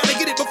 be me. Gotta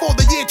get it before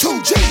the year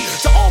 2G.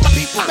 So all my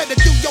people better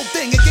do your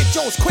thing and get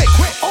yours quick.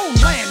 Own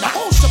land, the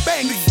whole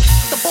shebang,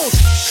 the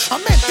bullshit. I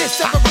meant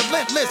this ever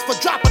relentless for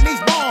dropping these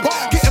bombs.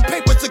 Getting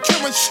paper,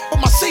 securing for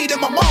my seed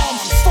and my mom.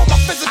 For my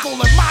physical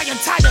and my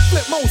entire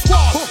flip mode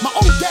squad. My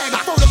old dad,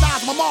 I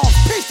fertilized my mom.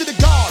 Peace to the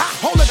God.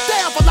 Hold it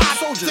down for live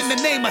soldiers in the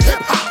name of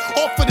hip hop.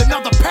 Offered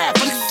another path,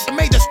 but I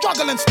made the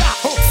struggle and stop.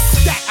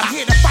 That I'm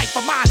here to fight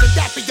for mine and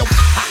that for your.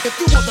 If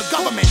you were the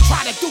government,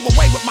 try to do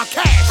away with my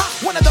cash.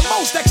 One of the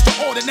most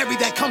extraordinary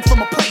that comes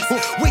from a place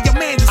where your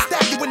man just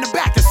stab you in the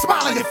back and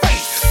smile in your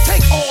face.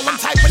 Take all them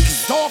type of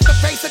niggas off the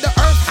face of the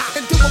earth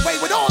and do away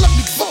with all of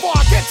me before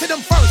I get to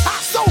them first.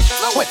 So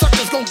fluid,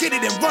 suckers gon' get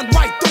it and run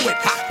right through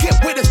it. Get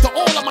with us to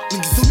all of my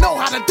niggas who know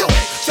how to do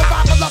it.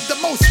 Survival of the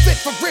most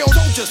fit for real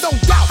soldiers, no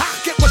doubt.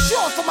 Get what's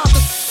yours from out the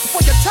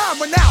for your time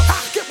run out.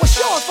 Get what's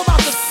yours from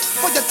out the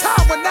for your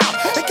time run out.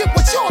 And get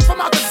what's yours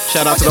from out the.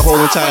 Shout out to the whole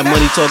entire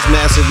Money Talks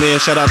Massive, man.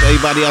 Shout out to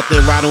everybody out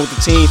there riding with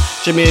the team.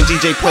 It's your man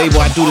DJ Playboy.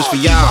 I do this for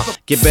y'all.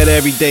 Get better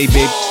every day,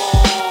 baby.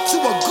 To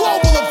a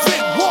global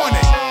event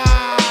warning.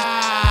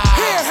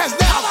 Here has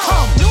now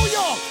come New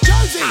York,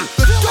 Jersey,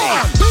 the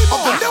dawn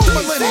of the new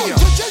millennium.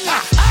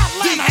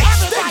 The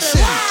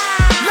extinction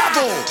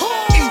level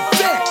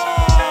event.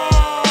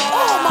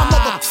 All my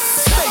mother,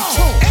 stay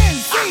tuned.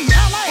 NC,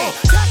 LA,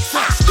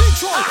 Texas,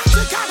 Detroit,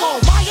 Chicago,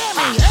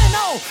 Miami,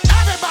 NO,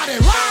 everybody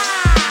ride.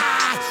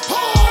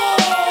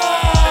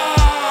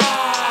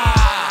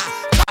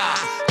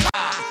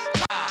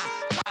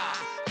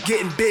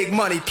 Getting big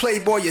money,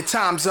 Playboy, your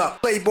time's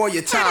up. Playboy,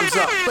 your time's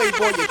up.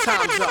 Playboy, your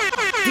time's up.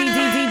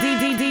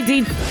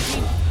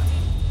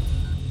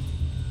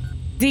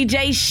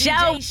 DJ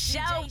Show.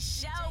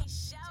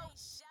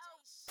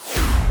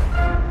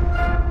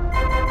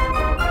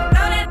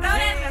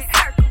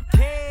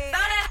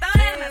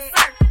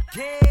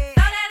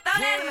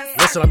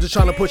 Listen, I'm just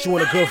trying to put you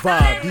in a good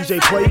vibe. DJ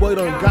Playboy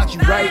done got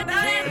you right,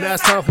 and now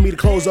it's time for me to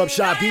close up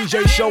shop.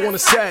 DJ Show on the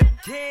set.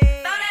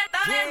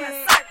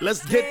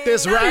 Let's get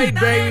this right,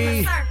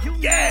 baby.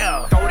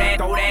 Yeah. Throw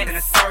that in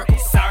a circle.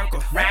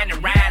 Round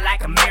and round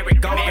like a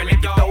merry-go-round.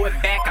 If you throw it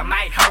back, I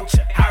might hurt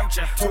ya.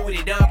 Toot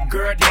it up,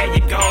 girl, there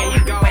you go.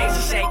 Way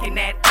she shaking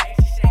that.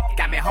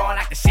 Got me hard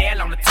like the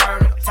shell on the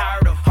turtle.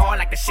 Hard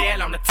like the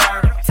shell on the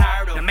turtle.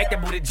 Now make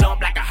that booty jump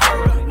like a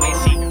hurdle. When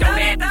she throw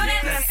that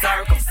in a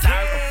circle.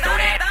 Throw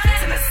that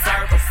in a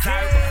circle.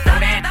 Throw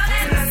that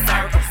in a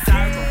circle.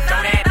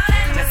 Throw that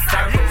in a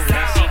circle.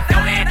 When she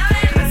throw that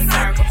in a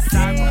circle.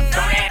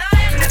 Throw that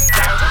in a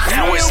circle.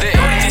 Now it's it.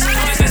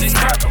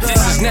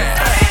 This is now.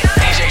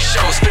 DJ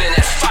Show spinning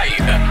that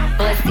fire.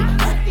 Bussy.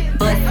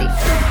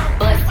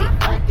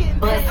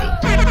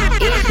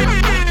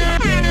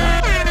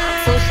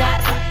 Two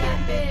shots.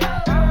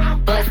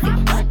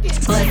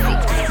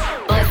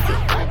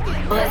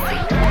 Bussy.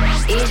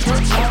 Is you?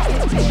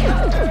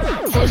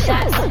 Two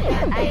shots.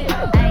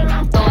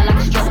 Throw it like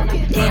a stripper.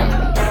 Damn.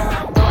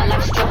 Throw it like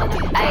a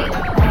stripper. Ayy.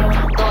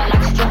 Throw it like a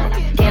stripper.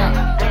 Damn.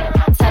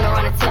 Turn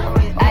around and tip.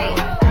 Ayy.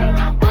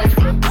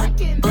 Bussy.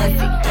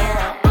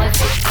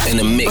 In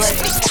the mix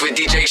with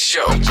DJ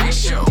Show.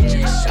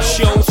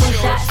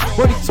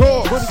 Money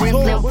talk.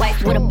 Real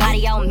wife with a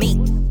body on me.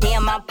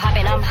 Damn, I'm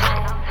poppin', I'm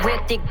hot. Real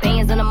thick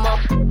bands in the mouth.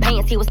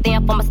 Pants, he was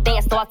stand for my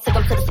stand, so I took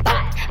him to the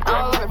spot. I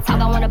don't wanna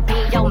talk, I wanna be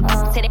your till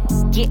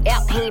that get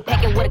out, he ain't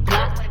packing with a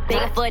Glock.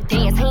 Begging for a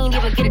dance, he ain't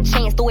even get a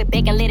chance. Throw it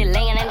back and let it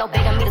land, ain't no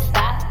begging me to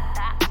stop.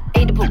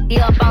 Eat the poop,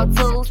 up on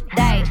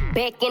Tuesday.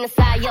 Back in the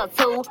side, up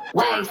 2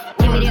 ways.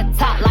 Give me that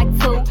top like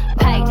 2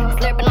 pay.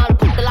 Slurping on the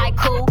poop like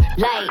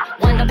Kool-Aid.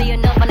 One don't be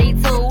enough, I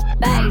need 2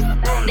 bays.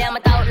 Damn, I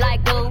thought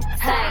like glue,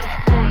 say.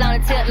 On the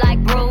tip like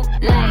Bruce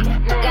Lee.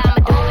 I'ma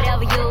do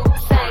whatever you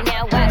say.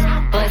 Now watch,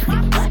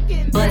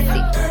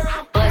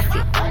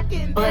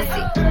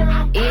 Bussy.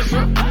 Is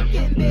you?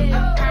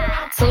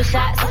 2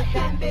 shots.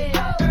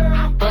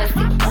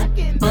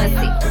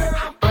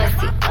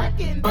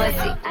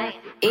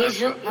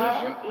 Egypt.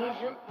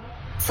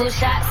 2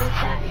 shots.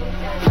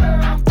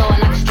 Throw it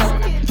like a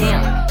stripper.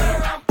 Damn.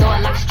 Throw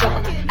it like a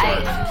stripper.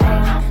 Ayy.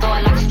 Throw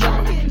it like a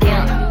stripper.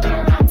 Damn.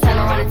 Turn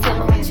around and tip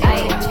her.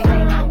 Ayy.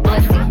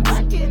 Bussy.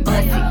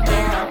 Bussy.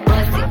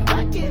 Bussy.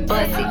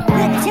 Bussy.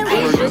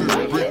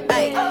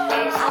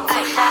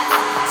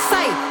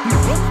 Say,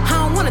 I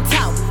don't wanna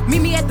talk.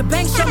 Meet me at the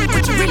bank, show me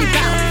what you really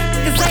got.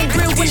 Cause they ain't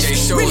real when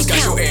it's really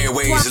count.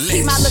 Before I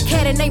keep my little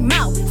cat in they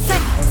mouth.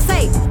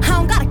 Say, I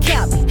don't got a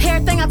cap.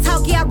 Everything I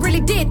talk, yeah, I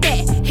really did that.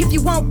 If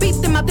you want beef,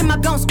 then I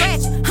gon'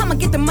 scratch. I'ma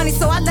get the money,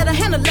 so I let her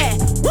handle that.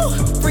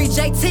 Woo, free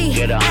JT,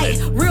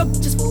 ayy, real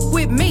bitches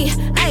with me,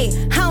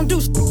 ayy. I don't do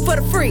for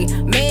the free,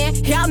 man.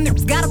 Y'all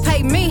niggas gotta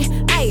pay me,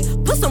 ayy.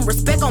 Put some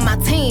respect on my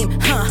team,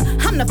 huh?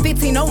 I'm the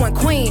 1501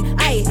 queen,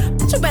 ayy.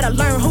 But you better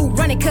learn who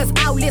run it, cause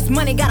all this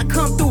money gotta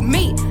come through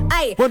me,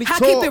 ayy. I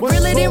keep it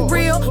realer than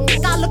real.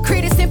 All the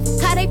critics and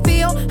how they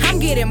feel. I'm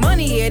getting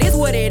money, it is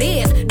what it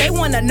is. They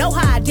wanna know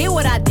how I did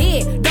what I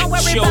did. Don't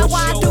worry about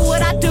why I do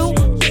what I do,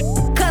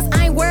 cause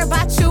I ain't worried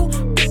about you.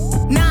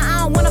 Nah, I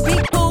don't wanna be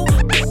cool.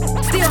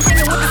 Still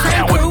hanging with the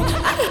same crew.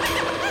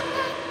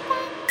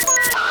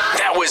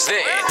 That was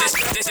then.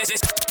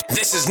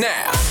 This is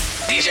now.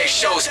 DJ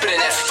Show spinning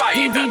that fire.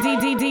 That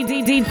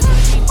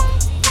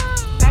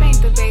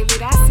ain't the baby,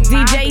 that's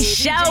my DJ baby.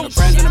 Show.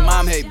 Friends and the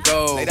mom hate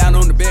go. Lay down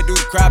on the bed, do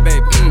the cry,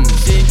 baby.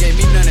 She ain't gave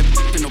me none of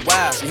that in a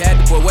while. She had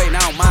the boy waiting, I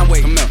don't mind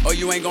waiting. Oh,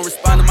 you ain't gon'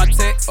 respond to my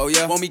text? Oh,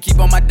 yeah. Want me keep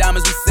on my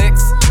diamonds with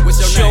sex? What's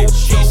your name?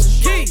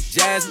 Keisha,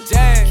 Jasmine,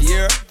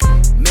 Kiera,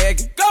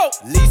 Megan, go.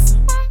 Lisa,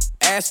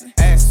 Ashley,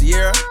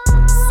 Sierra,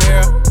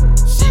 Sarah.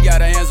 She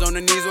got her hands on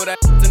her knees with that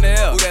in the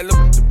air. Who that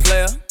look the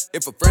player?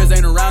 If her friends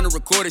ain't around to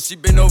record it, she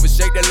been over,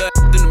 shake that little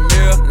in the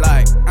mirror.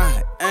 Like,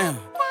 I am.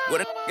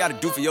 What I gotta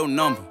do for your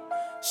number?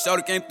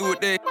 Shorty came through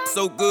with that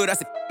so good, I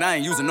said, I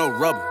ain't using no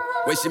rubber.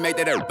 Way she make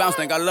that bounce,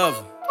 think I love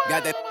her.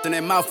 Got that in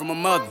that mouth from her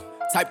mother.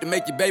 Type to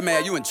make you bae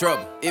mad, you in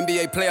trouble.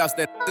 NBA playoffs,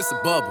 this a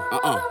bubble.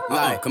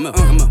 Like, come on,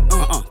 throw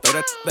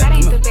that back. That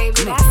ain't the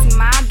baby, that's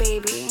my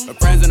baby. Her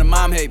friends and the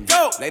mom hate me.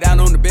 Go. Lay down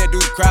on the bed, do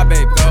the cry,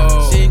 baby.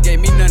 Go. She ain't gave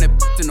me none of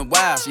that in a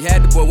while. She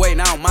had the boy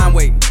waiting, I don't mind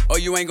waiting. Oh,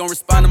 you ain't gon'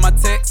 respond to my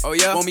text? Oh,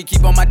 yeah? Want me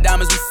keep on my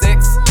diamonds with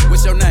sex?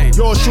 What's your name?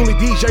 Yours truly,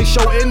 DJ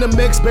Show in the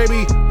mix,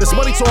 baby. This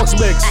Money Talks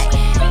mix.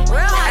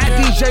 At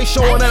DJ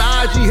Show on that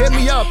IG, hit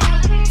me up.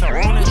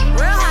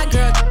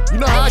 You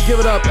know how I give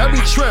it up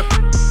every trip.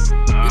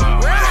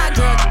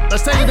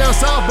 Let's take it down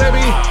south,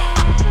 baby.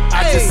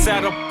 I just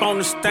sat up on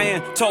the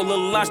stand, told a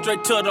lie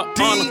straight to the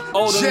honor.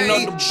 Old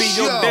enough to be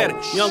your daddy,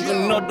 young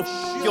enough to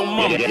f your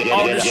mama.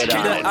 All the shit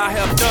that I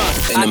have done,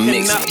 I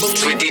cannot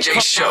believe DJ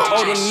Show.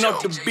 Old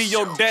enough to be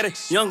your daddy,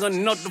 young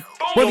enough to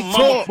f your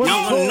mama.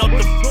 Young enough to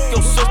f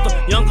your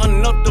sister, young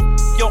enough to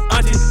f your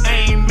auntie.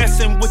 I ain't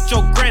messing with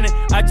your granny,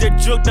 I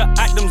just drug the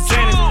item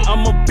Xanax.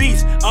 I'm a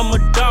beast, I'm a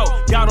dog,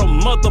 got a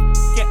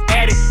motherfucking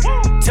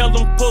addict. Tell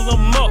them pull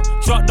them up,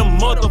 drop the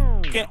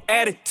motherfucking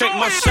addict. Take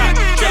my shot,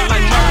 just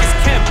like Marcus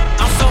Camp.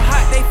 I'm so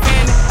hot, they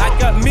fanning. I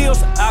got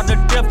meals out of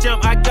Def Jam,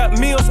 I got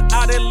meals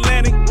out of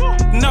Atlantic.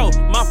 No,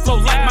 my flow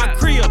like my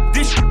crib.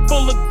 This shit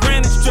full of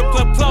granite, strip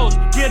club clothes.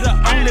 Get her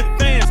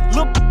OnlyFans.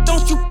 Look,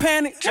 don't you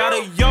panic. Got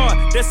a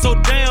yard that's so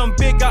damn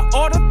big. I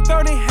ordered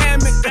 30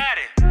 hammocks.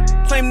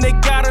 Claim they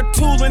got a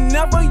tool and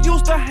never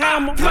used a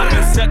hammer. I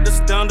been set the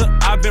standard.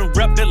 I've been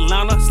repped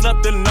Atlanta,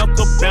 slept in a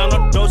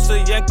cabana,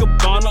 Dolce &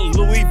 Gabbana,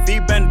 Louis V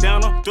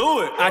bandana.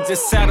 Do it. I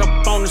just sat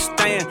up on the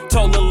stand,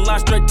 told a lie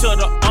straight to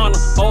the honor.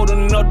 Old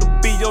enough to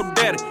be your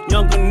daddy,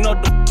 young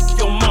enough to f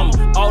your mama.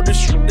 All the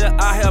shit that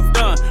I have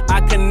done,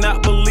 I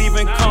cannot believe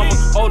in karma.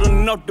 Old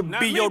enough to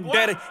be your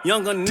daddy,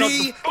 young enough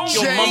to f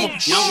your mama,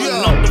 young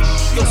enough to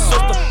f your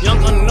sister,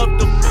 young enough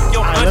to f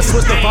your auntie. Let's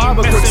switch the vibe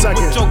a quick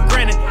second. With your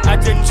granny, I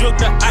just juke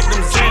the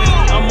item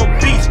Xanax. I'm a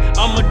beast,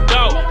 I'm a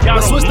dog.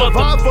 Let's switch the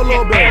vibe for a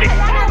little bit.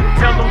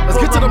 Let's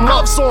get to them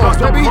love songs,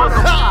 baby.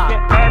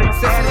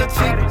 Sexy little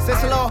chick,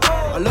 sexy little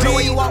a little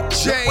way you walk,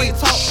 way you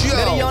talk.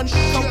 Let a young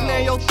come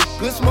play your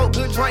good smoke,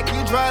 good drink,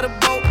 you drive the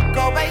boat.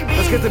 Go baby.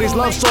 Let's get to these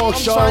love songs,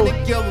 show. I'm trying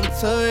to give them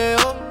to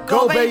you.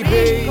 Go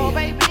baby.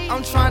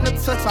 I'm trying to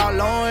touch all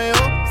on you.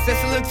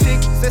 Sexy little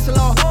chick, sexy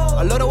little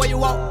a little way you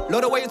walk,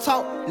 little way you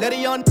talk. Let a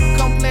young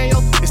come play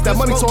your. It's that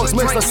Money Talks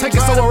mix. Let's take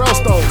it somewhere else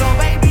though.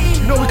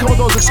 You know we come with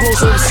those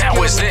exclusives. That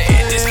was it.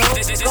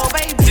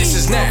 This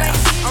is now.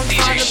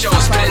 DJ Show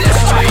spinning that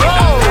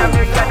fire.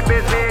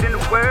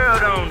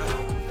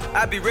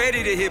 I be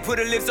ready to hit, put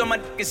her lips on my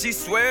dick and she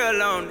swear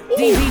on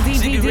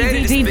it. She be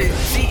ready to spit.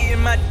 She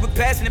eating my dick with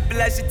passion, it feel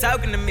like she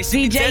talking to me.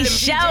 She DJ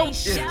Show.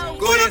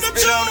 Go ahead and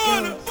spit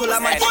on it. Pull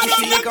out my dick and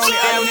she lick on it.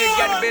 Damn nigga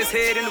got the best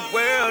head in the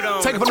world on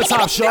it. Take it from the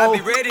top, show. I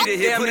be ready to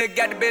hit, put nigga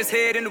got the best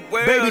head in the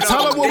world. Baby,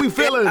 tell her what we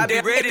feeling. I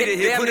be ready to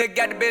hit, put nigga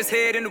got the best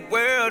head in the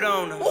world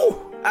on her.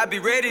 I be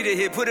ready to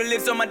hit, put her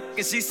lips on my dick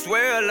and she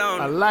swear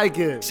alone. I like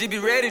it. She be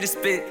ready to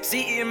spit. She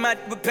eating my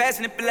dick with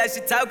passion, it feel like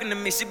she talking to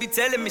me. She be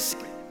telling me shit.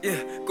 Yeah,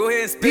 go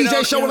ahead and spit DJ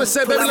up, Show wanna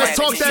say, baby, let's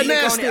talk that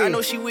nasty. I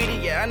know she with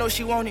it, yeah, I know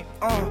she want it.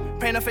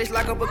 Paint her face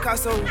like a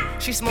Picasso.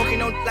 She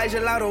smoking on like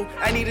gelato.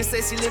 I need a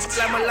sexy lips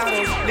like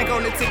mulatto. Lick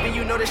on the tip and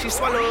you know that she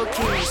swallow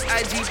keys.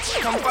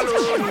 IG, come follow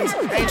these.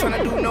 I ain't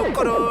tryna do no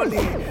cuddling.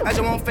 I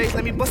just want face,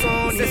 let me bust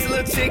on it. Sexy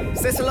little chick,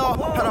 sexy law.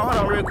 Hold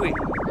on, real quick.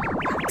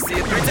 See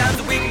it 3 times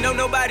a week, no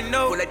nobody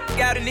know. Pull that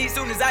out in these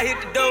soon as I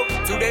hit the door.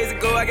 2 days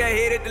ago, I got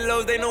hit at the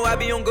Lowe's. They know I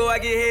be on go, I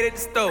get hit at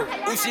the store.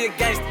 Ooh, she a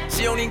gangster.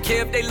 She don't even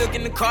care if they look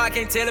in the car. I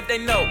can't tell if they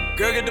know.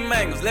 Girl, get the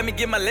mangoes. Let me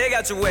get my leg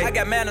out your way. I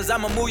got manners,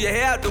 I'ma move your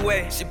hair out the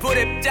way. She put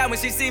that bitch out when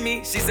she see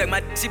me. She suck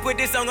my she put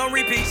this song on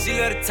repeat. She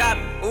love the top.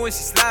 Ooh, and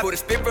she slide. Put a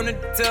spit from the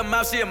to her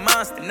mouth. She a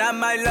monster. And I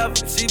might love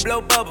her. She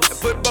blow bubbles. And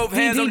put both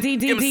hands on the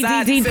give me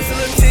side. Sexy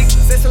little chick,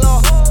 sexy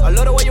law. I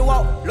love the way you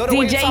walk. Love the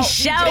way you talk.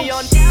 DJ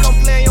Young, come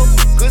play your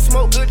good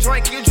smoke, good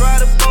drink. You drive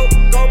the boat.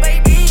 Go,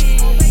 baby.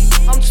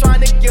 I'm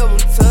trying to give them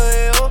to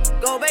you.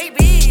 Go,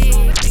 baby.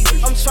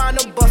 I'm trying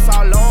to bust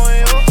all on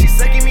you. She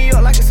sucking me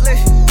up like a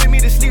selection. With me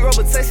to sleep,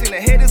 rubber testing.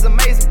 The head is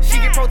amazing. She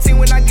get protein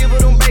when I give her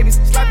them babies.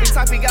 Sloppy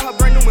toppy, got her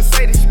brand new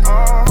Mercedes.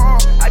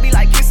 I be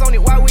like, kiss on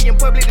it while we in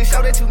public to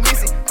show that you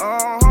miss it.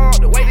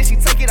 The way that she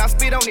take it, I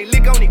spit on it,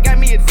 lick on it, got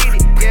me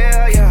addicted.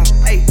 Yeah.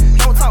 Hey,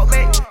 don't talk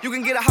back. You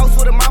can get a house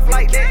with a mouth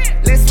like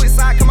that. Let's switch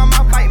side, come my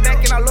mouth fight back.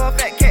 And I love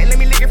fat cat, let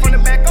me lick it from the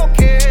back,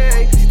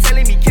 okay. She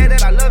telling me, cat,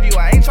 that I love you,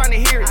 I ain't trying to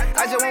hear it.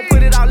 I just won't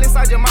put it all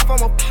inside your mouth,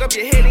 I'ma fuck up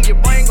your head and your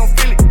brain gon'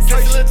 feel it.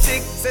 Sexy little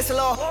chick, sexy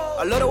law.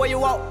 I love the way you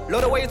walk,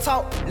 love the way you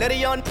talk. Let a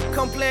young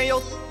come play in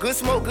your good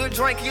smoke, good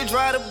drink, you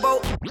drive the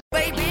boat.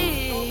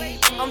 Baby,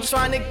 I'm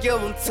trying to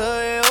give them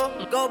to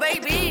you. Go,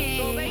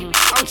 baby.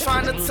 I'm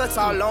trying to touch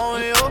all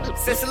on you.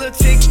 Sexy little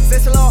chick,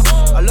 sexy law.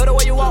 I love the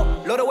way you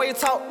walk, love the way you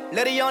talk.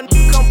 Let a young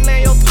come play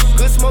in your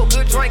good smoke,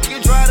 good drink,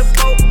 you drive the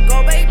boat.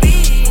 Go, baby.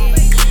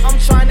 I'm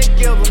trying to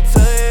give them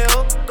to you.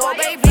 Go,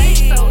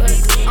 baby.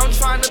 I'm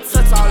trying to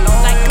touch all on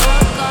like you.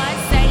 Lord God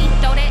say,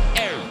 throw that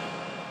air,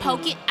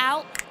 poke it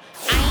out.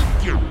 I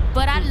ain't,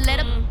 but I let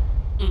him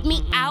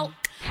me out.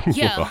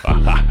 Yeah,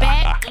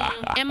 back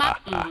in my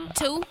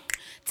two.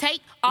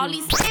 Take all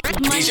these money.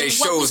 DJ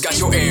Shows got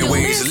your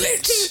airways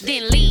lit.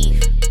 Then leave.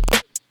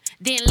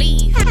 Get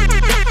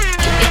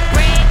that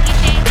bread,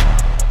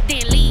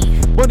 then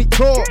leave. Money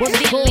talk.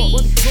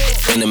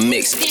 In the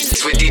mix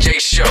with DJ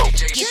Show.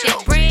 Get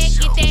that bread,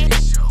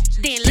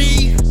 then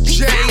leave.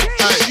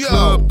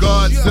 Club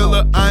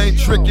Godzilla, I ain't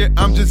tricking,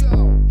 I'm just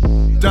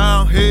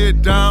down,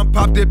 head down,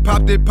 pop that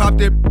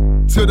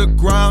to the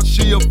ground.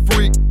 She a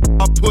freak,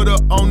 I put her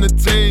on the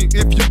team.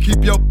 If you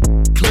keep your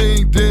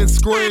clean, then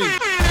scream.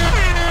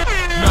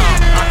 Nah,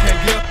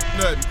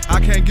 I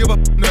can't give up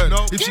nothing.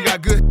 If she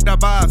got good, I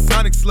buy a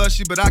Sonic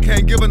slushy, but I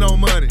can't give her no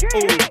money.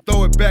 Ooh,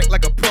 throw it back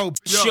like a pro.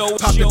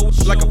 Pop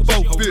it like a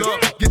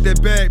 4-5. Get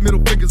that bag,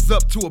 middle fingers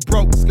up to a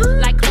broke.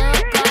 Like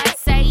Club God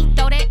say,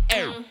 throw that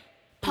air,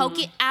 poke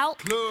it out.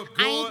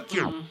 I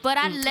ain't, but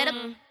I let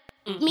him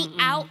me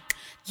out.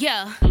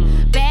 Yeah,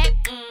 back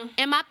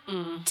in my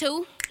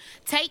two.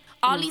 Take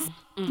all these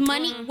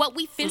money, what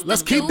we finna do.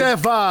 Let's keep that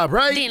vibe,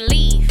 right? Then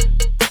leave.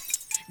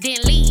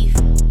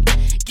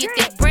 Get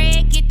that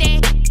bread,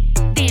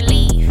 then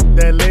leave.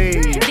 Then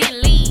leave.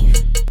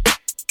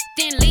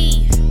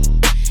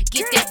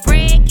 Get that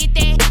bread,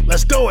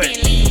 Let's do it.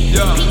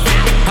 Yeah.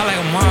 I like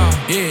them all,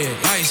 yeah,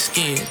 light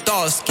skin,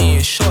 dark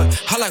skin,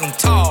 short. I like them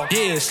tall,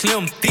 yeah,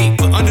 slim, thick,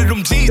 but under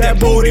them jeans, that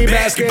booty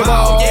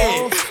basketball,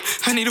 yeah.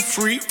 I need a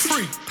free.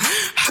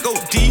 I go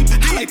deep,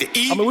 I like to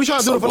eat. I mean, we trying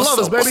to do it for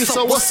lovers, baby.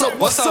 So what's up?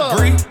 What's up,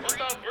 Bree?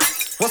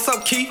 What's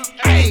up, Keith?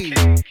 Hey.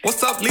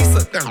 What's up,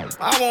 Lisa?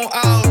 I want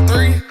all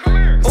 3.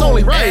 It's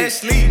only right.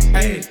 Ashley,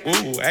 hey.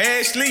 Ooh,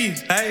 Ashley,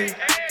 hey.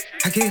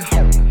 I get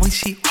home when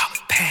she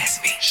walk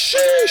past me.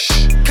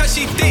 Sheesh. Cause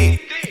she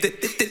thick.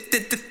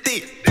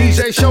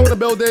 DJ Show in the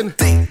building.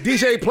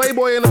 DJ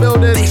Playboy in the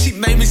building. She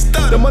made me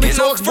stutter. The Money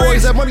Talks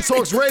boys at Money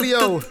Talks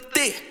Radio.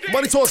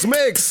 Money Talks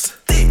Mix.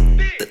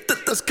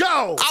 Let's go.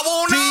 I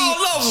want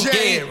all of them.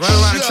 Yeah, running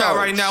around the trap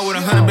right now with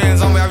 100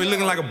 bands on me. I be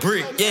looking like a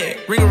brick. Yeah,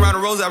 ring around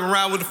the rose. I been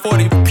around with the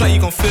 40. If you play, you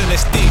gon' feel that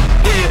stick.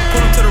 Yeah,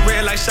 put him to the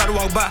red light. Shot to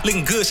walk by.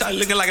 Looking good. Shot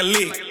looking like a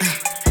lick.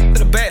 To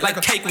the back like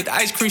a cake with the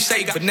ice cream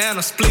shake.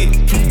 Banana split.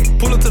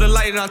 Pull up to the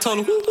light and I told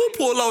him, who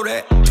pull low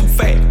that? Too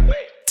fat.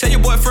 Tell your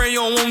boyfriend you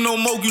don't want no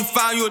more. You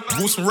find you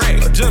with some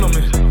racks. A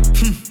gentleman.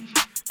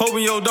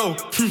 Open your door.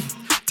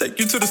 Take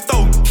you to the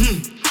store.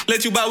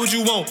 Let you buy what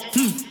you want.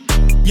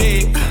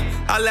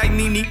 Yeah, I like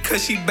Nene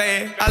cause she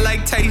bad. I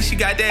like Tay, she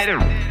got that.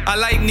 I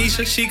like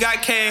Nisha, she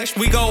got cash.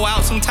 We go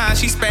out sometimes,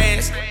 she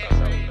spaz.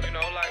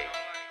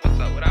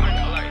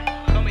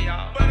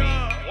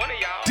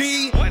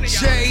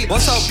 DJ,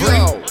 what's up, Bree?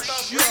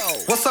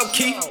 What's up,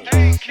 Keith?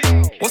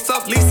 What's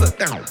up, Lisa?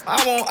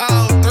 I want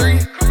all 3.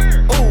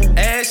 Ooh,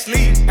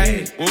 Ashley,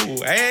 hey.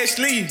 Ooh,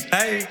 Ashley,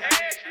 hey.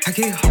 I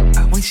get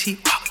home when she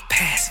walk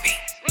past me.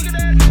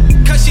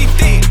 Cause she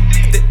thick.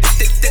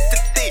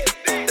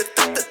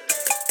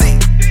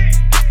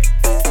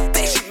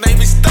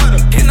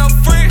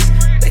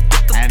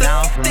 And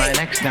now for my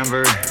next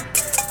number,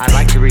 I'd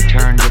like to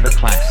return to the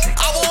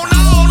classics. I want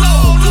all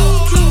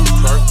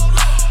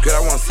Girl, I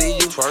wanna see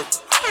you twerk.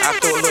 I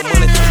throw a little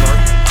money to twerk.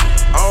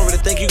 I don't really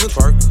think you can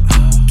twerk.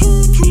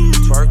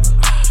 Twerk.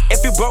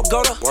 If you broke,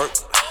 go to work.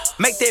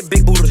 Make that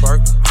big booty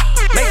twerk.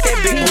 Make that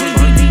big booty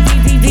twerk.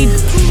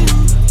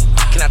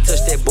 Can I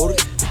touch that booty?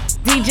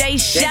 DJ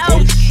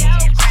Show.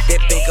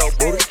 That big old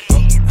booty.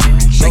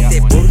 Make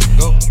that booty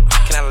go.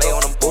 Can I lay on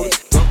them booty?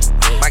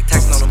 Mike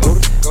Tyson on them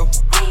booty. Go.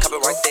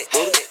 Copyright that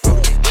booty.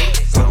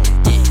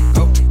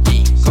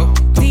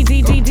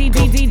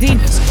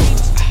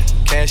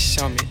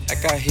 Cash on me,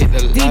 like I hit the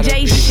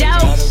DJ Show.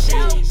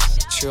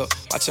 Trip,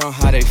 watch on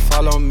how they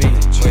follow me.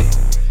 Wait,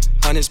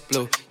 honey's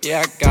blue,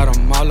 yeah, I got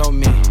them all on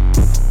me.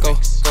 Go,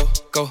 go,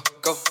 go,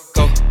 go,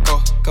 go, go,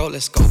 go,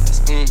 let's go.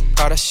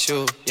 Proud of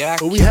shoe, yeah.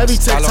 We heavy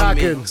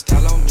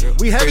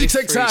TikToking. We heavy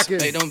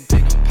TikToking.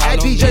 At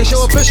DJ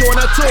Show official on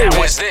that too.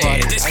 What's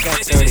this? I got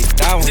 30.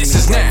 This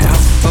is now.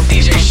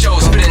 DJ Show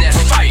spinning that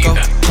fire.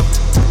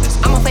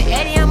 I'm up for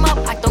Eddie, I'm up.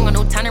 I don't got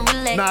no time to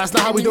relax. Nah, that's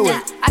not how we do it.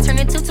 I turn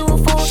it to a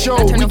four. Show,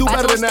 we do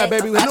better than that,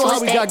 baby. We know how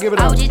we gotta give it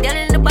I up. was just down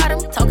in the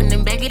bottom, talking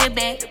them back of the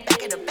back.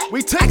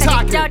 We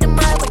TikToking.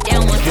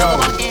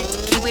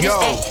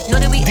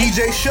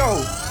 DJ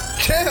Show,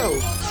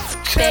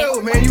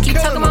 chill, man, you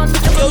killing me.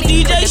 Yo,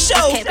 DJ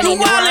Show, the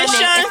wallet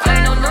shine.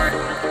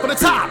 For the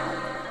top.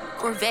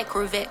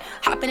 Corvette,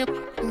 hop in a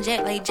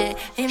jet like jet.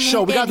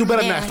 Show, we gotta do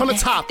better than that. From the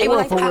top, for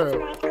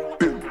real.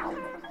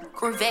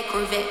 Corvette,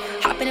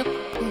 hop in a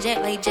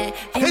jet like jet.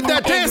 Hit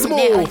that dance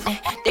move.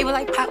 They were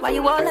like, Pop, why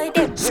you all like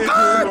that?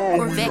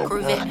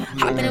 Corvette,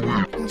 hop in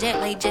a jet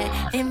like jet.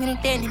 Him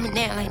and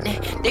down like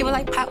that. They were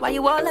like, Pop, why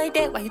you all like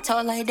that? Why you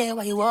talk like that?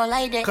 Why you all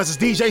like that? Cause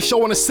it's DJ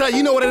Show on the set,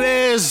 you know what it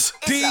is.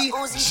 DJ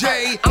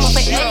I'm up for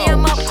Eddie,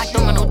 I'm up. I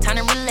don't got no time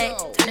to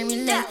relax.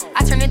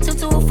 I turn it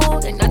to a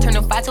four, and I turn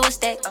a five to a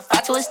stack.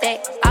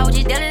 I was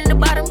just down in the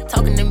bottom,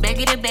 talking them back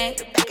of the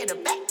back.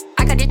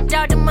 I got it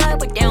out the mud,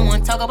 but they don't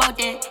wanna talk about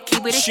that.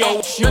 Keep it a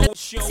stack.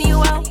 See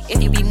you out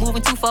if you be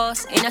moving too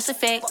fast, and that's a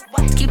fact.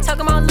 Keep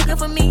talking about looking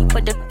for me,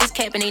 but the is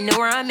capping, they know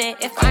where I'm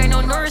at. If I ain't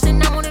on Norris,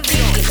 then I'm on the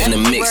V. In the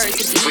mix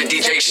with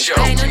DJ Show.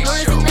 I ain't on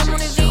Norris, then I'm on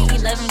the V.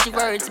 11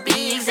 words to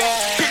be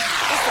exact.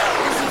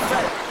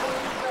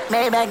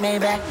 Maybach.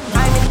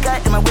 I'm in the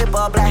gut and my whip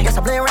all black. Guess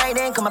I blend right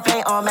in, cause my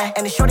paint on matte.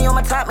 And the shorty on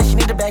my top, man, she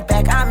need a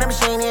backpack. I remember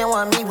she ain't even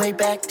want me way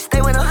back.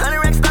 Stay with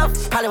 100 X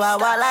stuff. Probably why I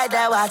walk like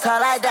that, why I talk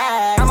like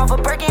that. I'm off a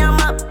perky, I'm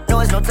up. No,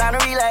 it's no time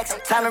to relax.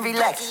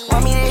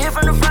 Want me to hit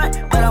from the front,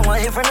 but I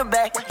want hit from the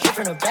back.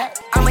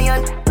 I'm a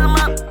young, I'm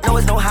up. No,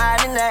 it's no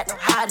hiding that.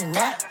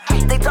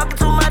 They talking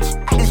too much,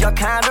 it's your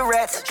kind of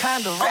rats.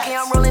 Okay,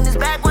 I'm rolling this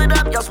backwood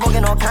up. Y'all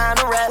smoking all kind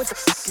of rats. What the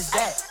fuck is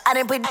that? I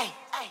didn't put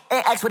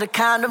and ask with a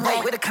condom.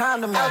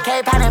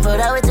 Okay, pineapple,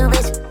 that with two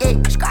bitches. Yeah.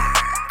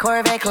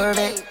 Corvette.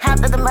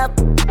 Hopped them up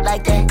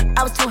like that.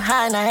 I was too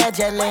high and I had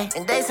jet lag.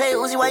 And they say,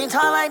 Uzi, why you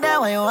talk like that?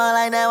 Why you walk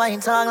like that? Why you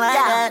talk like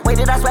that? Wait,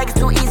 did I swag? It's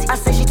too easy. I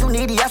say she too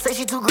needy. I say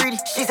she too greedy.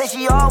 She say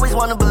she always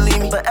wanna believe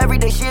me, but every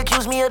day she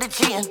accuse me of the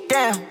cheating.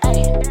 Damn.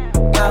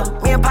 Yo,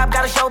 me and Pop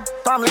got a show,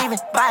 so I'm leaving.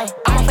 Bye.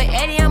 I'm up for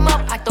Eddie, I'm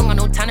up. I don't got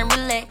no time to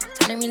relax.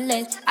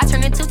 I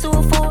turn it to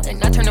a four,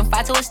 and I turn a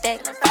five to a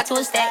stack.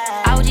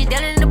 I was just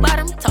down in the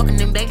bottom, talking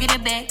them back of the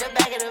back.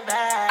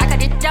 I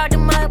got it out the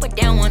mud, but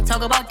they don't wanna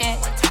talk about that.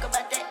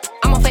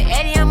 I'm up for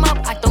Eddie, I'm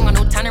up. I don't got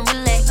no time to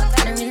relax.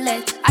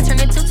 I turn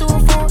it to a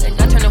four, and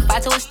I turn a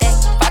five to a stack.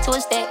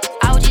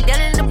 I was just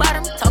down in the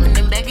bottom, talking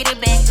them back of the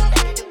back.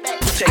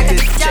 Check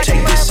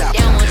this out.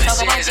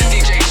 This is a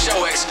DJ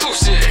Show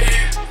exclusive.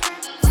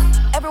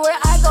 Everywhere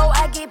I go,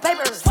 I get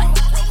papers.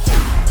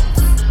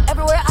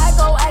 Everywhere I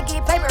go, I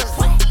get papers.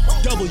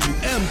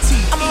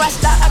 WMT. I'm a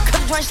rasta, I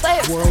could join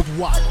Slayer.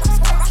 Worldwide.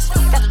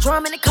 Got the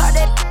drum in the car,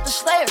 that the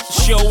Slayer.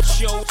 Show.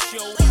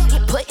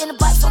 Get put in the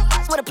box for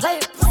with a player.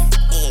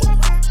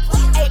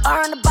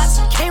 AR in the box,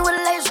 came with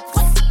a laser.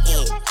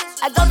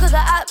 I go cause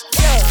I up.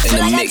 In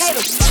the mix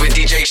with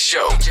DJ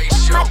Show.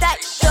 My that,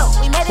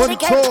 we made it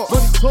together.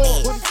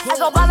 I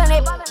go ballin'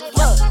 it,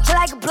 chill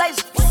like a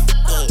blazer.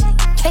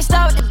 Can't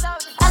start with the,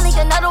 I link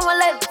another one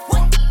later.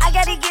 I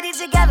gotta get it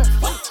together.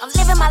 I'm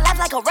living my life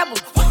like a rebel.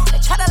 They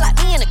try to lock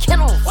me in a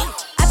kennel.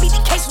 I beat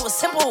the case with a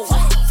simple.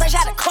 Fresh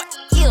out of court,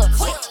 yeah.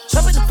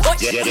 Jump in the porch,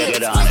 yeah.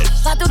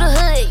 Fly through the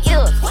hood,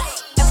 yeah.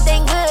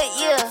 Everything good,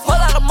 yeah. Whole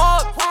lot of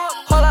mob.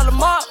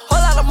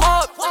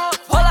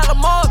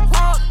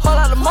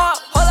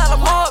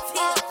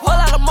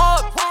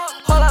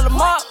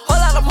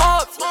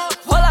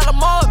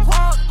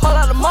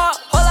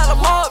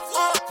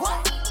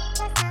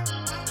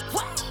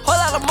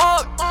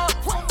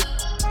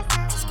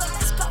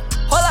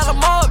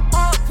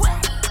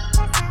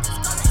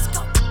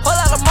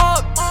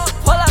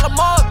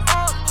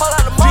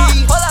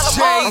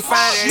 I'm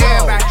finding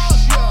everybody.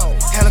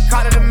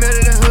 Helicopter in the middle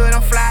of the hood,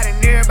 I'm flying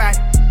everybody.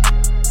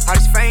 All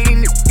this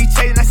fame, be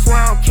chasing, I swear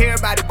I don't care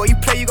about it. Boy, you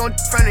play, you gon' in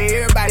front of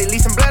everybody.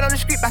 Leave some blood on the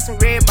street by some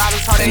red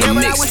bottles. All that hell,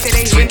 but I wish that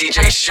they hit.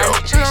 DJ Show.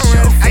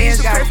 I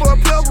used to pray for a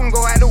plug and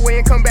go out the way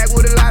and come back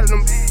with a lot of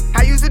them.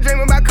 I used to dream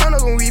about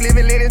condos when we live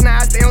in Lennox,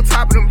 now I stay on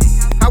top of them.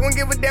 I wouldn't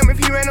give a damn if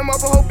he ran them up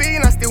a whole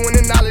billion, I still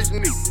wouldn't acknowledge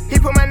me. He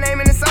put my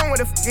name in the song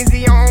with a f***ing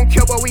Z on,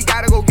 kill, but we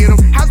gotta go get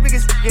him. House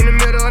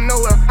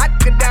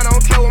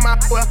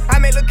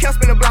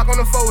on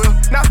the 4-wheel.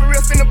 Not for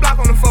real, spin the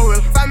block on the 4-wheel.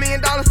 $5 million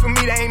for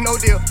me, that ain't no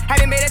deal.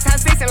 Hadn't made that time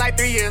 6 in like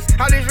 3 years.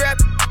 All this rap,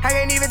 I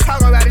can't even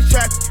talk about this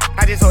trap.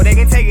 I just hope they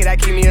can take it. I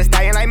keep me a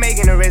stallion like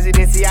making a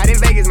residency out in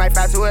Vegas. Might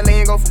fly to LA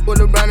and go f with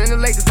LeBron and the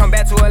Lakers. Come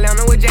back to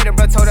Atlanta with Jada,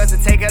 bro. Told us to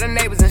take care of the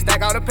neighbors and stack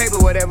all the paper.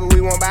 Whatever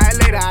we want, buy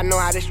it later. I know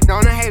how to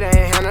on the hater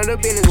and handle the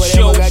business.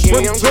 Whatever God give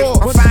me,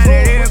 I'm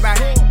finding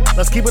everybody.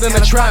 Let's keep it in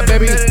the trap,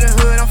 baby.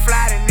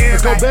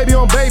 Let's go baby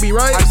on baby,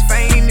 right? I'm just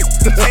fading it.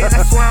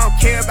 I swear I don't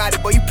care about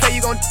it. Boy, you play,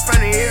 you gon'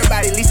 front of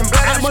everybody. Leave some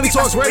blood at Money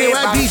Talks Radio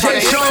at DJ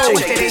Show.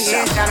 This is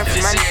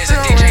a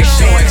DJ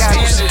Show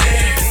exclusive.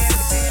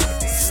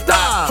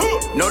 Stop.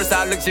 Notice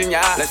how I looked you in your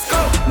eye. Let's go.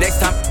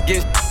 Next time,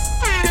 get.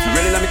 If you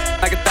really let me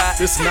like a thought,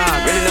 this not.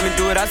 Really let me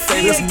do it, I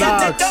say this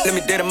not. Let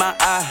me dead in my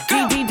eye.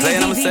 Play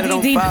it, I'ma set it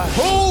on fire.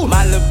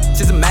 My little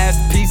bitch is a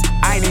masterpiece.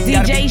 I ain't even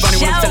gotta be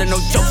funny when I'm telling no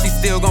jokes. She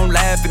still gon'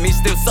 laugh at me.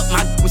 Still suck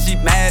my when she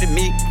mad at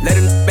me. Let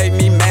him make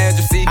me mad,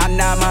 you see. I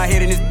nod my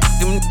head in this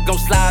them gon'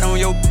 slide on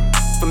your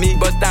for me.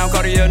 Bust down,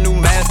 Cartier, new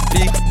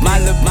masterpiece. My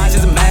little bitch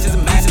is a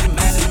masterpiece.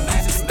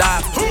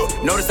 Stop.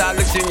 Notice how I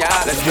look you in your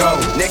eye. Let's go.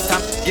 Next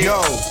time, get.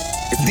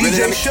 If you really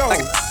DJ Show.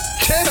 Like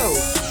Chill.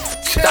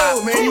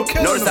 Chill, man, you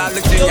killing Notice them. how I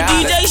looked you in your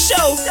eye. DJ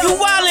Show, you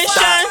wildin',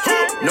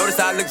 Shine. Notice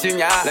how I looked you in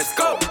your eye. Let's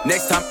go.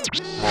 Next time.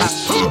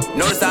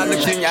 Notice how I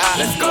looked you in your eye.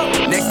 Let's go.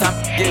 Next time.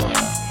 Get.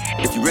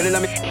 If you really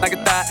let me like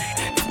a thought,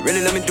 if you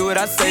really let me do it,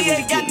 I say what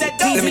you get.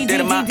 Let me dead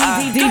in my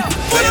eye. Play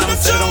it, I'ma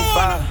set it on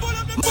fire.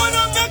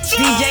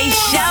 DJ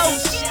Show.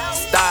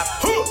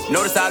 Stop.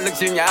 Notice how I looked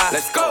you in your eye.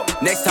 Let's go.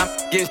 Next time.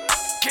 Get.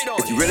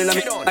 If you really let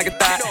me like a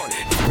thought,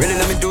 if you really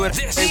let me do it,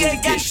 say what you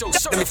get.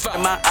 Let me fuck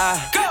in my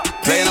eye.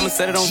 Play it, I'ma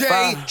set it on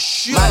fire.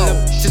 My little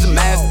bitch is a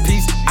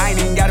masterpiece. I ain't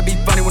even gotta be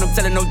funny when I'm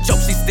telling no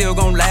jokes. She still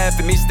gon' laugh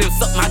at me. Still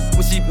suck my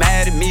when she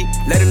mad at me.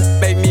 Let him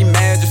make me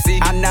mad, you see.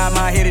 I nod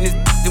my head in this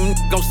them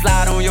gon'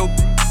 slide on your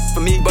for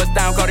me. Bust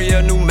down,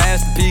 Cartier, new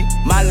masterpiece.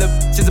 My little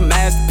bitch is a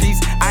masterpiece.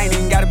 I ain't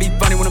even gotta be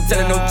funny when I'm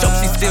telling no jokes.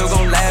 She still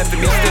gon' laugh at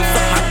me. Still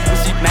suck my when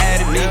she mad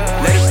at me.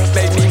 Let him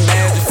make me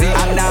mad, you see.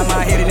 I nod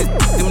my head in this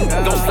them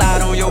gon'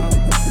 slide on your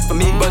for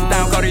me. Bust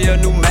down, Cartier,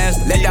 new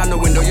masterpiece. Lay down the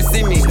window, you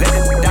see me. Let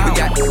it down. We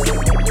got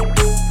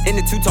in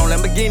the two-tone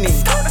Lamborghini.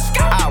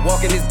 I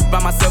walk in this by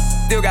myself,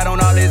 still got on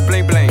all this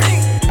bling bling.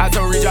 I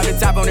told Reach drop the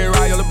top on that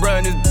Royal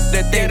LeBron and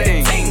this that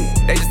thing.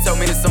 They just told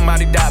me that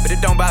somebody died, but it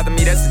don't bother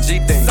me, that's the G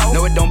thing.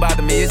 No, it don't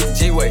bother me, it's the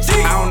G-way.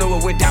 I don't know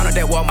what went down at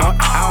that Walmart.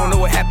 I don't know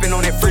what happened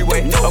on that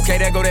freeway. Okay,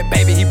 there go that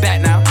baby, he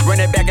back now. Run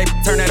that back,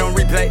 turn that on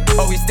replay.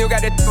 Oh, he still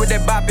got that with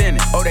that bop in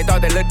it. Oh, they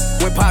thought that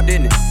went pop,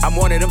 didn't it? I'm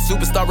one of them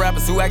superstar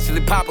rappers who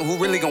actually poppin', who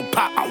really gon'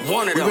 pop. I'm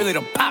one of them. We really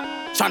done pop.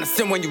 Tryna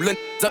send when you lit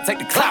up, take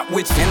the clout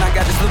with you. And I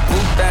got this little boo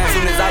thing.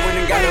 Soon as I went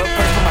and got her a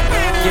purse for my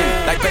in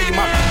it. Like, baby,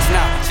 my bitch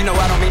now. She know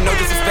I don't mean no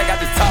disrespect, I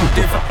just talk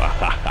different.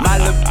 My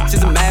little bitch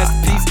is a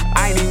masterpiece.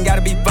 I ain't even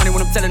gotta be funny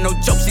when I'm telling no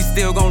jokes. She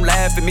still gon'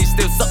 laugh at me.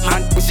 Still suck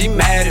my when she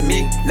mad at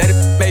me. Let it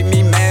make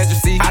me mad, you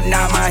see. I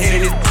nod my head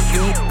in this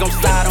gon'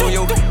 slide on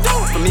your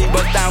for me.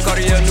 Bust down,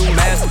 Cartier, new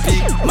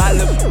masterpiece. My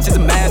little bitch is a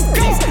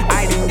masterpiece.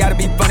 I ain't even gotta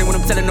be funny when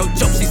I'm telling no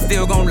jokes. She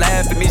still gon'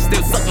 laugh at me.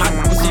 Still suck my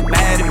when she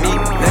mad at me.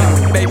 Let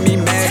it make me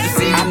mad, you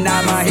see. I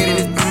nod my head in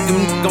this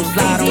gon'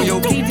 slide on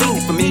your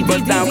for me.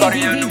 Bust down,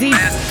 Cartier, new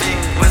masterpiece.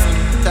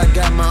 I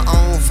got my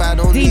own fight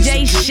on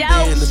DJ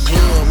Show in the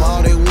club.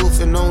 All they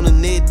wolfing on the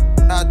net.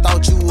 I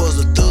thought you was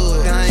a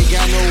thug. I ain't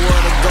got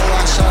nowhere to go.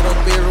 I shot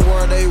up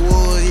everywhere they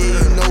was.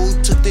 Yeah, you know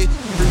who took that.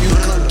 You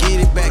come get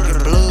it back in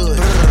blood.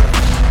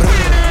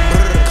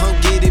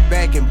 Come get it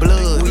back in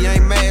blood. We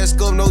ain't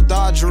mask up, no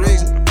Dodger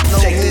X. No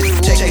check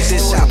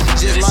this out.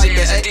 Just this like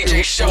is the a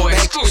DJ Show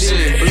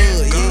exclusive. Blood.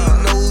 Yeah,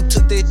 you know who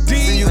took that.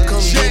 You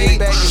come get it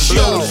back in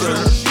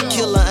blood.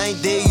 Killer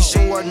ain't dead, you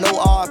should wear no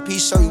RP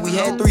shirt. We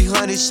had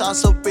 300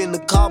 shots up in the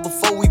car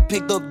before we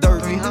picked up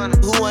dirt.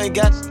 Who ain't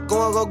got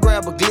go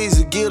grab a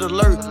glizzy, get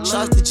alert.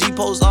 Shots to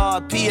G-Post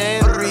RP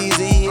and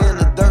Reezy, he in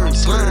the dirt.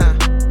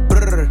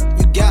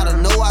 You gotta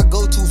know I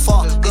go too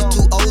far. Get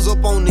 2 O's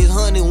up on this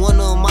 100, one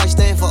of them might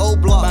stand for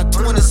O-Block. About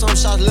 20 some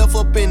shots left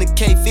up in the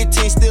K,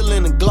 15 still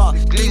in the Glock.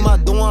 Keep my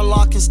door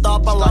unlocked and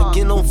stop, I like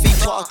getting on feet,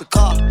 park the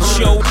car.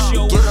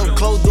 Get up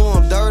close,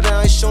 doing dirty,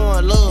 I ain't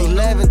showing love.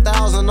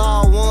 11,000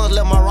 all ones,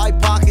 left my right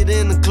pocket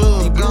in the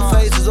club. These blue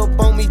faces up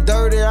on me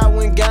dirty, I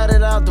went got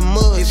it out the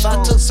mud. If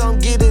I took some,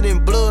 get it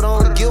in blood,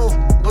 I don't give a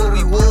what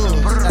we was.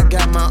 I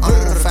got my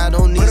own fight,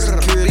 don't need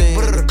security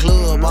in the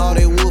club. All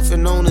they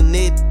wolfing on the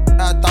net.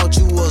 I thought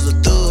you was a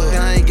thug.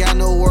 I ain't got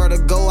nowhere to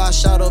go. I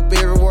shot up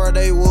everywhere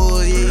they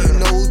was. Yeah, you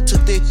know who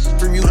took it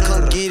from you.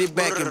 Come get it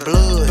back in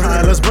blood.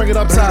 Alright, let's bring it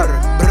up top.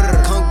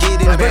 Come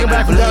get it let's bring it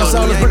back from down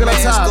south. Let's bring it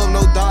up top.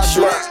 No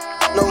Dodger.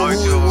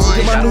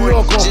 Get my New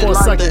York on for a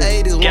second. The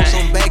 80s, want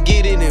some back,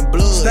 get it in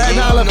blood. Staten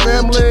Island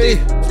family.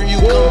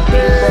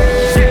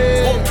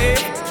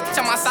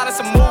 Tell my side of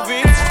some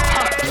movies.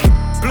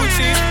 Blue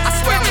cheese. I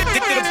swear I'm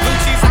addicted to blue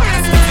cheese. I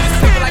gotta stick to this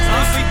paper like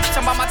Lucy.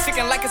 Tell about my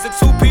chicken like it's a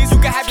 2-piece. You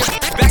can have your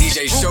back.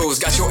 DJ Shows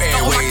got your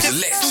airways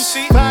lit.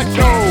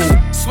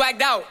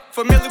 Swagged out.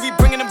 Familiar, we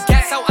bringing them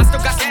gas out. I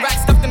still got some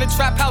racks stuffed in the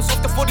trap house.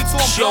 Off the 42 42,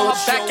 I'm blowing her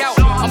back out.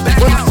 I'm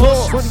back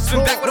out.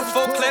 Swim back with a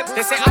full clip.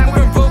 They say I'm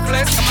moving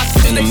ruthless.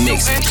 In the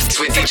mix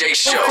with DJ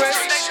Show.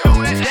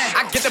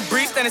 I get the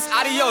brief, then it's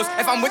adios.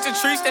 If I'm with your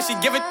trees, then she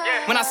give it.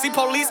 When I see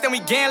police, then we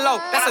gang low.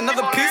 That's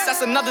another piece,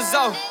 that's another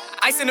zone.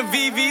 Ice in the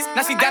VVs,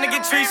 now she down to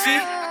get treachy.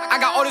 I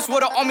got all this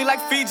water on me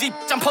like Fiji.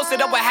 I'm posted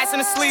up with hats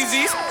and the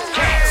sleazies.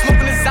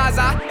 Smoking the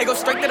Zaza, it go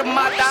straight to the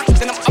Mata.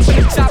 Then I'm up in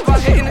the chopper,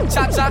 hitting the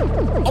cha-cha.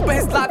 Open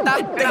his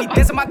lata, then he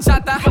dancing my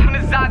chata. Smoking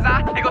the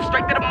Zaza, it go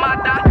straight to the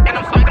Mata. Then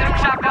I'm up in the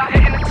chopper,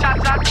 hitting the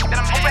cha-cha. Then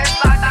I'm open his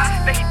lata,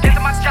 then he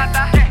dancing my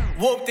chata.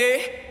 Whooped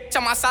it.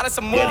 Chop my side of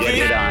some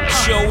movie.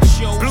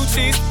 Blue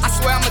cheese. I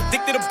swear I'm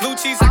addicted to blue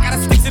cheese. I gotta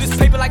stick to this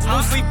paper like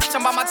blue sleep. Bitch,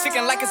 I'm about my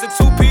chicken like it's a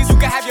two-piece. You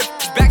can have your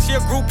back, she a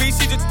groupie.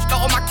 She just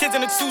throw all my kids in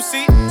a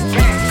two-seat.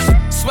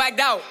 Swagged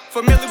out.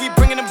 Familiar, we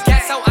bringing them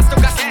gas out. I still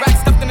got some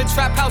racks stuffed in the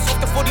trap house.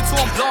 Off the 42,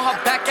 I'm blowing her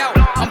back out.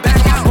 I'm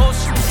back out.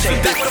 Bullshit. She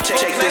back with a full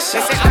clip. They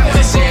say I'm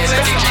This is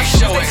a DJ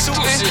Show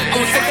exclusive.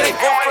 I'm sick of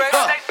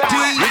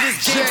they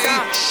niggas game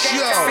time.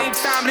 Same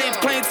time, they ain't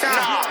playing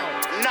time.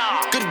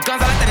 Good guns,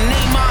 I like the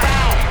name on.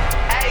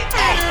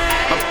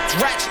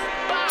 Ratchet.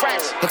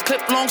 The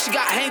clip long, she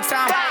got hang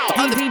time.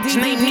 Other bitch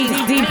named Nina.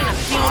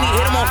 She only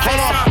hit him on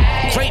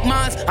FaceTime. Great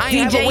minds, I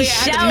ain't have a way, I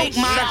had to make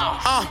mine.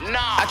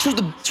 I choose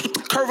the bitch with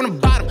the curve on the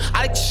bottom.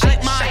 I like to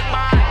shake mine.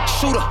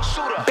 Shooter,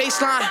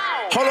 baseline,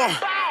 hold on.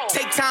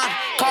 Take time,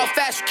 call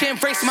fast, you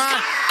can't race mine.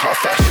 Call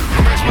fast,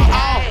 race my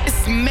all.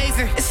 It's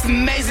amazing, it's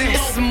amazing.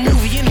 It's a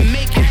movie in the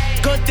making.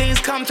 Good things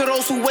come to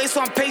those who wait,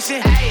 so I'm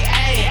patient.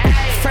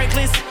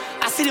 Franklin's,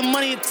 I see the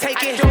money and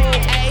take it.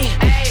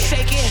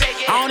 Shake it.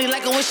 I only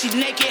like it when she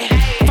naked.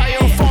 Fire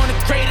on phone, the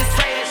greatest.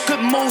 Good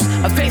moves,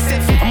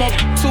 evasive. I'm on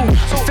two,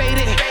 I'm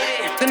faded.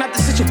 They're not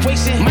the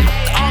situation. My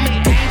arm is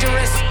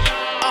dangerous.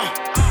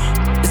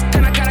 It's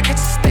gonna gotta catch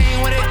a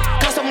stain with it.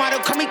 Cause somebody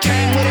call me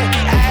Kane with it.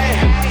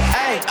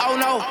 Oh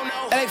no.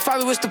 Like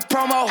Fabi was the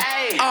promo.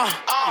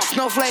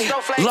 Snowflake,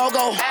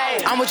 logo.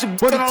 I'm with your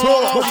boy on the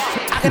logo.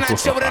 I cannot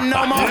chill with her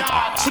no more.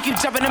 She keep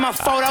jumping in my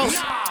photos.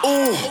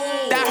 Ooh,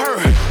 that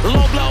hurt.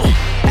 Low blow.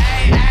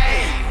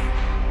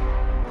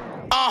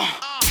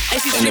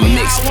 In the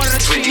mix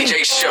with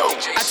DJ Show.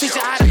 I teach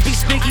her how to be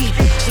sneaky.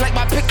 She like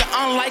my picture,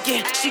 I don't like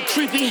it. She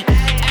creepy.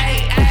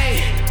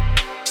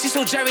 She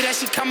so Jerry that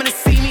she coming to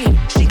see me.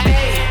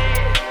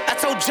 I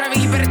told Jerry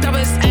you better double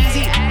it's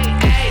easy.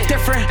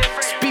 Different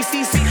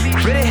species,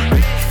 really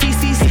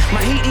feces.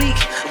 My heat leak.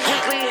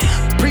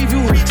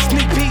 Preview,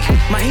 sneak peek.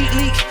 My heat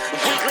leak.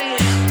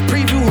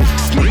 Preview,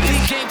 sneak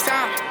peek. Game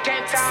time,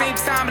 same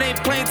time, it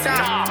ain't playing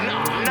time.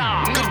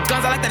 Good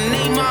guns, I like the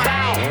name on.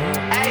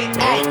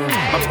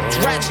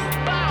 Ratchet.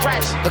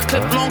 The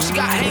clip long, she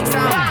got hang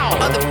time.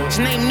 Other bitch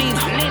named Nina.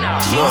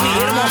 She only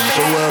hit him on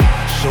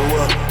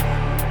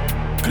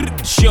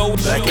Show up.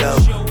 Back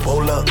out,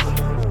 pull up.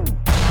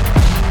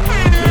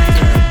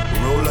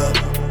 Roll up.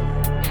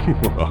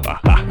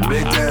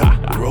 Big down,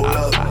 roll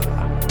up.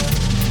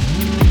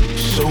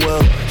 Show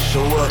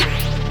up.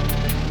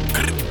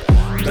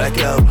 Back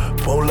out,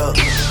 pull up.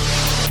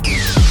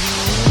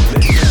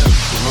 Big down,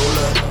 roll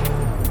up.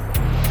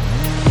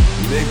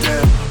 Big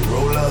down,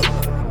 roll up.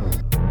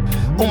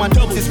 All my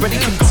dogs is ready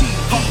to tea.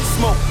 Hot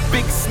smoke,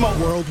 big smoke.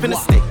 Been a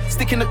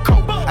stick in the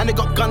coat. And they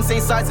got guns same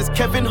size as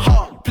Kevin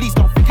Hart. Please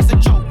don't think it's a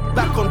joke.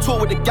 Back on tour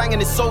with the gang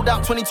and it's sold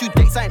out. 22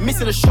 dates, I ain't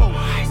missing a show.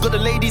 Got the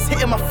ladies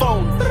hitting my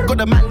phone. Got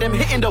the man them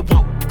hitting the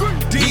wall.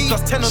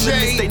 Plus 10 on the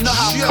list, they know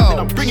how I'm coming.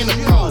 I'm bringing the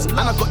pros. And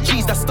I got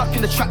G's that stuck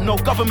in the trap. No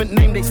government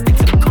name, they stick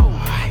to the code.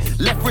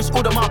 Left wrist,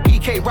 order my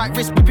BK. Right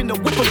wrist, whipping the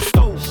whip on the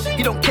stove.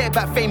 He don't care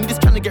about fame, he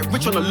just trying to get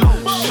rich on the low.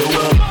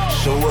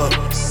 Show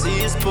up.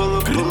 See us pull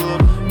up.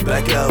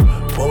 Back out,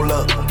 pull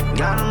up.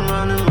 Got him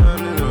running.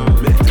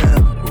 Big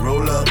down,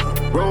 roll up.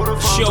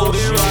 Show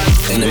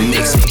in the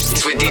mix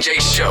with DJ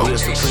Show.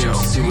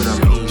 See what I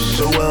mean?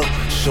 Show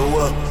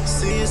up.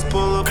 See us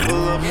pull up.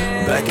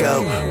 Back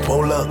out,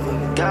 pull up.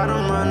 Got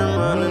him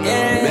running.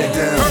 Big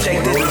down,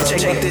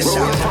 check this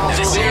out.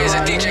 This is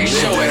a DJ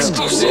Show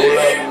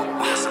exclusive.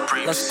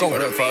 Let's go.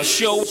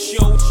 Show.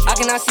 I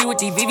cannot see with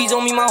these VVs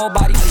on me, my whole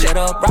body set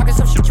up. Rockin'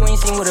 some shit you ain't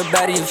seen with a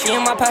baddie. If she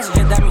in my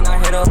passenger, that mean I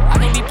hit up. I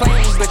can't be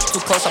playing these bitches too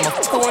close. I'ma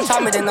fuck her one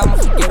time and then I'ma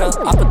forget her.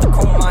 I put the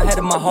chrome in my head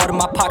and my heart in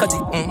my pocket.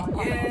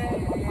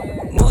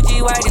 New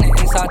G-Wagon and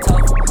inside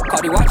tough.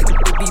 Cardi watching the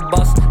big beat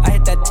bust. I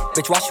hit that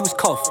bitch while she was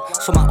cuffed.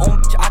 So my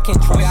own bitch, I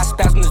can't try. I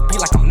spaz on this beat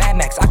like a Mad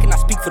Max. I cannot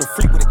speak for the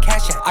freak with a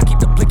cash at. I keep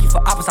the blicky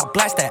for oppas, I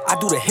blast that. I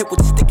do the hit with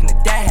the stick in the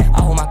dad.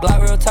 I hold my Glock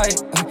real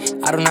tight.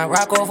 I do not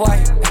rock off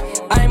white.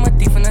 I am a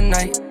thief in the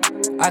night.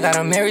 I got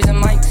a Marys and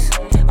Mikes.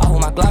 I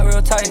hold my Glock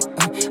real tight.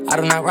 I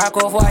do not rock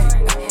off white.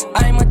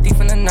 I am a thief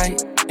in the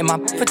night. And my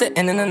put the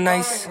end in the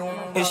nice.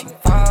 Is she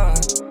fine?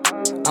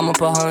 I'ma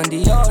put her in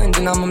Dior and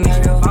then I'ma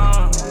marry her.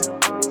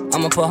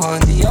 I'ma put her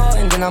in Dior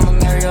and then I'ma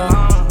marry her.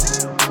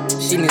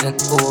 She need an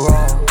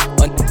overall.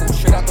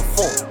 Straight out the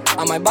floor.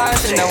 I might buy her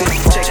Chanel.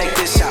 Check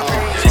this out.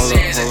 This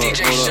is a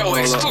DJ Show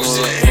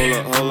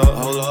exclusive.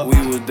 Hold up. We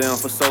was was down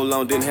for so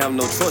long, didn't have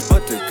no choice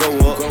but to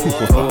go up.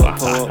 Pull up,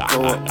 pull up,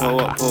 pull up, pull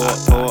up, pull up,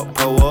 pull up,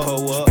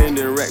 pull up.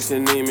 Spending racks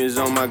and image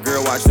on my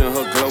girl, watching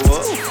her glow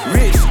up.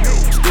 Rich,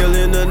 still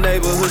in the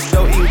neighborhood,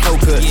 still eating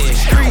coconuts.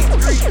 Street,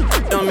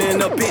 I'm in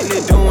the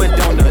Bentley doing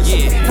donuts.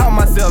 Taught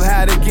myself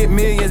how to get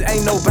millions,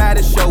 ain't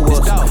nobody show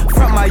us.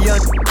 From my young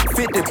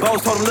 50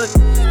 boss, told him look,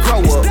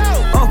 grow up.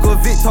 Uncle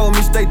Vic told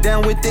me stay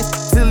down with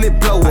this till it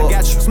blow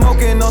up.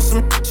 Smoking on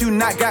some you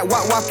not got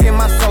walk in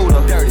my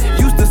soda.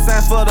 Used to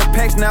sign for the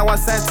packs, now I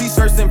sign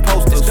t-shirts and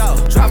posters.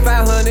 Drop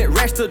 500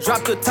 racks to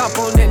drop the top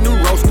on that new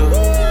roaster.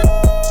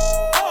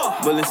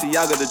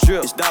 Balenciaga the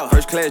drip.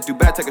 First class,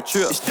 Dubai, take a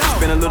trip.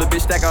 Spend a little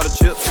bit, stack all the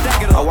chips.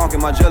 I walk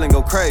in my jail and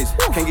go crazy.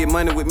 Can't get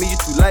money with me, you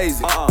too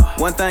lazy.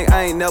 One thing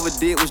I ain't never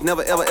did was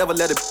never ever ever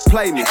let it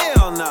play me.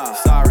 Hell nah.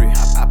 Sorry.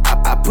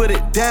 I put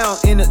it down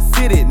in the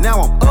city, now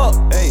I'm up.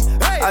 Hey.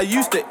 I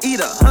used to eat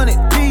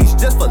 100 P's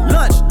just for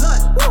lunch.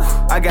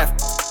 I got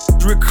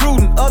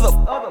recruiting other.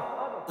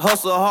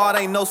 Hustle hard,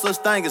 ain't no such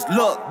thing as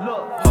luck.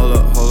 Hold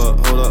up, hold up,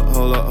 hold up,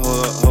 hold up,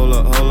 hold up, hold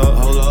up, hold up,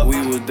 hold up. We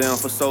was down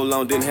for so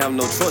long, didn't have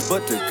no choice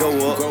but to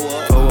go up.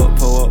 Pull up,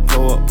 pull up,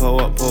 pull up, pull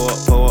up, pull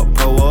up, pull up,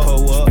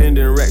 pull up.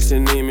 Spending racks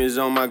and image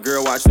on my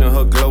girl, watching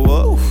her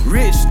glow up.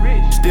 Rich,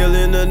 still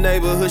in the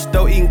neighborhood,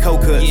 still eating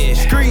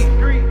coconuts. Street,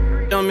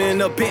 I'm in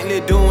the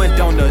Bentley doing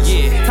donuts.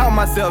 Taught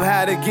myself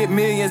how to get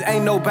millions,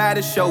 ain't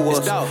nobody show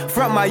us.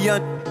 From my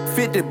young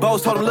 50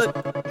 boss, told him look,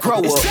 grow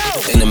up.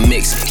 In the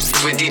mix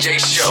with DJ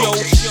Show.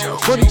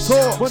 Money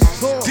Talk.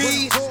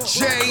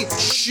 DJ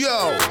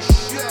Show.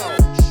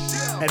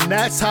 And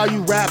that's how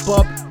you wrap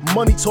up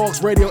Money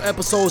Talks Radio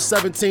episode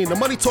 17. The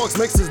Money Talks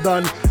mix is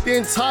done. The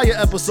entire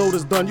episode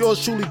is done.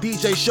 Yours truly,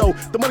 DJ Show.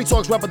 The Money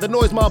Talks rapper, the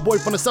noise my boy,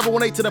 from the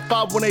 718 to the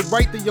 518,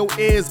 right through your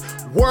ears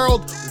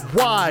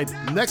worldwide.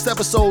 Next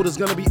episode is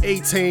going to be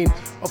 18.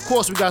 Of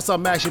course, we got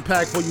something action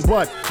packed for you,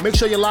 but make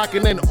sure you're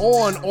locking in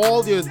on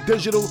all your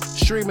digital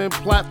streaming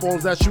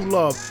platforms that you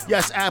love.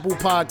 Yes, Apple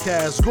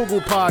Podcasts,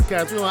 Google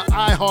Podcasts, we're on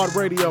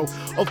iHeartRadio,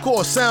 of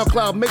course,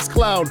 SoundCloud,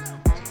 Mixcloud.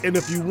 And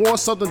if you want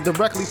something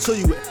directly to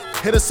you,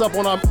 hit us up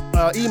on our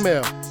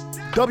email,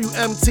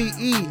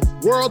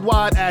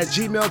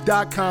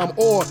 WMTEworldwide@gmail.com,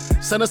 or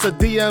send us a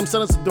DM,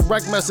 send us a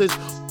direct message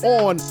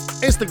on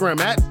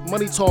Instagram at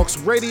Money Talks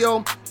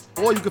Radio,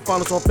 or you can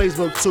find us on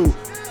Facebook too.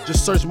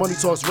 Just search Money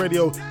Talks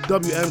Radio,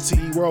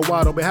 WMTE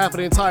Worldwide. On behalf of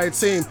the entire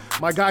team,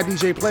 my guy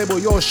DJ Playboy,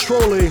 yours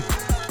truly,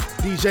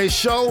 DJ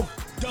Show,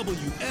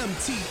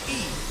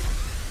 WMTE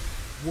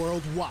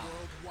Worldwide.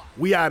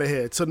 We out of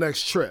here till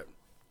next trip.